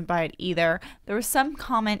now doesn't buy it either. There was some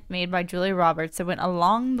comment made by Julia Roberts that went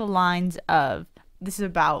along the lines of, this is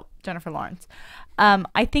about Jennifer Lawrence.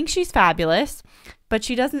 I think she's fabulous, but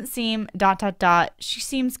she doesn't seem ... She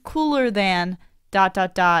seems cooler than ...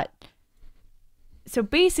 So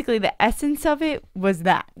basically, the essence of it was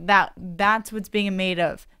that's what's being made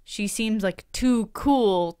of. She seems like too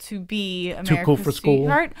cool to be America's Too cool for school.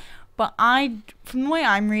 Sweetheart. But from the way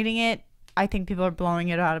I'm reading it, I think people are blowing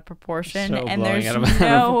it out of proportion, and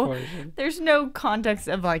there's no context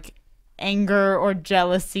of like anger or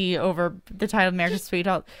jealousy over the title America's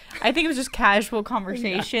Sweetheart. I think it was just casual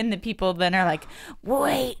conversation that people then are like,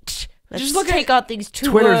 wait, let's just take out these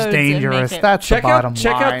two Twitter's words dangerous. and make it. That's the bottom line.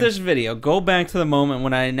 Check out this video. Go back to the moment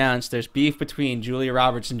when I announced there's beef between Julia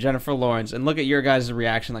Roberts and Jennifer Lawrence, and look at your guys'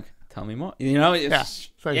 reaction. Like, tell me more. It's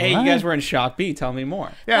like, you what? guys were in shock. B, tell me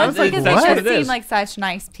more. Yeah, I was like, because that's they what just it seem is. like such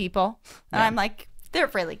nice people, and I'm like, there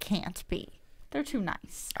really can't be. They're too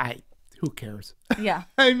nice. Who cares? Yeah.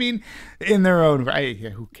 I mean, in their own right,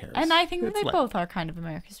 who cares? And I think that It's they like- both are kind of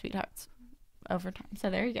America's sweethearts over time.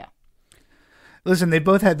 So there you go. Listen, they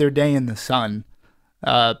both had their day in the sun.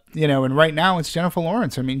 And right now it's Jennifer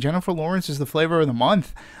Lawrence. I mean, Jennifer Lawrence is the flavor of the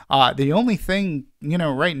month. The only thing,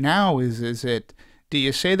 right now is it, do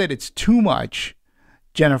you say that it's too much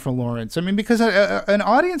Jennifer Lawrence? I mean, because an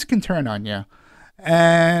audience can turn on you.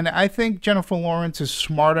 And I think Jennifer Lawrence is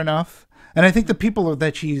smart enough. And I think the people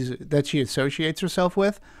that she associates herself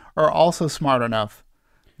with are also smart enough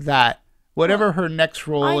that whatever her next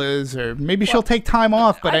role is, or maybe she'll take time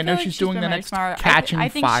off, but I know feel like she's doing been the very next smart. Catching I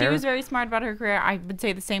think Fire. she was very smart about her career. I would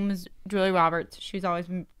say the same as Julia Roberts. She's always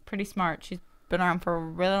been pretty smart. She's been around for a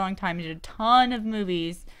really long time. She did a ton of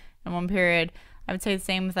movies in one period. I would say the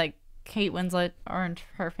same with like Kate Winslet, earned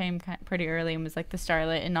her fame pretty early and was like the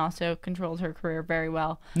starlet, and also controlled her career very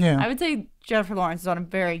well. Yeah. I would say Jennifer Lawrence is on a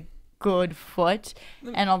very good foot,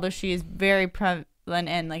 and although she is very prevalent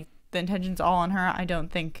and like the intention's all on her, I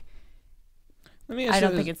don't think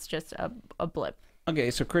it's just a blip. Okay,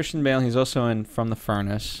 so Christian Bale, he's also in From the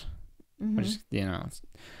Furnace, which is,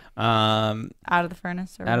 Out of the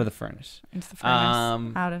furnace, or Out of the Furnace. into the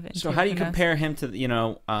furnace, out of it. So how do you compare him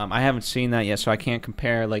to I haven't seen that yet, so I can't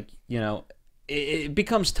compare. It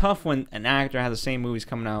becomes tough when an actor has the same movies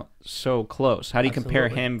coming out so close. How do you compare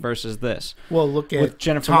him versus this? Well, look at With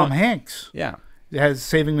Jennifer Tom Hanks. Yeah, It has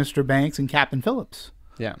Saving Mr. Banks and Captain Phillips.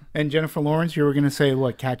 yeah. And Jennifer Lawrence, you were going to say,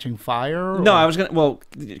 what, Catching Fire? No, I was gonna.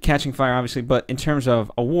 Catching Fire, obviously, but in terms of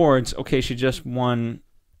awards, okay, she just won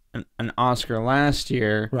an Oscar last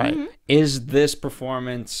year. Right. Is this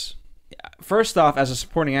performance? First off, as a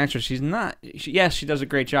supporting actress, she's not. Yes, she does a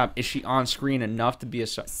great job. Is she on screen enough to be a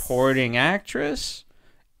supporting actress?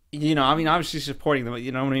 Obviously supporting them.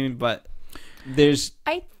 You know what I mean? But there's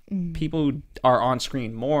people who are on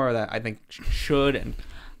screen more that I think should and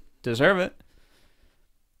deserve it.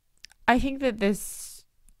 I think that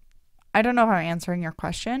I don't know if I'm answering your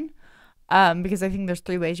question, because I think there's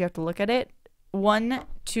three ways you have to look at it. One,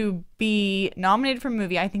 to be nominated for a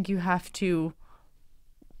movie, I think you have to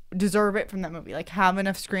deserve it from that movie, like have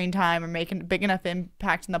enough screen time or make a big enough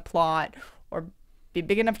impact in the plot or be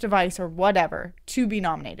big enough device or whatever to be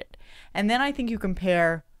nominated. And then I think you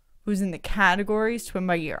compare who's in the categories to win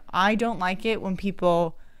by year. I don't like it when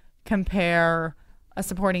people compare a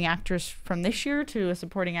supporting actress from this year to a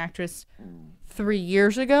supporting actress 3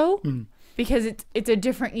 years ago, because it's a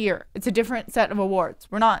different year. It's a different set of awards.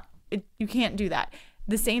 You can't do that.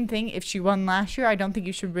 The same thing if she won last year. I don't think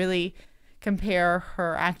you should really compare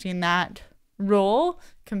her acting that role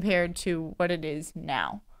compared to what it is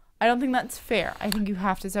now. I don't think that's fair. I think you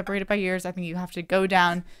have to separate it by years. I think you have to go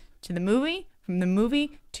down to the movie, from the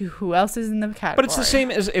movie to who else is in the category. But it's the same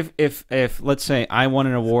as if let's say I won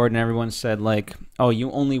an award and everyone said like, oh, you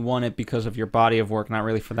only won it because of your body of work, not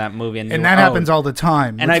really for that movie. And that happens all the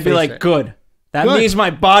time. And let's I'd be face like, it. good. That Good. means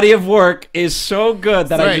my body of work is so good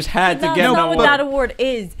that I Right. just had to That's get an not what award. that award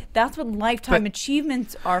is. That's what lifetime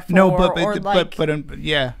achievements are for. No,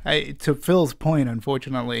 yeah. To Phil's point,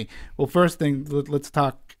 unfortunately. Well, first thing, let's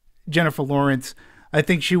talk Jennifer Lawrence. I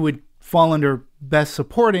think she would fall under Best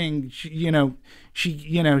Supporting, she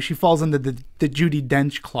falls under the Judi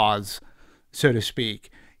Dench clause, so to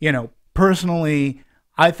speak. Personally,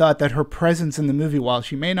 I thought that her presence in the movie, while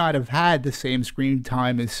she may not have had the same screen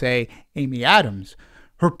time as, say, Amy Adams,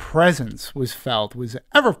 her presence was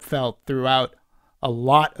ever felt throughout a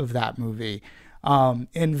lot of that movie.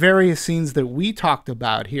 In various scenes that we talked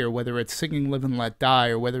about here, whether it's Singing Live and Let Die,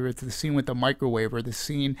 or whether it's the scene with the microwave, or the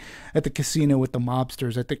scene at the casino with the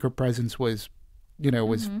mobsters, I think her presence was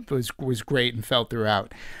great and felt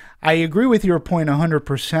throughout. I agree with your point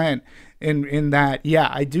 100% in that, yeah,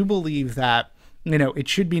 I do believe that, it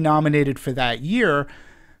should be nominated for that year.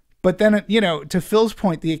 But then, to Phil's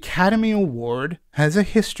point, the Academy Award has a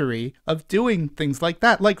history of doing things like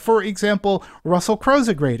that. Like, for example, Russell Crowe's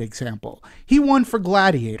a great example. He won for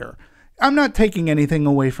Gladiator. I'm not taking anything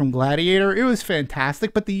away from Gladiator. It was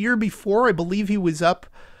fantastic. But the year before, I believe he was up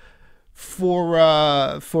for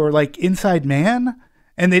like Inside Man.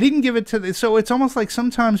 And they didn't give it to the, so it's almost like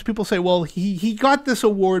sometimes people say, well, he got this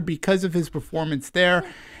award because of his performance there.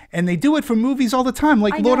 And they do it for movies all the time,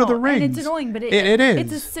 like Lord of the Rings. And it's annoying, but it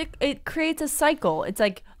is. It creates a cycle. It's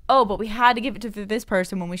like, oh, but we had to give it to this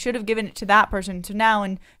person when we should have given it to that person. So now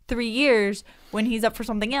in 3 years, when he's up for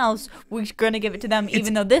something else, we're gonna give it to them,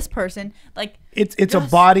 even though this person, like, it's a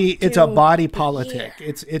body politic.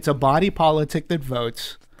 It's a body politic that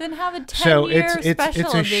votes. Then have a 10-year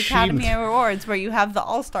special of the Academy Awards where you have the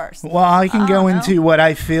All-Stars. Well, I can go into what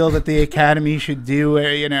I feel that the Academy should do,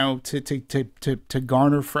 to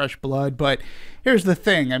garner fresh blood. But here's the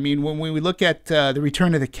thing. I mean, when we look at The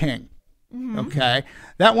Return of the King, okay,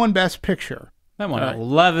 that won Best Picture. That won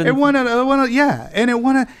 11. It won yeah, and it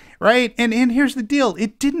won right. And here's the deal.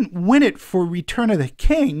 It didn't win it for Return of the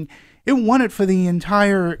King. It won it for the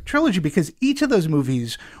entire trilogy because each of those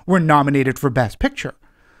movies were nominated for Best Picture.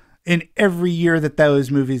 In every year that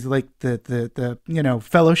those movies, like the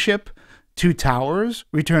Fellowship, Two Towers,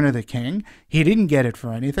 Return of the King, he didn't get it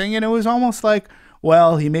for anything. And it was almost like,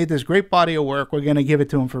 well, he made this great body of work. We're going to give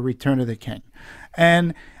it to him for Return of the King.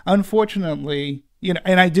 And unfortunately, and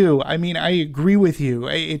I agree with you.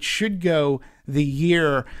 It should go the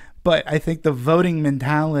year, but I think the voting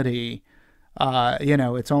mentality,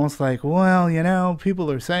 it's almost like, well,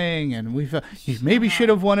 people are saying, and he maybe should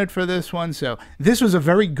have won it for this one. So this was a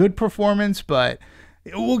very good performance, but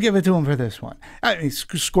we'll give it to him for this one. I mean,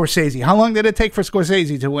 Scorsese. How long did it take for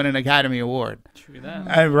Scorsese to win an Academy Award? True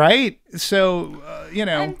that. Right? So,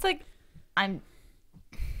 And it's like, I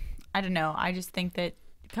don't know. I just think that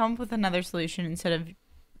come up with another solution instead of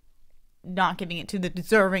not giving it to the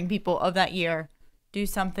deserving people of that year. Do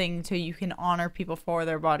something so you can honor people for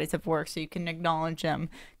their bodies of work, so you can acknowledge them,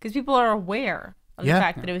 because people are aware of the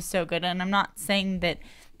fact that it was so good. And I'm not saying that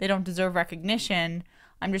they don't deserve recognition.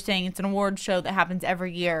 I'm just saying it's an award show that happens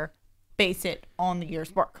every year. Base it on the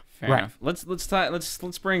year's work. Fair enough.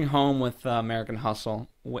 Let's bring home with American Hustle.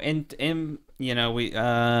 And we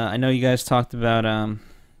I know you guys talked about I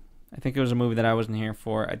think it was a movie that I wasn't here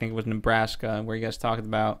for. I think it was Nebraska, where you guys talked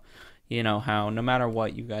about how no matter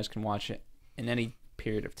what, you guys can watch it in any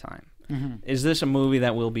period of time. Mm-hmm. Is this a movie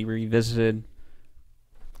that will be revisited?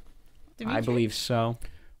 Dimitri? I believe so.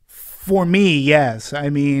 For me, yes. I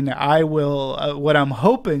mean, I will. What I'm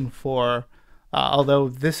hoping for, although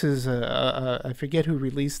this is I forget who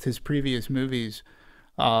released his previous movies,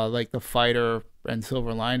 like The Fighter and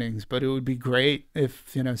Silver Linings, but it would be great if,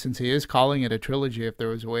 since he is calling it a trilogy, if there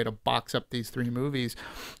was a way to box up these three movies.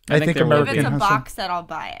 I think American Hustle. If it's a Hustle, box set, I'll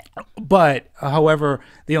buy it. But, however,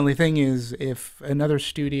 the only thing is, if another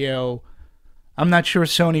studio, I'm not sure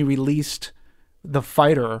Sony released The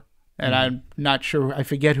Fighter, and I'm not sure, I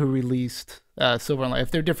forget who released Silver Linings.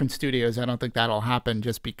 If they're different studios, I don't think that'll happen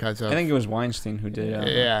just because of... I think it was Weinstein who did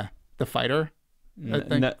The Fighter, I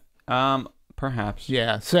think. Perhaps.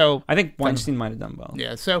 Yeah. So I think Weinstein might have done both.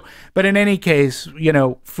 Yeah. So, but in any case,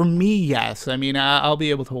 for me, yes. I mean, I'll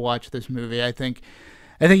be able to watch this movie. I think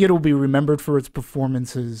it will be remembered for its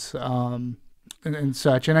performances and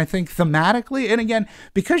such. And I think thematically, and again,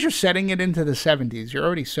 because you're setting it into the 70s, you're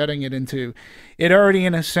already setting it into it already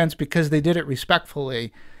in a sense, because they did it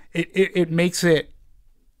respectfully. It makes it.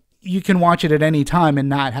 You can watch it at any time and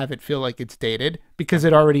not have it feel like it's dated, because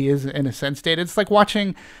it already is in a sense dated. It's like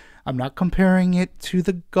watching. I'm not comparing it to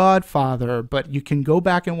The Godfather, but you can go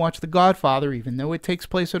back and watch The Godfather, even though it takes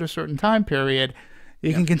place at a certain time period.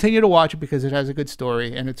 You can continue to watch it because it has a good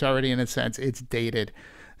story, and it's already, in a sense, it's dated.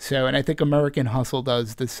 So, and I think American Hustle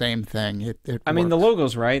does the same thing. It I mean, the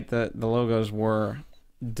logos, right? The logos were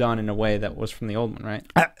done in a way that was from the old one, right?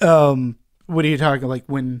 What are you talking, like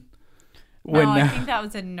when No, I think that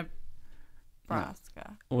was in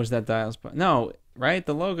Nebraska. Was that Dials? No, right?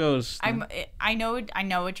 The logos. I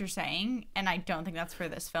know what you're saying, and I don't think that's for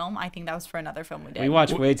this film. I think that was for another film we did. We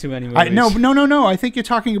watch way too many movies. No. I think you're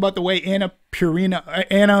talking about the way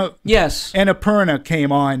Yes. Annapurna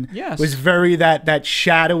came on. Yes. Was very that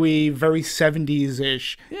shadowy, very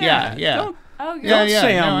 70s-ish. Yeah. Don't Don't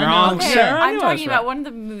say I'm wrong, Okay, Sarah. I I'm knew I was talking right. about one of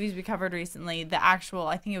the movies we covered recently. The actual,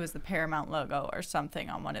 I think it was the Paramount logo or something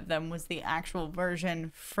on one of them was the actual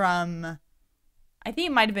version from. I think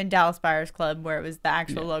it might have been Dallas Buyers Club, where it was the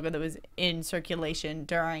actual logo that was in circulation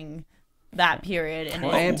during that period. And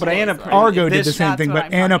But Annapurna, Argo did the same That's thing,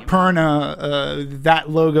 what but I'm talking Annapurna, that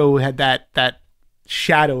logo had that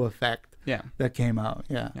shadow effect. Yeah. That came out.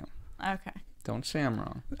 Yeah. Okay. Don't say I'm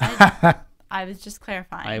wrong. I was just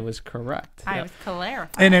clarifying. I was correct. I was clarifying.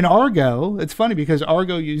 And in Argo, it's funny because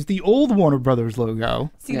Argo used the old Warner Brothers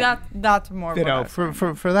logo. See, that's more. You know,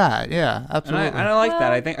 for that. Yeah, And absolutely. I like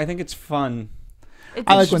that. I think it's fun. It's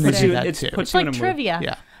I like when they interesting. do that It's too. puts It's you in like a trivia.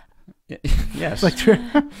 Yeah. Yes. Like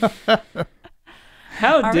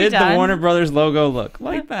How Are we did the done? Warner Brothers logo look?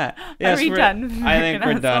 Like that. Yes, we done? I think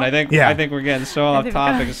we're done. I think we're getting so off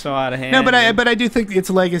topic and so out of hand. No, but I do think its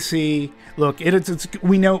legacy. Look, it's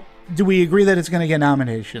we know. Do we agree that it's going to get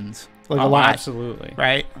nominations? Like a lot, absolutely.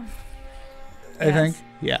 right? I Yes. think.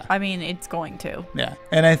 Yeah. I mean, it's going to. Yeah,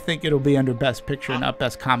 and I think it'll be under Best Picture, not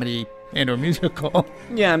Best Comedy and/or Musical.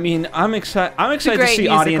 Yeah, I mean, I'm excited. I'm excited to great see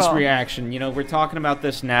audience musical. reaction. You know, we're talking about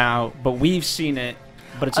this now, but we've seen it,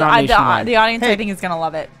 but it's Uh, not nationwide. the audience, Hey. I think, is going to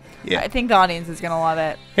love it. Yeah. I think the audience is going to love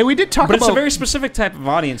it. Hey, we did talk but about. it's a very specific type of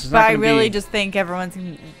audience. It's But not I gonna really be, just think everyone's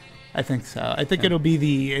going to. I think so. I think it'll be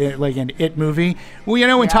the like an It movie. Well, you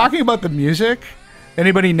know, when Yeah. talking about the music,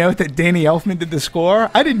 anybody note that Danny Elfman did the score?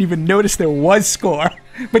 I didn't even notice there was score,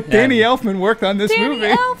 but Danny Elfman worked on this Danny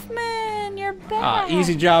movie. Elfman, you're back.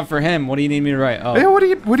 easy job for him. What do you need me to write? Oh, Yeah, what do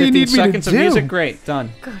you 15 need me to seconds of do? music? Great,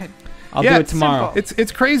 done. Good. I'll Yeah, do it it's tomorrow.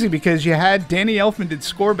 It's crazy because you had Danny Elfman did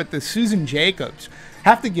score, but the Susan Jacobs,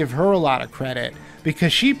 have to give her a lot of credit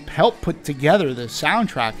because she helped put together the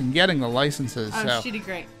soundtrack and getting the licenses. Oh, So she did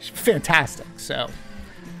great. she's fantastic. So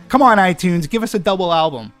come on, iTunes, give us a double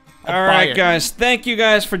album. I'll All buy right, it. guys. Thank you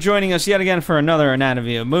guys for joining us yet again for another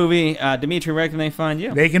Anatomy of a Movie. Dimitri, where can they find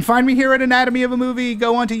you? They can find me here at Anatomy of a Movie.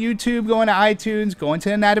 Go onto YouTube, go onto iTunes, go onto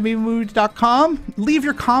anatomyofmovies.com. Leave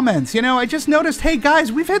your comments. You know, I just noticed, hey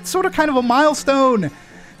guys, we've hit sort of kind of a milestone.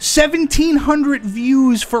 1,700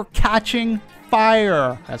 views for Catching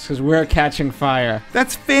Fire. That's because we're catching fire.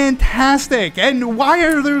 That's fantastic. And why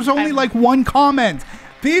are there's only like one comment?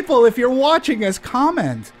 People, if you're watching us,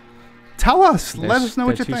 comment. Tell us. Let us know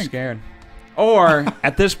what you They're too think. scared. Or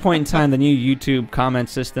at this point in time, the new YouTube comment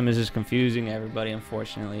system is just confusing everybody.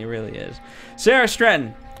 Unfortunately, it really is. Sarah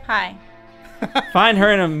Stratton, Hi. find her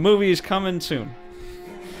in a movie is coming soon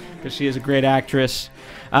because she is a great actress.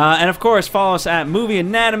 And of course, follow us at Movie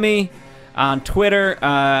Anatomy on Twitter,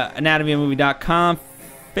 anatomyofmovie.com,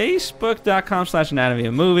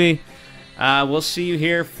 facebook.com/anatomyofmovie. We'll see you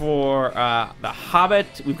here for The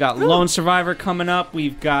Hobbit. We've got Lone Survivor coming up.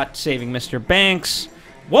 We've got Saving Mr. Banks,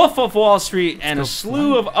 Wolf of Wall Street, and a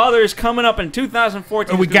slew of others coming up in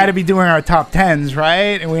 2014. We got to be doing our top 10s,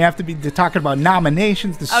 right? And we have to be talking about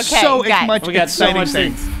nominations. There's Okay, so guys. much We got so exciting much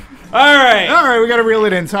things. All right. All right, we got to reel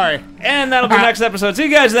it in. Sorry. And that'll be next episode. See you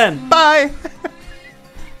guys then. Bye.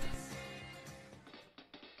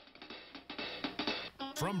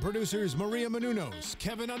 From producers Maria Menounos,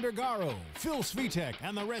 Kevin Undergaro, Phil Svitek,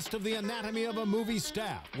 and the rest of the Anatomy of a Movie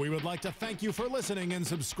staff, we would like to thank you for listening and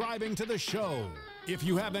subscribing to the show. If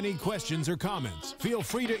you have any questions or comments, feel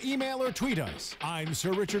free to email or tweet us. I'm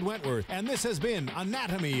Sir Richard Wentworth, and this has been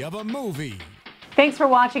Anatomy of a Movie. Thanks for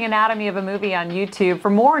watching Anatomy of a Movie on YouTube.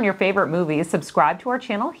 For more on your favorite movies, subscribe to our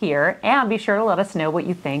channel here and be sure to let us know what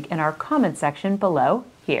you think in our comment section below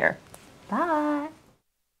here. Bye.